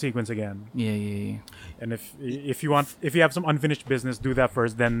through that sequence again. Yeah. And if you have some unfinished business, do that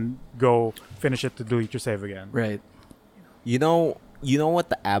first. Then go finish it to delete your save again. Right. You know what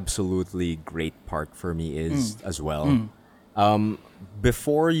the absolutely great part for me is as well?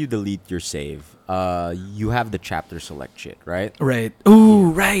 Before you delete your save, you have the chapter select shit, right? Right. Ooh,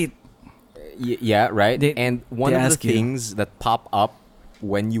 right. Yeah, right. They- and one they of the ask you. things that pop up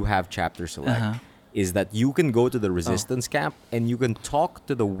when you have chapter select is that you can go to the resistance camp and you can talk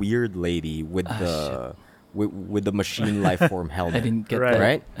to the weird lady with with the machine life form helmet. I didn't get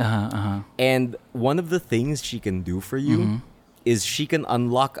Right. that. Right? And one of the things she can do for you is she can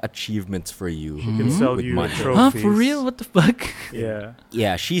unlock achievements for you. You can sell with you money. trophies. For real? What the fuck? Yeah.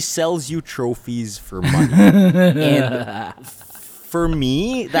 Yeah, she sells you trophies for money. And for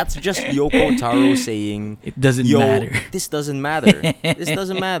me, that's just Yoko Taro saying, It doesn't "Yo, matter. this doesn't matter. This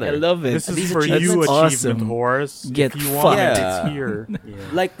doesn't matter." I love it. This is These for achievements- you, That's achievement awesome. whores. Get if you want it, fucked. it's here.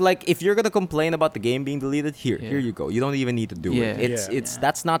 Like if you're gonna complain about the game being deleted, here you go. You don't even need to do Yeah. it. It's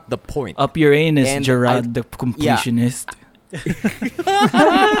that's not the point. Up your anus, And Gerard, the completionist.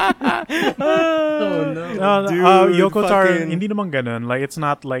 Oh no. Dude, Yoko Taro, fucking- hindi naman ganun. Like, it's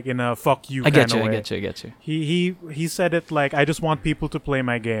not like in a fuck you I kind get of you. I way. get you. He said it like, I just want people to play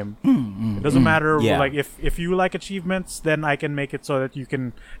my game. It doesn't matter. Yeah. Like, if you like achievements, then I can make it so that you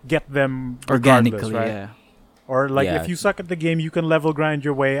can get them regardless, Organically, right? yeah. Or like, Yeah. if you suck at the game, you can level grind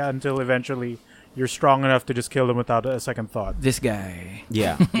your way until eventually you're strong enough to just kill them without a second thought. This guy.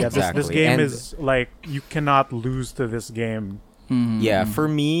 Yeah, Yeah, exactly. this game And is like, you cannot lose to this game. yeah, for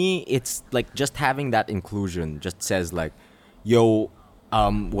me, it's like just having that inclusion just says like, yo,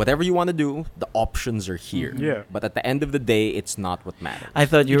 whatever you want to do, the options are here. Yeah. But at the end of the day, it's not what matters. I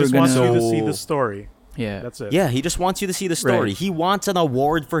thought He you were just gonna. wants you to see So- the story. Yeah. That's it. Yeah, he just wants you to see the story. Right. He wants an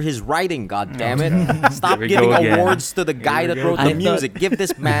award for his writing, god damn it. Stop Here we giving go again. awards to the guy that we go wrote again. the I thought- music. Give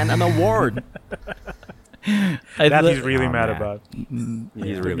this man an award. I That thought- he's really Oh, mad man. about.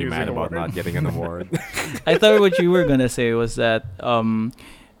 He's really Music mad about award. not getting an award. I thought what you were gonna say was that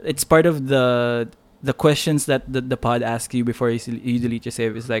it's part of the questions that the pod asks you before you delete your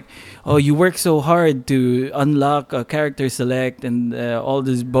save is like, oh, you work so hard to unlock a character select and all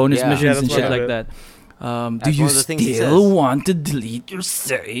these bonus Yeah. missions Yeah, and that's shit one of like it. that. Do That's you one of the things he still says. want to delete your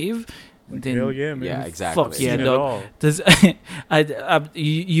save? then Hell yeah, man. Yeah, exactly. fuck yeah, Seen it dog. all.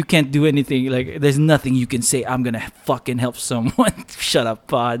 You can't do anything. Like, there's nothing you can say. I'm gonna fucking help someone. Shut up,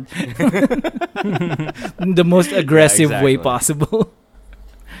 pod. The most aggressive way exactly. possible.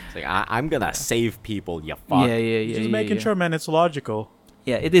 It's like, I'm gonna save people, you fuck. Yeah. Just making sure, man, it's logical.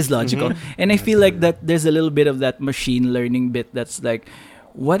 Yeah, it is logical. And I feel like that there's a little bit of that machine learning bit that's like,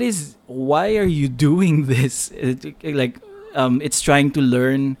 why are you doing this? It's trying to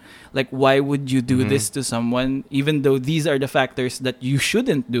learn, like, why would you do this to someone, even though these are the factors that you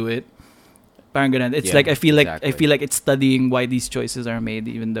shouldn't do it. Parang ganun. It's Yeah, like, I feel exactly. like it's studying why these choices are made,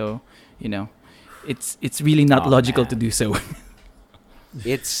 even though, it's really not logical to do so.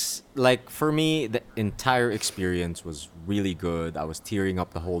 It's like, for me, the entire experience was really good. I was tearing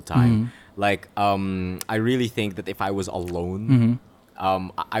up the whole time. Like, I really think that if I was alone,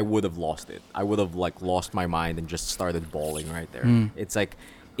 I would have lost it. I would have like lost my mind and just started bawling right there. It's like,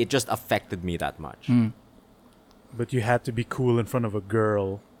 it just affected me that much. But you had to be cool in front of a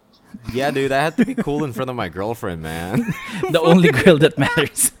girl. Yeah, dude, I had to be cool in front of my girlfriend, man. The only girl that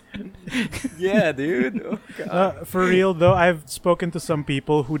matters. Yeah, dude. Oh, God. For real though, I've spoken to some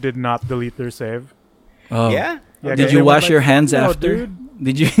people who did not delete their save. Oh. Yeah? Yeah, Did 'cause you they were wash like, your hands "No, after? dude."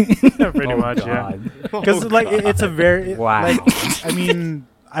 Did you? Pretty much, yeah. God. Because like it's a very Wow. like I mean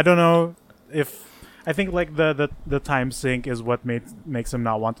I don't know if I think like the time sync is what makes them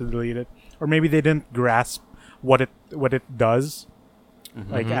not want to delete it, or maybe they didn't grasp what it does,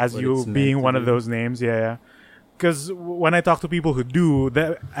 like as What you it's meant being to one of do. those names, yeah. Because when I talk to people who do,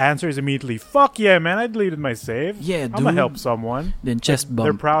 the answer is immediately "fuck yeah, man! I deleted my save. Yeah, I'm gonna dude. help someone." Then chest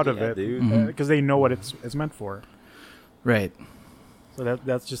They're bump. proud of Yeah, it dude. because they know what it's meant for. Right. So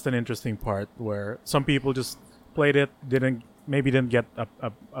that's just an interesting part where some people just played it, didn't get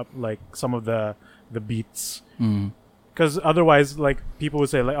up like some of the beats, because otherwise like people would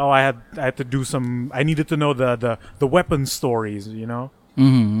say like, oh, I had to do some, I needed to know the weapon stories, you know.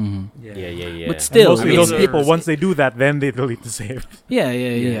 Yeah. But still, Mostly I mean, those it- people, once they do that, then they delete the save. Yeah.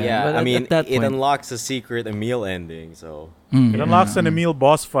 Yeah, But I at mean, that it point, unlocks a secret Emil ending, so... It unlocks an Emil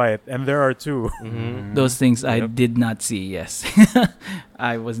boss fight, and there are two. those things I did not see. Yes,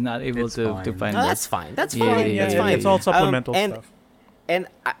 I was not able It's to fine. find No, that. that's fine. That's Yeah, fine. yeah, That's yeah, fine. It's all supplemental and, stuff. And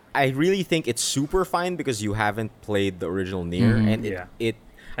I really think it's super fine because you haven't played the original Nier, and Yeah.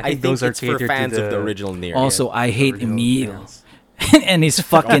 I think those are it's for catered to fans of the the- original Nier. Also, I hate Original Emil fans. and his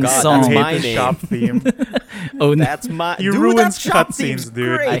fucking God, song. that's I my hate the name. shop theme. Oh no, That's my. You Dude, ruined that shop cutscenes, theme's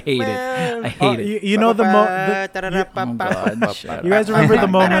dude. great, I hate man. it. I hate it. You know the Oh God, shut you up. guys remember the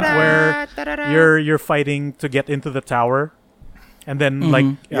moment where you're fighting to get into the tower, and then like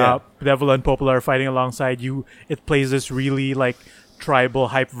Yeah. Devil and Popola are fighting alongside you. It plays this really like tribal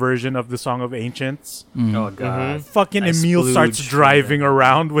hype version of the Song of Ancients. Oh God. Fucking I Emil starts splooged. driving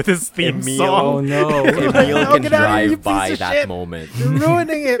around with his theme Emil. song. Oh no. Emil can Get out of here, you drive by piece of that shit. moment. You're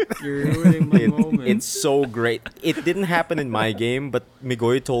ruining it. You're ruining my moment. It's so great. It didn't happen in my game, but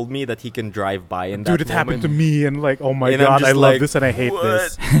Migoy told me that he can drive by in that Dude, it happened to moment. me, and like, oh my And I'm god, just I love like, this and I hate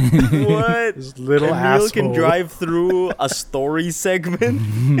this. What? This little Emil asshole. can drive through a story segment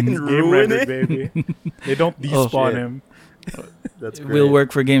and Game ruin rendered, it. baby. They don't despawn shit. him. That's great. Will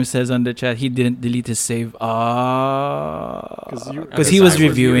Work for Games says on the chat he didn't delete his save. Because he I was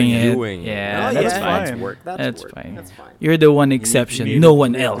reviewing it. reviewing Yeah, Oh, that's yeah, fine. That's work. That's work. fine. That's fine. You're the one You exception. need No to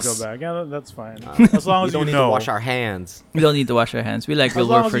one be able to else. Go back. Yeah, that's fine. As long We as don't you need know. to wash our hands. We don't need to wash our hands. We like As Will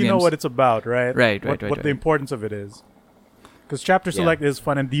long Work as for you know Games. what it's about, right? Right, What right. the importance of it is. Because chapter Yeah. select is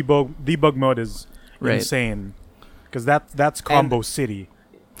fun and debug mode is Right. insane. Because that's combo city.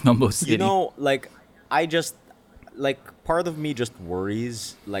 Combo City. You know, like, I just, like, part of me just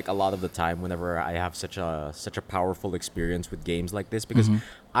worries, like, a lot of the time whenever I have such a powerful experience with games like this, because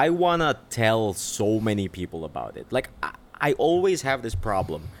I wanna tell so many people about it. Like, I always have this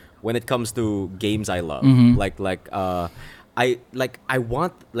problem when it comes to games I love. I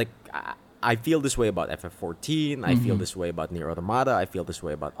want, like, I feel this way about FF14. I feel this way about Nier Automata. I feel this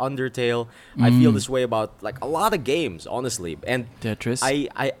way about Undertale. I feel this way about, like, a lot of games, honestly. And Tetris.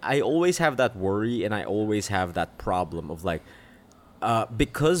 I always have that worry, and I always have that problem of, like,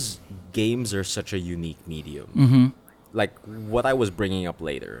 because games are such a unique medium. Like what I was bringing up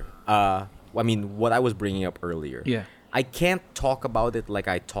later. What I was bringing up earlier. Yeah. I can't talk about it like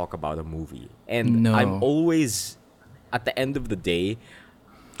I talk about a movie, and No. I'm always, at the end of the day,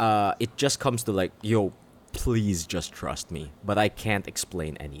 it just comes to like, yo, please just trust me, but I can't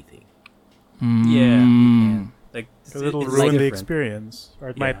explain anything. Yeah. you can. Like Because it'll it's ruin the different. experience. Or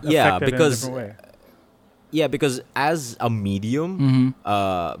it Yeah. might affect Yeah, it because- in a different way. Yeah, because as a medium,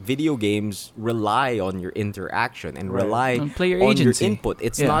 video games rely on your interaction and Right. rely On player on agency. your input.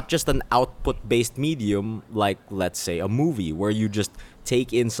 It's Yeah. not just an output-based medium like, let's say, a movie where you just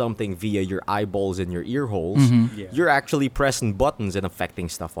take in something via your eyeballs and your ear holes. Yeah. You're actually pressing buttons and affecting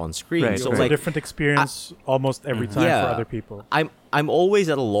stuff on screen. Right, So It's right. a different experience almost every time Yeah. for other people. I'm always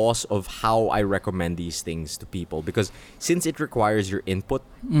at a loss of how I recommend these things to people because since it requires your input,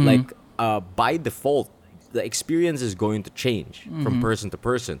 like by default, the experience is going to change from person to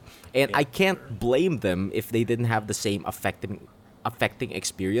person, and I can't blame them if they didn't have the same affecting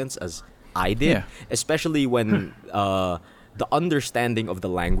experience as I did, Yeah. especially when the understanding of the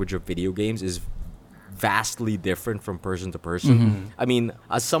language of video games is vastly different from person to person. I mean,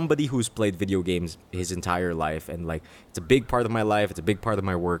 as somebody who's played video games his entire life and like it's a big part of my life, it's a big part of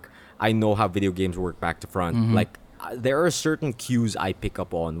my work, I know how video games work back to front. Like there are certain cues I pick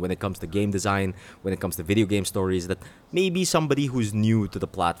up on when it comes to game design, when it comes to video game stories that maybe somebody who's new to the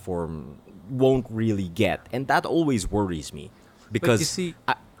platform won't really get, and that always worries me because see-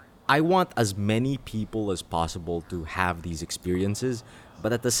 I want as many people as possible to have these experiences,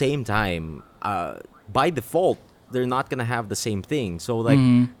 but at the same time, by default, they're not gonna have the same thing. So like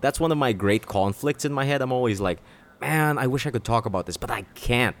that's one of my great conflicts in my head. I'm always like, man, I wish I could talk about this, but I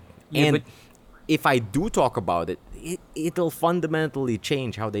can't. Yeah, And but- if I do talk about it, it'll fundamentally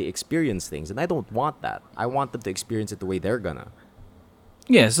change how they experience things, and I don't want that. I want them to experience it the way they're gonna.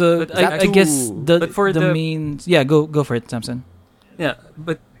 Yeah, so But I guess too- the but for the the- main go for it, Samson. Yeah,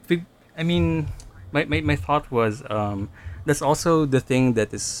 but I mean, my thought was that's also the thing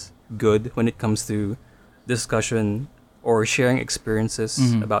that is good when it comes to discussion or sharing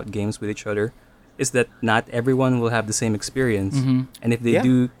experiences about games with each other, is that not everyone will have the same experience, and if they Yeah.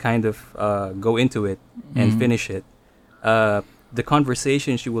 do kind of go into it and finish it, the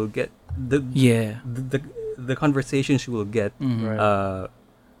conversations you will get Yeah. the conversations you will get Right.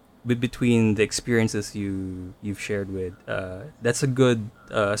 between the experiences you've shared with, that's a good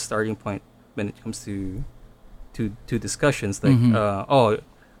starting point when it comes to discussions like oh,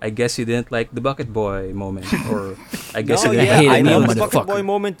 I guess you didn't like the bucket boy moment, or I guess No, you didn't yeah, like hate I it, love you the bucket motherfucker. boy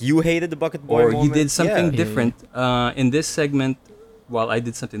moment. You hated the bucket boy or moment. you did something Yeah. different in this segment while I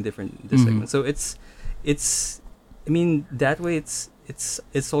did something different in this segment. So it's I mean, that way it's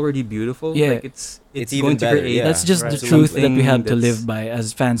already beautiful. Yeah. Like it's It's going even to better, create yeah. That's just Right. the truth that we Something have to that's- live by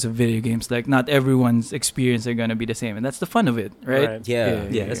as fans of video games. Like, not everyone's experience are gonna be the same, and that's the fun of it, right? Right. Yeah.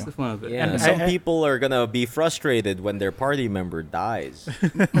 yeah, that's the fun of it. Yeah, And some I- people are gonna be frustrated when their party member dies.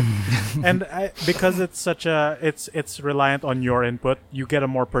 And because it's such a it's reliant on your input, you get a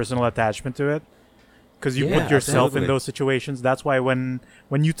more personal attachment to it because you Yeah, put yourself in absolutely. those situations. That's why when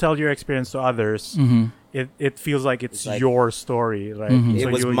you tell your experience to others, it feels like it's like- your story, right?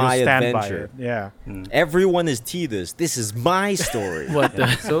 It was you my stand adventure. by it. Yeah. Everyone is Tidus. This is my story. What the?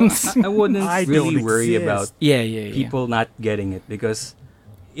 So I wouldn't I really don't worry exist. about yeah. people not getting it, because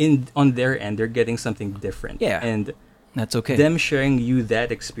on their end they're getting something different. Yeah. And That's okay. them sharing you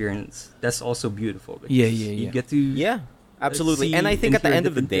that experience, that's also beautiful. because Yeah. You get to Yeah, absolutely. see And I think and at the hear end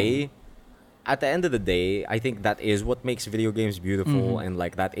of the different day, I think that is what makes video games beautiful, Mm-hmm. and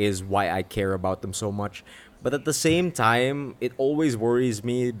like that is why I care about them so much. But at the same time, it always worries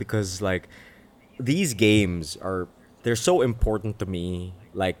me because like these games they're so important to me,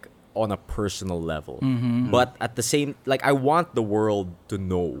 like on a personal level. Mm-hmm. But at the same, like I want the world to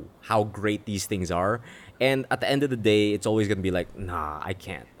know how great these things are. And at the end of the day, it's always gonna be like, nah, I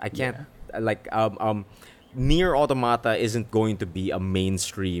can't. Like Nier Automata isn't going to be a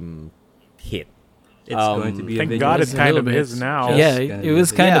mainstream hit. it's going to be Thank a God video it kind of bit. is now. Just Yeah, gonna it be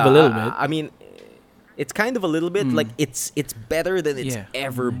was the- kind of a little Yeah, bit. I mean, it's kind of a little bit like it's better than it's Yeah.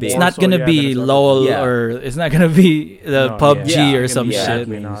 ever been. It's More not so, gonna yeah, be than it's ever LOL been. Yeah. or it's not gonna be the No, PUBG yeah. or It's some gonna be shit.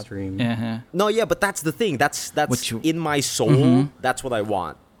 Exactly. not. mainstream. Uh-huh. No, yeah, but that's the thing. That's What you- in my soul. That's what I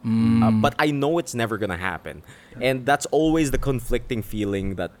want. But I know it's never gonna happen, and that's always the conflicting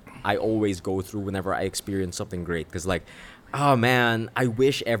feeling that I always go through whenever I experience something great. Because like, oh man, I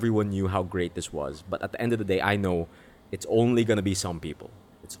wish everyone knew how great this was. But at the end of the day, I know it's only gonna be some people.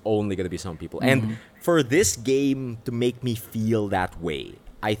 It's only gonna be some people. And for this game to make me feel that way,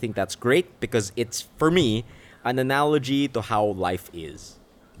 I think that's great because it's, for me, an analogy to how life is.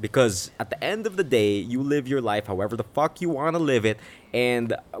 Because at the end of the day, you live your life however the fuck you want to live it.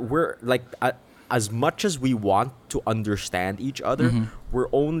 And we're like, as much as we want to understand each other, we're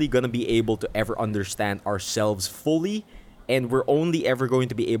only going to be able to ever understand ourselves fully. And we're only ever going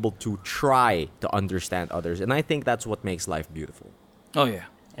to be able to try to understand others. And I think that's what makes life beautiful. Oh yeah.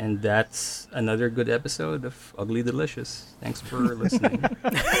 And that's another good episode of Ugly Delicious. Thanks for listening.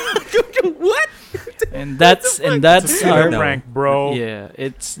 What? And that's It's a our No. prank, bro.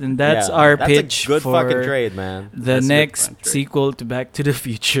 that's Yeah, our that's pitch a good for fucking trade, man. the That's a good next fun trade. sequel to Back to the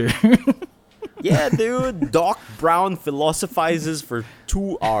Future. Yeah, dude. Doc Brown philosophizes for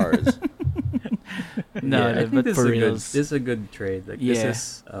 2 hours. No, yeah, I think but this for is a good. reals. This is a good trade. Like Yeah. this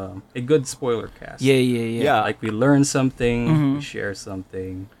is a good spoiler cast. Yeah. Yeah. Like we learn something, Mhm. we share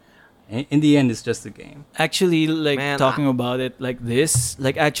something. In the end, it's just a game. Actually, like Man, talking about it like this,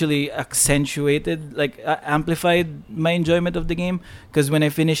 like actually accentuated, like amplified my enjoyment of the game. Because when I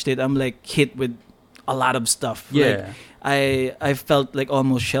finished it, I'm like hit with a lot of stuff. Like, Yeah. I felt like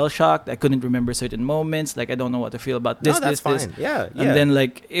almost shell shocked. I couldn't remember certain moments. Like I don't know what to feel about this, No, that's this. fine. Yeah, yeah. And then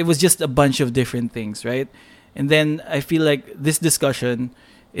like it was just a bunch of different things, right? And then I feel like this discussion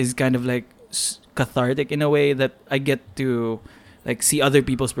is kind of like cathartic in a way that I get to like see other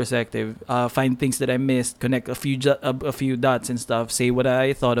people's perspective, find things that I missed, connect a few dots and stuff, say what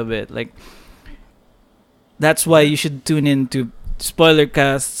I thought of it. Like that's why you should tune in to spoiler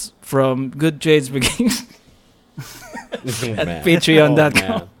casts from Good Trades Begins at Man.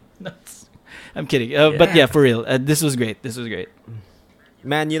 patreon.com. Oh, man. I'm kidding. But yeah, for real. This was great. This was great.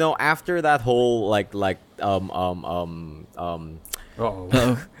 Man, you know, after that whole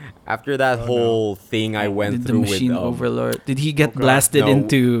Oh. after that whole thing I went Did the through machine with overlord? Did he get Oh, God. blasted No.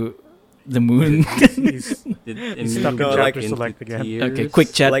 into the moon? He's Did He's stuck in Emilio chapter into select again. tears? Okay,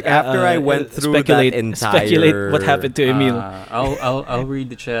 quick chat. Like, after I went through that speculate entire- what happened to Emil. I'll read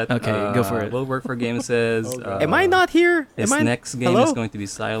the chat. Okay, go for it. Will Work for Game says. Oh, God. Am I not here? His Am I next game Hello? is going to be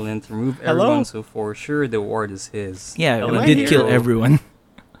silent. Remove Hello? everyone, so for sure the award is his. Yeah, Am we I did here? kill everyone.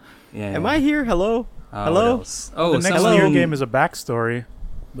 Yeah. Am I here? Hello? What Hello? else? Oh, the next someone- Nier game is a backstory.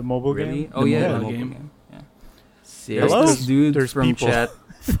 The mobile Really? game. Oh The yeah, mobile the mobile game. game. Yeah. Seriously. Hello? There's this dude There's from people. chat.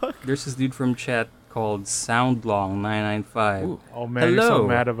 There's this dude from chat called Soundlong995. Ooh. Oh man, you're so Hello.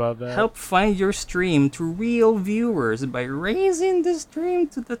 mad about that. Help find your stream to real viewers by raising the stream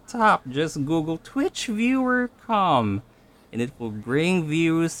to the top. Just Google Twitch viewer com, and it will bring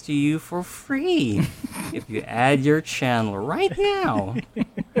views to you for free if you add your channel right now.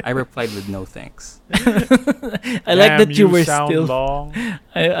 I replied with no thanks. I like Damn, that you were sound still. long.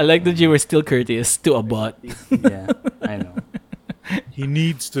 I like that you were still courteous to a bot. Yeah, I know. He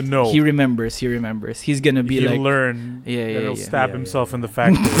needs to know. He remembers. He's gonna be He'll like. learn. Yeah, that yeah, he'll yeah. stab Yeah, himself yeah, in the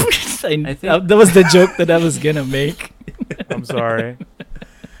factory. I think- that was the joke that I was gonna make. I'm sorry.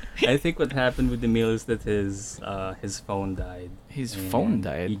 I think what happened with Emil is that his phone died. His and phone He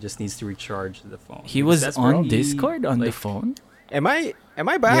died. just needs to recharge the phone. He Because was that's where on he, Discord on the like, phone. Am I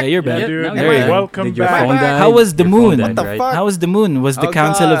back? Yeah, you're back. Yeah, dude. now There you're you back. go. Welcome Did your back. phone die? How was the Your phone moon? died, What the right? fuck? How was the moon? Was the Oh,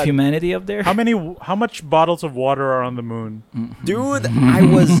 Council of God. Humanity up there? How much bottles of water are on the moon? Dude, I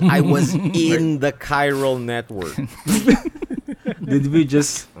was in the chiral network. Did we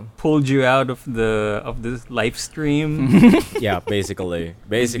just pulled you out of the live stream? Yeah, basically. We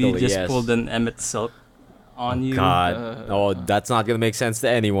Basically, just yes. pulled an Emmett Silk on you. God. Oh, that's not gonna make sense to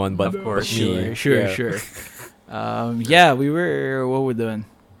anyone, but Of course. me. Sure. Yeah. Yeah, we were. What we're doing?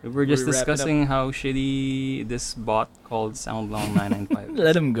 We were just We wrap it up. discussing how shitty this bot called Soundlong995.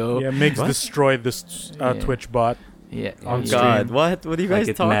 Let him go. Yeah, Migs What? destroyed this Yeah. Twitch bot. Yeah. On Oh stream. God, what are you Like guys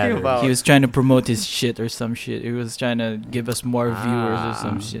it talking matters. about? He was trying to promote his shit or some shit. He was trying to give us more viewers or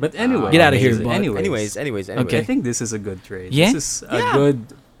some shit. But anyway, Get outta here, bot. Anyways, anyways. Okay. I think this is a good trade. Yeah? This is a good.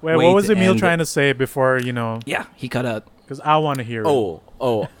 Wait, way what was to Emil end trying to say before, yeah, he cut out. Because I want to hear it.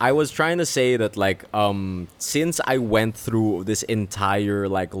 Oh, I was trying to say that like since I went through this entire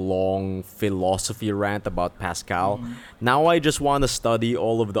like long philosophy rant about Pascal, Mm-hmm. now I just want to study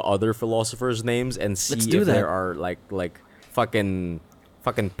all of the other philosophers' names and see Let's do if there that. are like fucking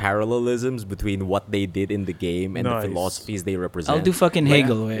parallelisms between what they did in the game and Nice. the philosophies they represent. I'll do fucking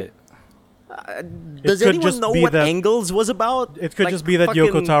Hegel. Wait. Does could anyone just know be what that- Engels was about? It could Like, just be that fucking-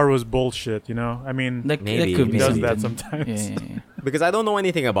 Yoko Taro was bullshit, you know? I mean, That Maybe, could he be does something. that sometimes. Yeah. Because I don't know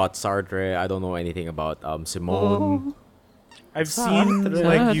anything about Sartre. I don't know anything about Simone. I've seen Sartre.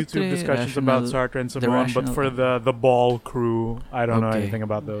 like YouTube discussions about Rational- Sartre and the Simone, but rational- for the Ball crew, I don't know Okay. anything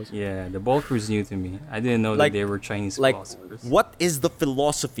about those. Yeah, the ball crew's new to me. I didn't know Like- that they were Chinese Like, philosophers. what is the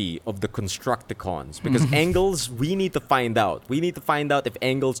philosophy of the Constructicons? Because Engels, we need to find out. We need to find out if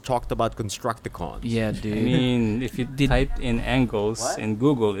Engels talked about Constructicons. Yeah, dude. I mean, if you Did- type in angles in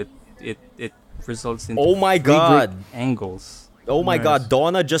Google, it results in Oh my God. angles. Oh my Nice. God,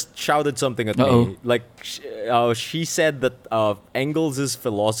 Donna just shouted something at Uh-oh. me. Like, she said that Engels'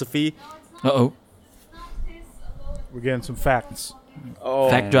 philosophy. Uh-oh. We're getting some facts. Oh,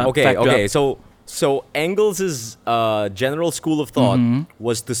 Fact drop, Okay, fact okay. drop. So Engels' general school of thought Mhm.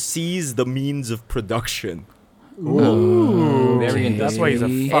 was to seize the means of production. Very Okay. That's why he's a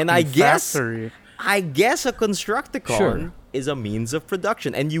Okay. fucking And I guess- factory. I guess a Constructicon Sure. is a means of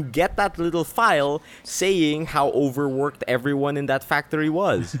production, and you get that little file saying how overworked everyone in that factory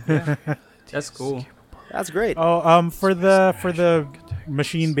was. That's cool. That's great. Oh, for the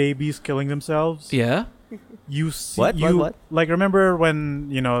machine babies killing themselves. Yeah. You see, What? Like, remember when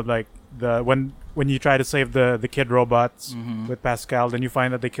like when you try to save the kid robots with Pascal, then you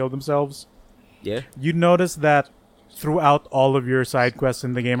find that they killed themselves. Yeah. You notice that throughout all of your side quests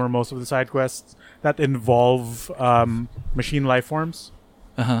in the game, or most of the side quests that involve machine life forms,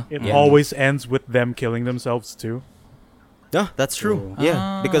 it Yeah. always ends with them killing themselves too. Yeah, that's true. Cool.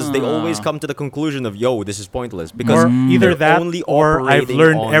 Yeah, because they always Ah. come to the conclusion of, yo, this is pointless. Because Or either they're that, only or I've operating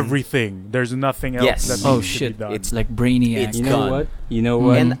learned on- everything. There's nothing else Yes. that needs Oh to shit! be done. It's like Brainiac. It's You know done. what? You know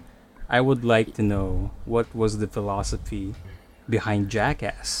what? And I would like to know what was the philosophy behind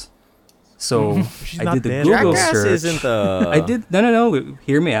Jackass. So She's I not did the dead. Google Jackass search. isn't a... I did no.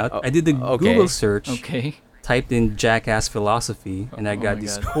 Hear me out. I did the okay. Google search. Okay. Typed in Jackass philosophy, and I Oh got my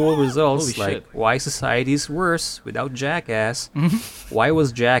these God. cool results Holy like shit. why society is worse without Jackass. Why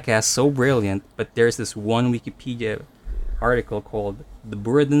was Jackass so brilliant? But there's this one Wikipedia article called "The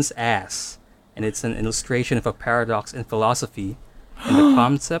Burden's Ass," and it's an illustration of a paradox in philosophy and the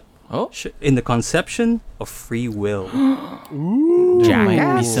concept Oh. in the conception of free will. There might be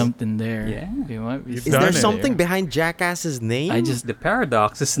Jackass? something there. Yeah. There might be You've Is done there it. something behind Jackass's name? I just The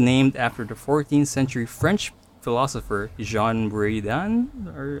paradox is named after the 14th century French philosopher Jean Buridan,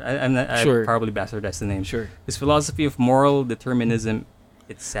 or I Sure. probably bastardized the name. sure. His philosophy of moral determinism,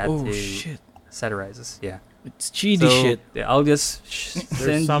 Oh shit! satirizes. Yeah. It's cheaty So, shit. yeah, I'll just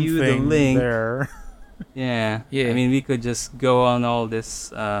There's send you the something link. there. Yeah. Yeah. I mean, we could just go on all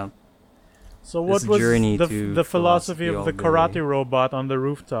this. So what This was journey the to the philosophy philosophy of all the day. karate robot on the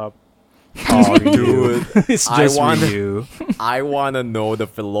rooftop? Oh, dude. it's I just for wanna- you. I want to know the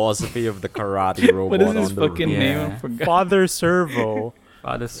philosophy of the karate robot What is his on the fucking roof. name? Yeah. I forgot. Father Servo.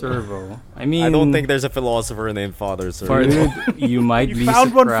 Father Servo. I mean, I don't think there's a philosopher named Father Sir. Dude, you might You be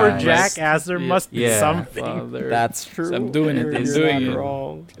found one for surprised. Jackass. There Yeah. must be Yeah. something. Father. That's true. I'm doing it. You're, I'm you're doing not it.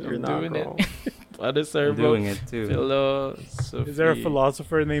 wrong. You're I'm not doing it. wrong. Father I'm Servo. doing it too. Philosophy. Is there a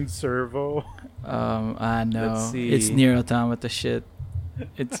philosopher named Servo? I know. Let's It's see. near automata shit.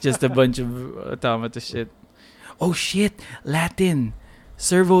 It's just a bunch of automata shit. Oh shit! Latin.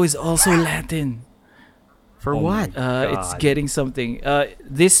 Servo is also Latin. For Oh what? my It's God. getting something.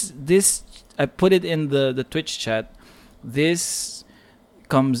 This I put it in the Twitch chat. This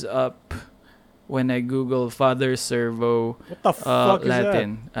comes up when I Google Father Servo What the fuck is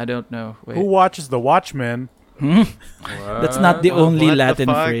Latin. I don't know. that? Wait. Who watches The Watchmen? That's not the What? only What the Latin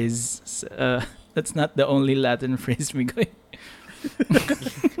fuck? phrase. That's not the only Latin phrase we got.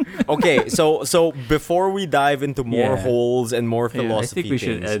 Okay, so before we dive into more Yeah. holes and more Yeah, I I philosophy think we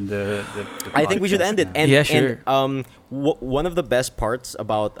should things, end the I think we should end it. podcast now. And, Yeah, sure. And one of the best parts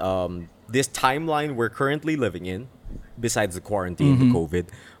about this timeline we're currently living in, besides the quarantine, the COVID,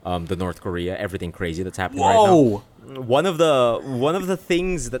 the North Korea, everything crazy that's happening right now. One of the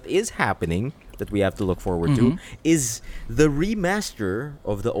things that is happening that we have to look forward to is the remaster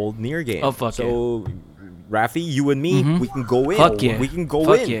of the old Nier game. Oh, fuck so, Rafi, you and me, we can go in. Fuck yeah. We can go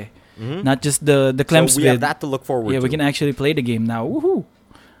Fuck in. yeah. Not just the Clem So we have Squid. that to look forward Yeah, to. we can actually play the game now. Woohoo!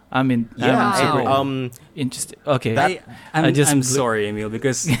 I mean, Yeah, I'm super and, interested. Okay. I'm, I just I'm blew- sorry, Emil,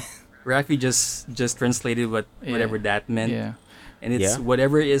 because Rafi just translated whatever that meant. yeah. And it's Yeah.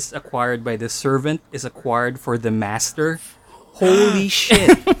 whatever is acquired by the servant is acquired for the master. Holy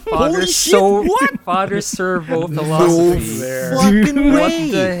shit! Father Holy shit, what? Father Servo philosophy. there. Fucking What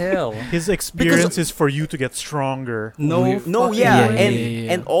way. the hell? His experience is for you to get stronger. No, No, fucking yeah, yeah, and yeah,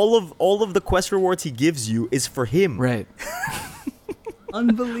 yeah. and all of the quest rewards he gives you is for him. Right.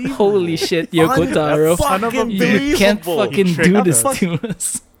 unbelievable. Holy shit, Yoko Taro. Fucking You can't believable. fucking He do tricked this us. to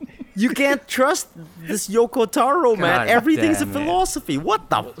us. You can't trust this Yoko Taro, man. God Everything's a damn it. philosophy. What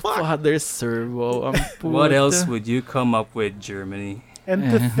the fuck? Father Servo. What else would you come up with, Germany? And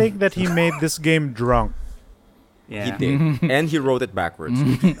to think that he made this game drunk. Yeah. He did, and he wrote it backwards.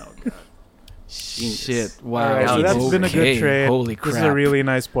 Shit. Wow. Alright, so that's been a Okay. good trade. Holy crap. This is a really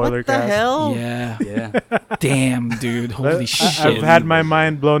nice spoiler What the cast. hell? Yeah. Yeah. Damn, dude. Holy shit. I've had my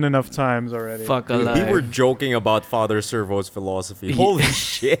mind blown enough times already. Fuck Dude, alive. we were joking about Father Servo's philosophy. Yeah. Holy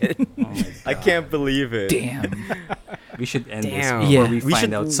shit! Oh my I God. can't believe it. Damn. We should end this Damn. before Yeah. we We find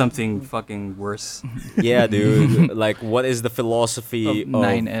should- out something fucking worse. Yeah, dude. Like, what is the philosophy Of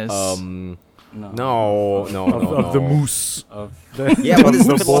 9S. No, Of the moose. Of Yeah, what is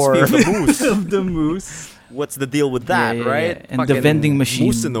the The philosophy of the moose? of the moose. What's the deal with that, Yeah, yeah, right? yeah. And the Fucking vending machine.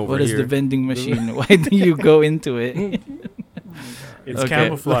 moosing over What is here. the vending machine? Why do you go into it? It's Okay.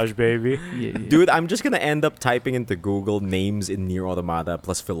 camouflage, baby. Yeah, yeah. Dude, I'm just gonna end up typing into Google names in Nier Automata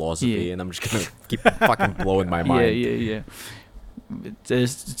plus philosophy, Yeah. and I'm just gonna keep fucking blowing my mind. Yeah.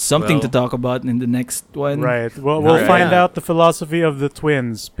 There's something to Well- talk about in the next one. Right. Well, we'll Right. find Yeah. out the philosophy of the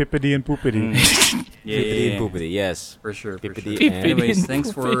twins, Pippity and Poopity. Yeah, Pippity and poopity, yes. for sure. For Pippity sure. and- Anyways, and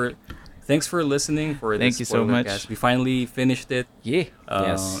thanks for listening for Thank this you so much. Spoilercast. We finally finished it. Yeah.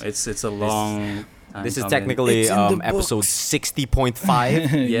 Yes. It's a long. time This is coming. technically It's in the episode books.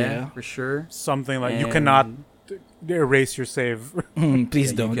 60.5. yeah, for sure. Something like you And cannot erase your save.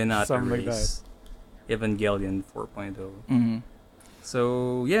 Please you don't. cannot Something like erase Evangelion 4.0. Mhm.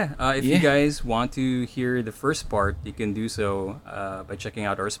 So yeah, if Yeah. you guys want to hear the first part, you can do so by checking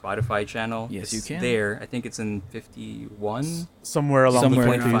out our Spotify channel. Yes, It's you can. There, I think it's in 51. Somewhere along Somewhere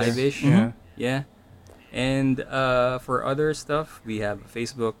the around 50s. 5-ish. Mhm. Yeah. And for other stuff, we have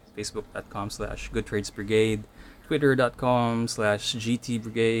Facebook, facebook.com/goodtradesbrigade,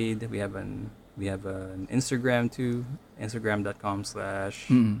 twitter.com/gtbrigade. We have an Instagram too,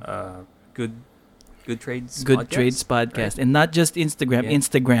 instagram.com/good trades Good podcast, Trades Podcast. right? And not just Instagram, Yeah.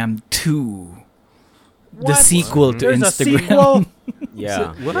 Instagram 2. The What? sequel to There's a Instagram. sequel?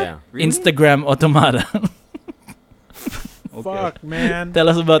 Yeah, what? yeah. Really? Instagram Automata. Okay. Fuck, man. Tell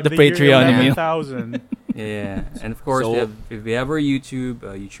us about the In year Patreon, Emil. 11,000. Yeah, and of course So- we have our YouTube,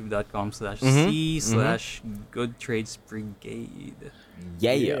 youtube.com/c/goodtradesbrigade.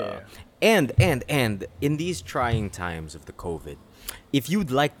 Yeah. And in these trying times of the COVID, if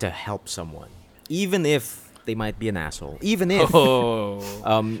you'd like to help someone, even if they might be an asshole, even if Oh.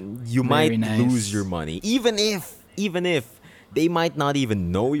 you Very might nice. lose your money, even if they might not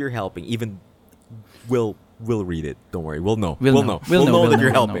even know you're helping, even we'll read it. Don't worry, we'll know. We'll know. We'll know that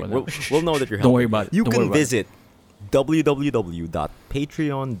you're we'll helping. know. We'll know that you're helping. Don't worry about it. You Don't worry can about it. visit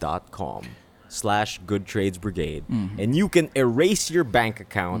www.patreon.com/goodtradesbrigade and you can erase your bank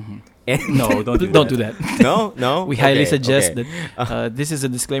account. And No, don't do Don't that. do that. no. We highly Okay, suggest okay. that this is a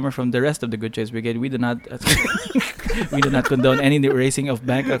disclaimer from the rest of the Good Trades Brigade. We do not we do not condone any erasing of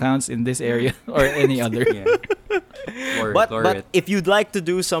bank accounts in this area or any other. Yeah. But Glory if you'd like to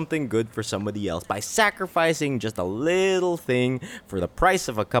do something good for somebody else by sacrificing just a little thing for the price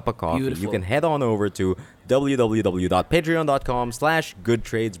of a cup of coffee, you Beautiful. can head on over to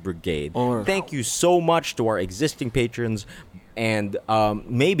www.patreon.com/goodtradesbrigade. Or- Thank you so much to our existing patrons, and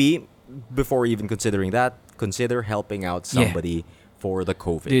maybe before even considering that, consider helping out Yeah. somebody for the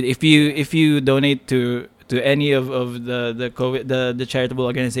COVID. Dude, if you donate to any of the COVID the charitable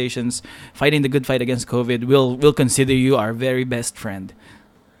organizations fighting the good fight against COVID, we'll consider you our very best friend.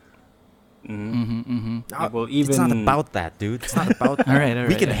 Well, It's not about that, dude. It's not about that. All right.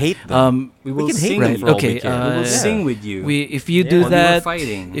 We can hate them. we will can hate sing them with for you. all we Okay, care. We will yeah. sing with you. If you Yeah. do While we were that,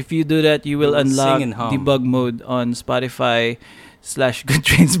 fighting. if you do that, you will will unlock sing and hum. debug mode on Spotify /Good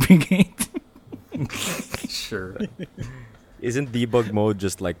Trades Brigade. Sure. Isn't debug mode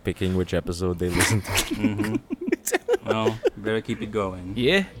just like picking which episode they listen to? Mm-hmm. Well, you better keep it going.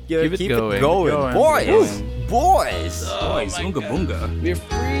 Yeah, Yeah, keep it going. Going. Boys! Boys! Boys, my unga God. bunga. We're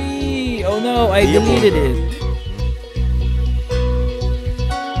free. Oh no, I Yeah, deleted bro. it.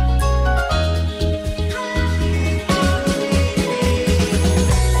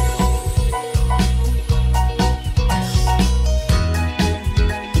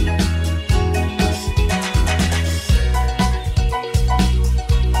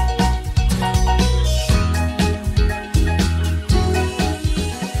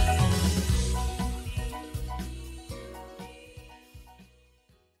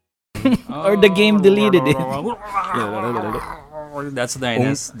 Or the game deleted it. That's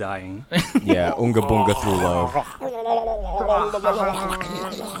Diana's dying. Yeah, Unga Bunga Through Love.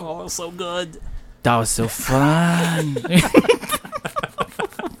 Oh, so good. That was so fun.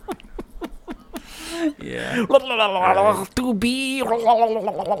 Yeah. To be.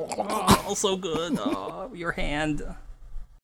 Oh, so good. Oh, your hand.